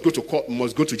person must go to court,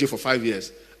 must go to jail for 5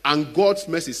 years, and God's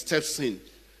mercy steps in,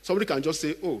 somebody can just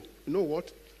say, "Oh, you know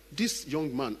what? This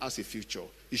young man has a future.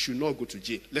 He should not go to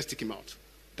jail. Let's take him out."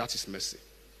 That is mercy.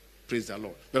 Praise the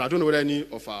Lord. But I don't know whether any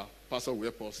of our pastors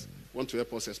will want to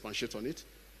help us expatiate on it.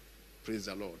 Praise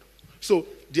the Lord. So,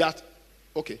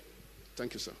 okay.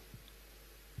 Thank you, sir.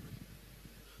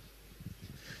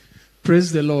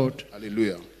 Praise the Lord.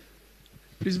 Hallelujah.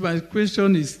 Please, my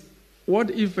question is,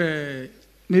 what if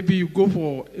maybe you go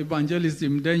for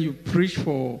evangelism, then you preach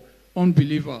for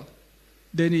unbeliever,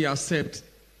 then he accepts?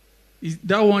 Is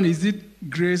it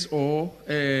grace or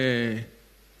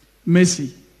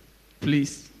mercy?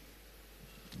 Please.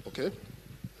 Okay.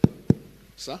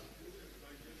 Sir?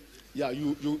 Yeah,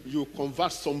 you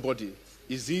convert somebody.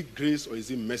 Is it grace or is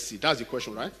it mercy? That's the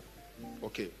question, right?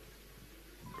 Okay.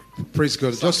 Praise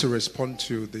God. Just to respond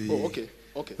to the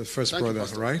first Thank brother,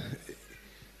 you, right?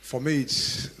 For me,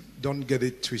 don't get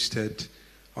it twisted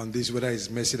on this, whether it's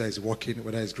mercy that is working,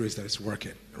 whether it's grace that is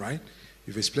working, right?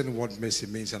 You've explained what mercy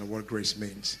means and what grace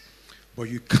means. But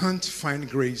you can't find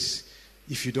grace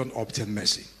if you don't obtain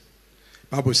mercy.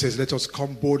 The Bible says, "Let us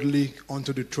come boldly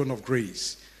unto the throne of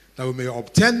grace, that we may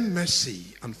obtain mercy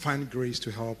and find grace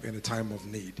to help in a time of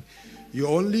need." You're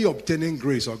only obtaining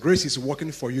grace, or grace is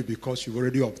working for you because you've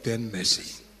already obtained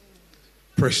mercy.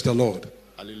 Praise the Lord.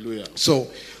 Hallelujah.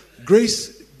 So,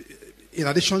 grace, in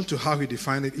addition to how he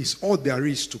defined it, is all there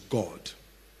is to God.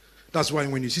 That's why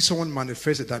when you see someone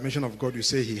manifest a dimension of God, you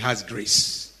say he has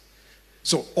grace.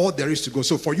 So, all there is to God.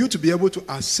 So, for you to be able to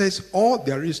access all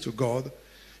there is to God,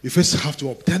 you first have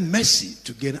to obtain mercy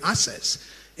to gain access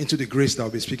into the grace that I'll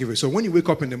be speaking of. So, when you wake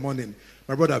up in the morning,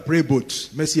 my brother, pray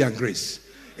both mercy and grace.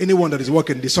 Anyone that is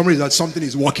working, the summary is that something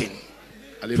is working.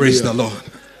 Hallelujah. Praise the Lord.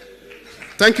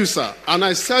 Thank you, sir. And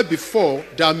I said before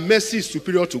that mercy is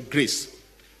superior to grace.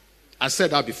 I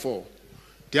said that before.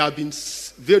 There have been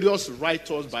various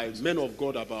writers by men of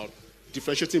God about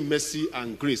differentiating mercy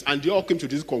and grace, and they all came to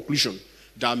this conclusion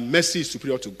that mercy is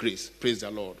superior to grace. Praise the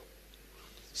Lord.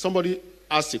 Somebody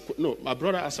asked my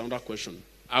brother asked another question.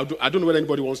 I don't know whether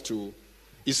anybody wants to.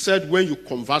 He said, when you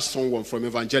convert someone from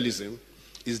evangelism,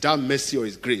 is that mercy or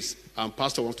is grace? And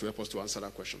Pastor wants to help us to answer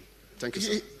that question. Thank you,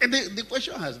 sir. The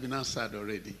question has been answered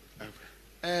already.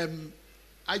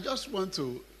 I just want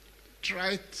to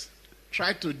try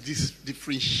to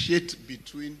differentiate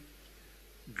between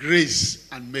grace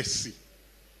and mercy.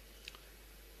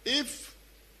 If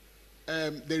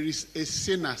there is a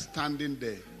sinner standing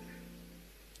there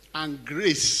and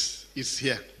grace is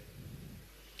here,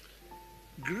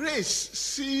 grace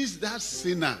sees that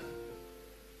sinner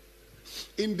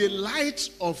in the light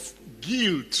of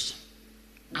guilt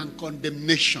and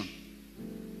condemnation.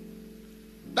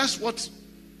 That's what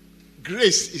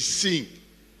grace is seeing.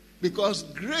 Because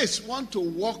grace wants to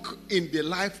walk in the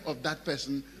life of that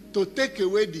person to take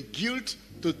away the guilt,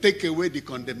 to take away the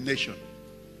condemnation.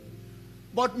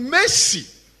 But mercy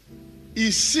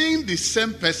is seeing the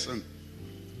same person.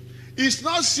 It's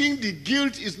not seeing the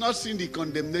guilt, it's not seeing the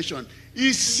condemnation.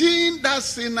 It's seeing that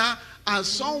sinner as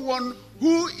someone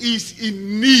who is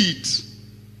in need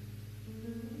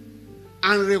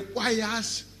and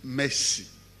requires mercy.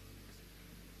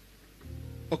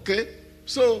 Okay?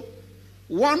 So,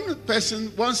 one person,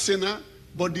 one sinner,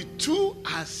 but the two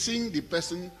are seeing the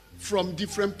person from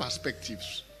different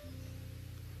perspectives.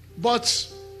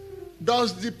 But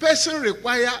does the person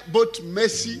require both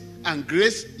mercy and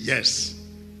grace? Yes.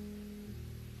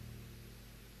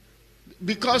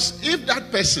 Because if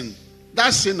that person,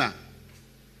 that sinner,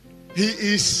 he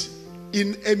is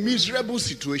in a miserable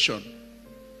situation,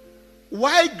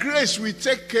 why grace will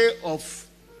take care of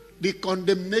the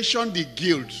condemnation, the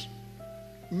guilt,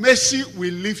 mercy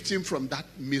will lift him from that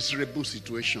miserable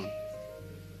situation.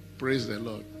 Praise the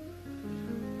Lord.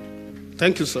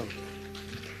 Thank you, sir.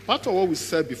 Part of what we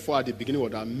said before at the beginning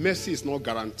was that mercy is not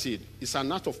guaranteed. It's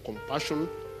an act of compassion,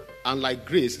 and like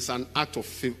grace, it's an act of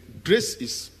faith. Grace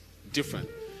is different.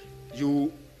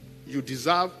 You don't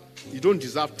deserve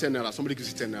 10 naira. Somebody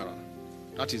gives you 10 naira.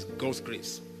 That is God's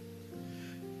grace.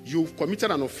 You've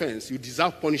committed an offense. You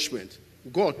deserve punishment.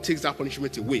 God takes that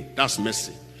punishment away. That's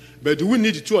mercy. But do we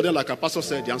need the two of them? Like a pastor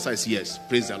said, the answer is yes.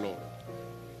 Praise the Lord.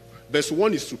 But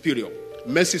one is superior.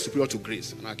 Mercy is superior to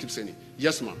grace. And I keep saying it.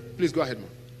 Yes, ma'am. Please go ahead, ma'am.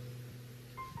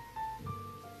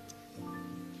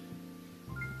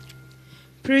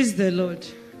 Praise the Lord.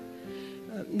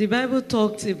 The Bible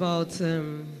talks about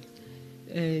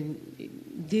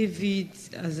David,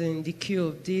 as in the key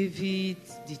of David,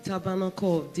 the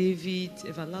tabernacle of David,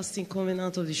 everlasting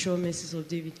covenant of the sure mercies of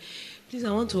David. Please,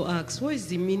 I want to ask, what is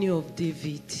the meaning of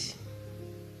David?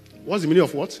 What's the meaning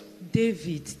of what?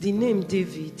 David, the name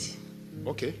David.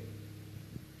 Okay.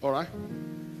 All right.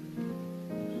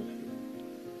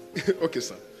 Okay,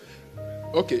 sir.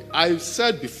 Okay, I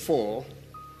said before,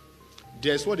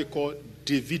 there's what they call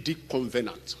Davidic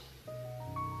covenant.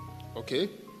 Okay?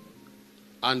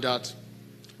 And that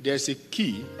there's a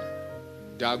key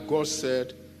that God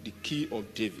said, the key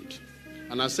of David.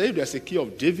 And I say if there's a key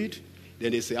of David,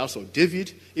 then there's a house of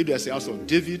David. If there's a house of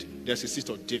David, there's a seat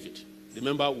of David.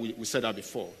 Remember, we said that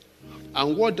before.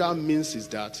 And what that means is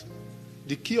that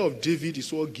the key of David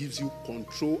is what gives you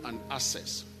control and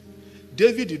access.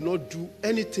 David did not do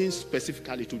anything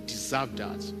specifically to deserve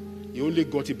that. He only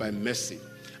got it by mercy.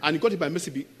 And he got it by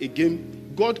mercy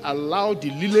again. God allowed the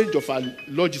lineage of our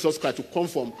Lord Jesus Christ to come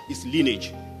from his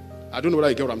lineage. I don't know whether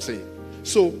you get what I'm saying.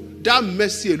 So that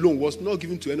mercy alone was not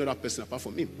given to any other person apart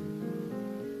from him.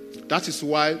 That is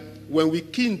why when we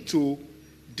key into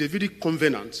Davidic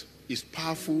covenant, it's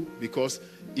powerful because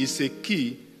it's a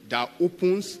key that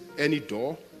opens any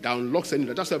door, that unlocks any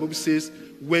door. That's why the Bible says,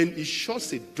 when he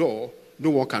shuts a door, no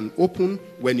one can open.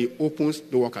 When he opens,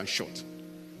 no one can shut.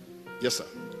 Yes, sir.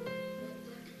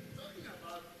 Talking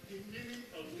about the meaning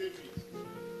of David.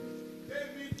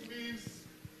 David means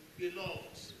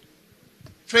beloved.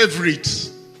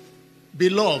 Favorite.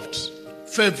 Beloved.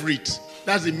 Favorite.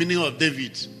 That's the meaning of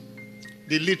David.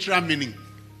 The literal meaning.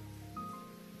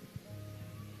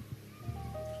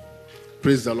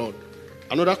 Praise the Lord.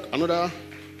 Another.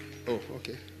 Oh,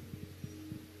 okay.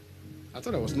 I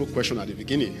thought there was no question at the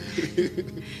beginning.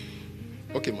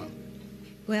 Okay, ma'am.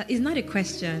 Well, it's not a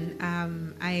question.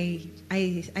 I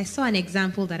saw an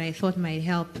example that I thought might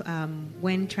help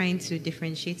when trying to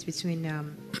differentiate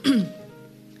between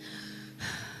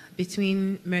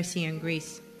between mercy and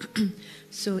grace.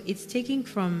 So it's taking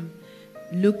from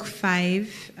Luke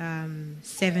 5,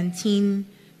 17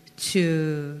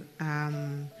 to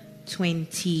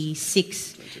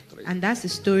 26. 23. And that's the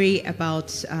story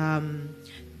about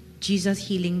Jesus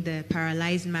healing the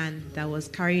paralyzed man that was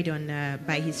carried on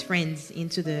by his friends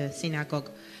into the synagogue,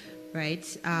 right?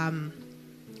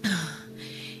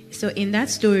 So in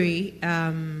that story,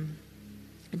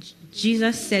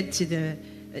 Jesus said to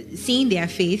seeing their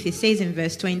faith, it says in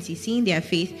verse 20, seeing their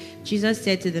faith, Jesus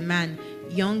said to the man,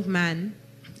 young man,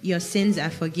 your sins are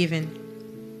forgiven.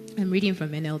 I'm reading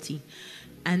from NLT.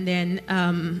 And then,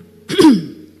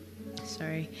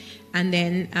 sorry. And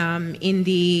then in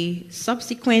the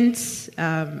subsequent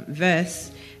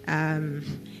verse,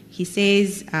 he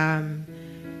says,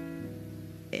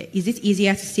 is it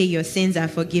easier to say your sins are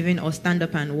forgiven or stand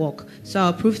up and walk? So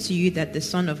I'll prove to you that the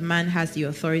Son of Man has the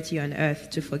authority on earth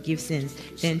to forgive sins.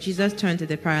 Then Jesus turned to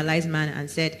the paralyzed man and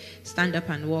said, stand up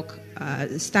and walk,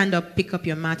 stand up, pick up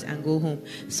your mat and go home.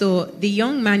 So the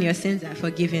young man, your sins are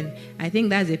forgiven. I think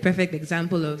that's a perfect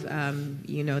example of,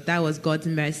 that was God's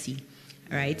mercy.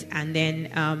 Right? And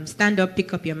then stand up,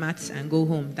 pick up your mats, and go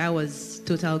home. That was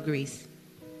total grace.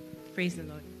 Praise the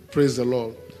Lord. Praise the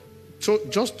Lord. So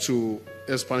just to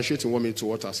expatiate in 1 minute to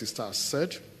what our sister has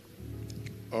said,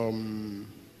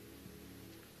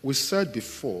 we said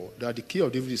before that the key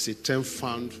of David is a term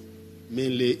found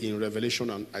mainly in Revelation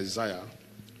and Isaiah.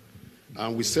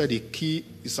 And we said the key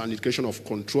is an indication of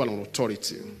control and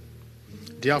authority.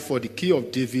 Therefore, the key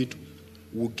of David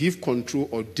will give control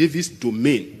of David's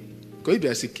domain. Because if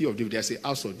there's a key of David, there's a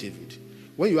house of David.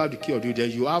 When you have the key of David, then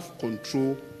you have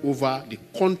control over the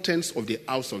contents of the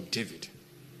house of David.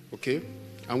 Okay?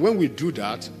 And when we do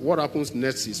that, what happens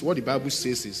next is, what the Bible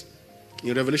says is,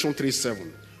 in Revelation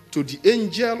 3:7, to the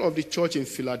angel of the church in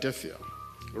Philadelphia,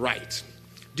 write,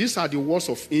 these are the words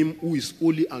of him who is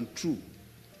holy and true.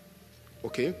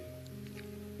 Okay?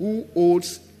 Who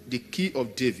holds the key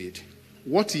of David.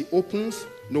 What he opens,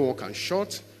 no one can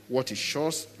shut. What he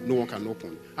shuts, no one can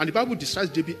open. And the Bible describes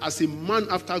David as a man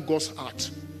after God's heart.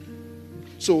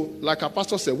 So, like our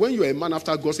pastor said, when you are a man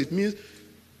after God's, it means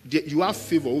You have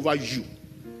favor over you.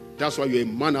 That's why you're a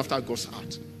man after God's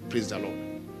heart. Praise the Lord.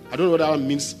 I don't know what that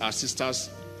means our sisters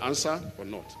answer or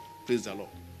not. Praise the Lord.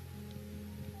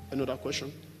 Another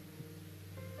question?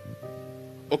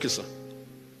 Okay, sir.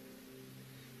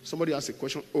 Somebody asked a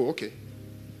question. Oh, okay.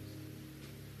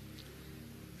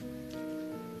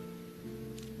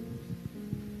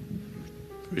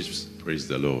 Praise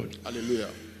the Lord. Hallelujah.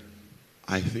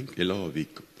 I think a lot of the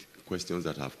questions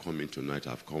that have come in tonight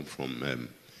have come from a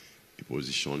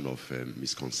position of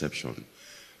misconception.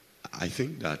 I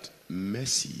think that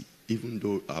mercy, even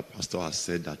though our pastor has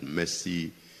said that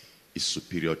mercy is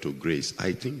superior to grace,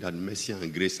 I think that mercy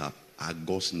and grace are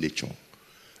God's nature,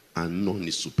 and none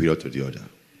is superior to the other.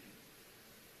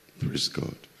 Praise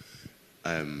God.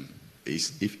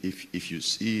 If you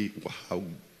see how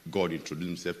God introduced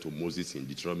himself to Moses in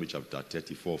Deuteronomy chapter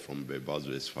 34 from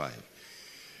verse 5,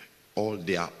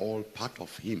 they are all part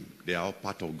of him. They are all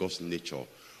part of God's nature.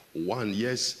 One,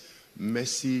 yes,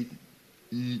 mercy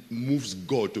moves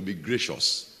God to be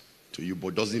gracious to you,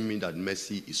 but doesn't mean that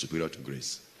mercy is superior to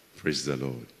grace. Praise the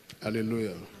Lord.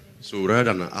 Hallelujah. So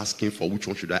rather than asking for which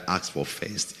one should I ask for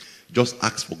first, just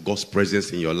ask for God's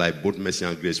presence in your life. Both mercy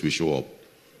and grace will show up.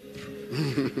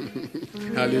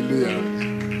 Hallelujah.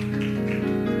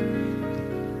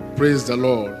 Praise the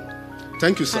Lord.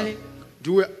 Thank you, sir.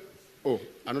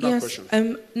 Another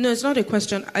question. No, it's not a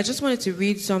question. I just wanted to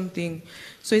read something.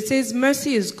 So it says,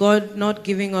 mercy is God not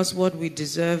giving us what we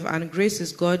deserve, and grace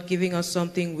is God giving us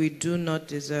something we do not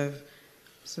deserve.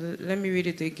 So let me read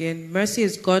it again. Mercy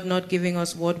is God not giving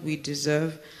us what we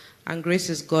deserve, and grace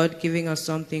is God giving us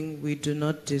something we do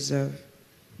not deserve.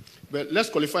 But let's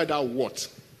qualify that what.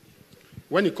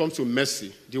 When it comes to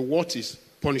mercy, the what is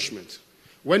punishment.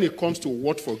 When it comes to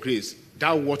what for grace,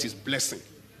 that what is blessing.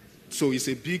 So it's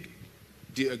a big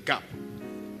gap.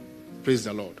 Praise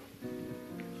the Lord.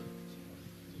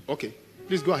 Okay,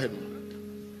 please go ahead, man.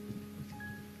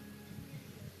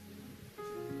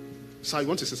 Sir, you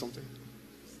want to say something?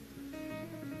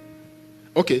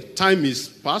 Okay, time is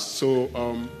past, so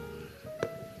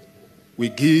we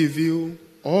give you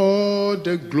all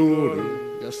the glory.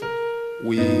 Yes, sir.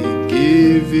 We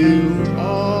give you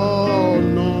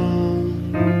honor.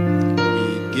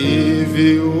 We give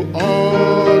you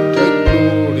all the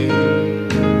glory.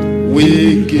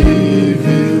 We give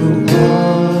you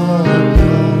honor.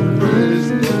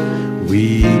 Praise God.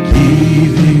 We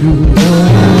give you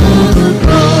all the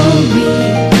glory.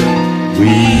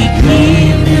 We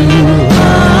give you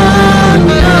honor.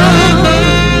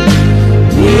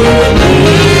 We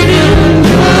give you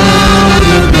all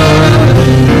the glory.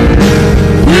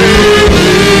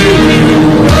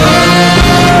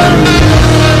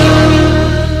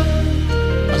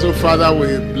 So, Father, we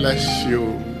bless you.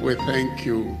 We thank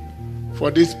you for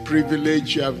this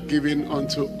privilege you have given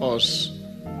unto us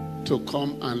to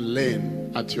come and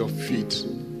learn at your feet.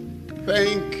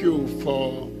 Thank you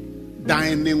for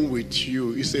dining with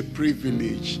you. It's a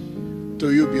privilege.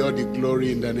 To you be all the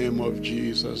glory in the name of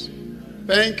Jesus.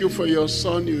 Thank you for your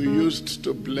son you used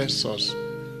to bless us.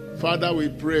 Father, we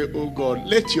pray, oh God,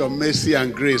 let your mercy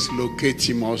and grace locate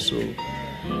him also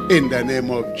in the name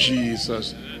of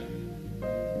Jesus.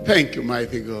 Thank you,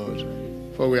 mighty God,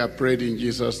 for we are prayed in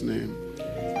Jesus' name.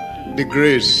 May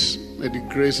the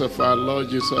grace of our Lord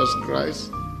Jesus Christ,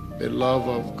 the love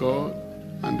of God,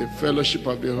 and the fellowship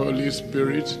of the Holy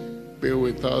Spirit be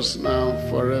with us now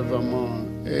forevermore.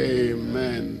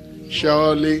 Amen.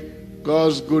 Surely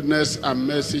God's goodness and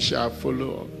mercy shall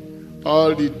follow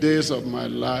all the days of my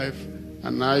life,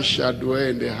 and I shall dwell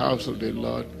in the house of the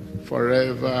Lord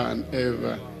forever and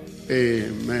ever.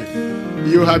 Amen.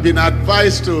 You have been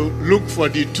advised to look for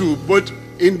the two, but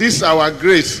in this our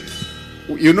grace,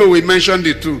 you know, we mentioned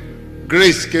the two.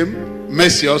 Grace came,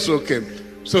 mercy also came.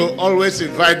 So always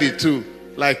invite the two,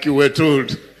 like you were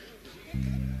told.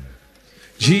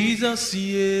 Jesus,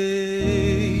 yeah,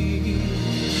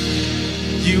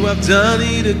 you have done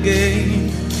it again.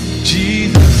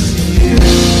 Jesus,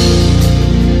 yeah.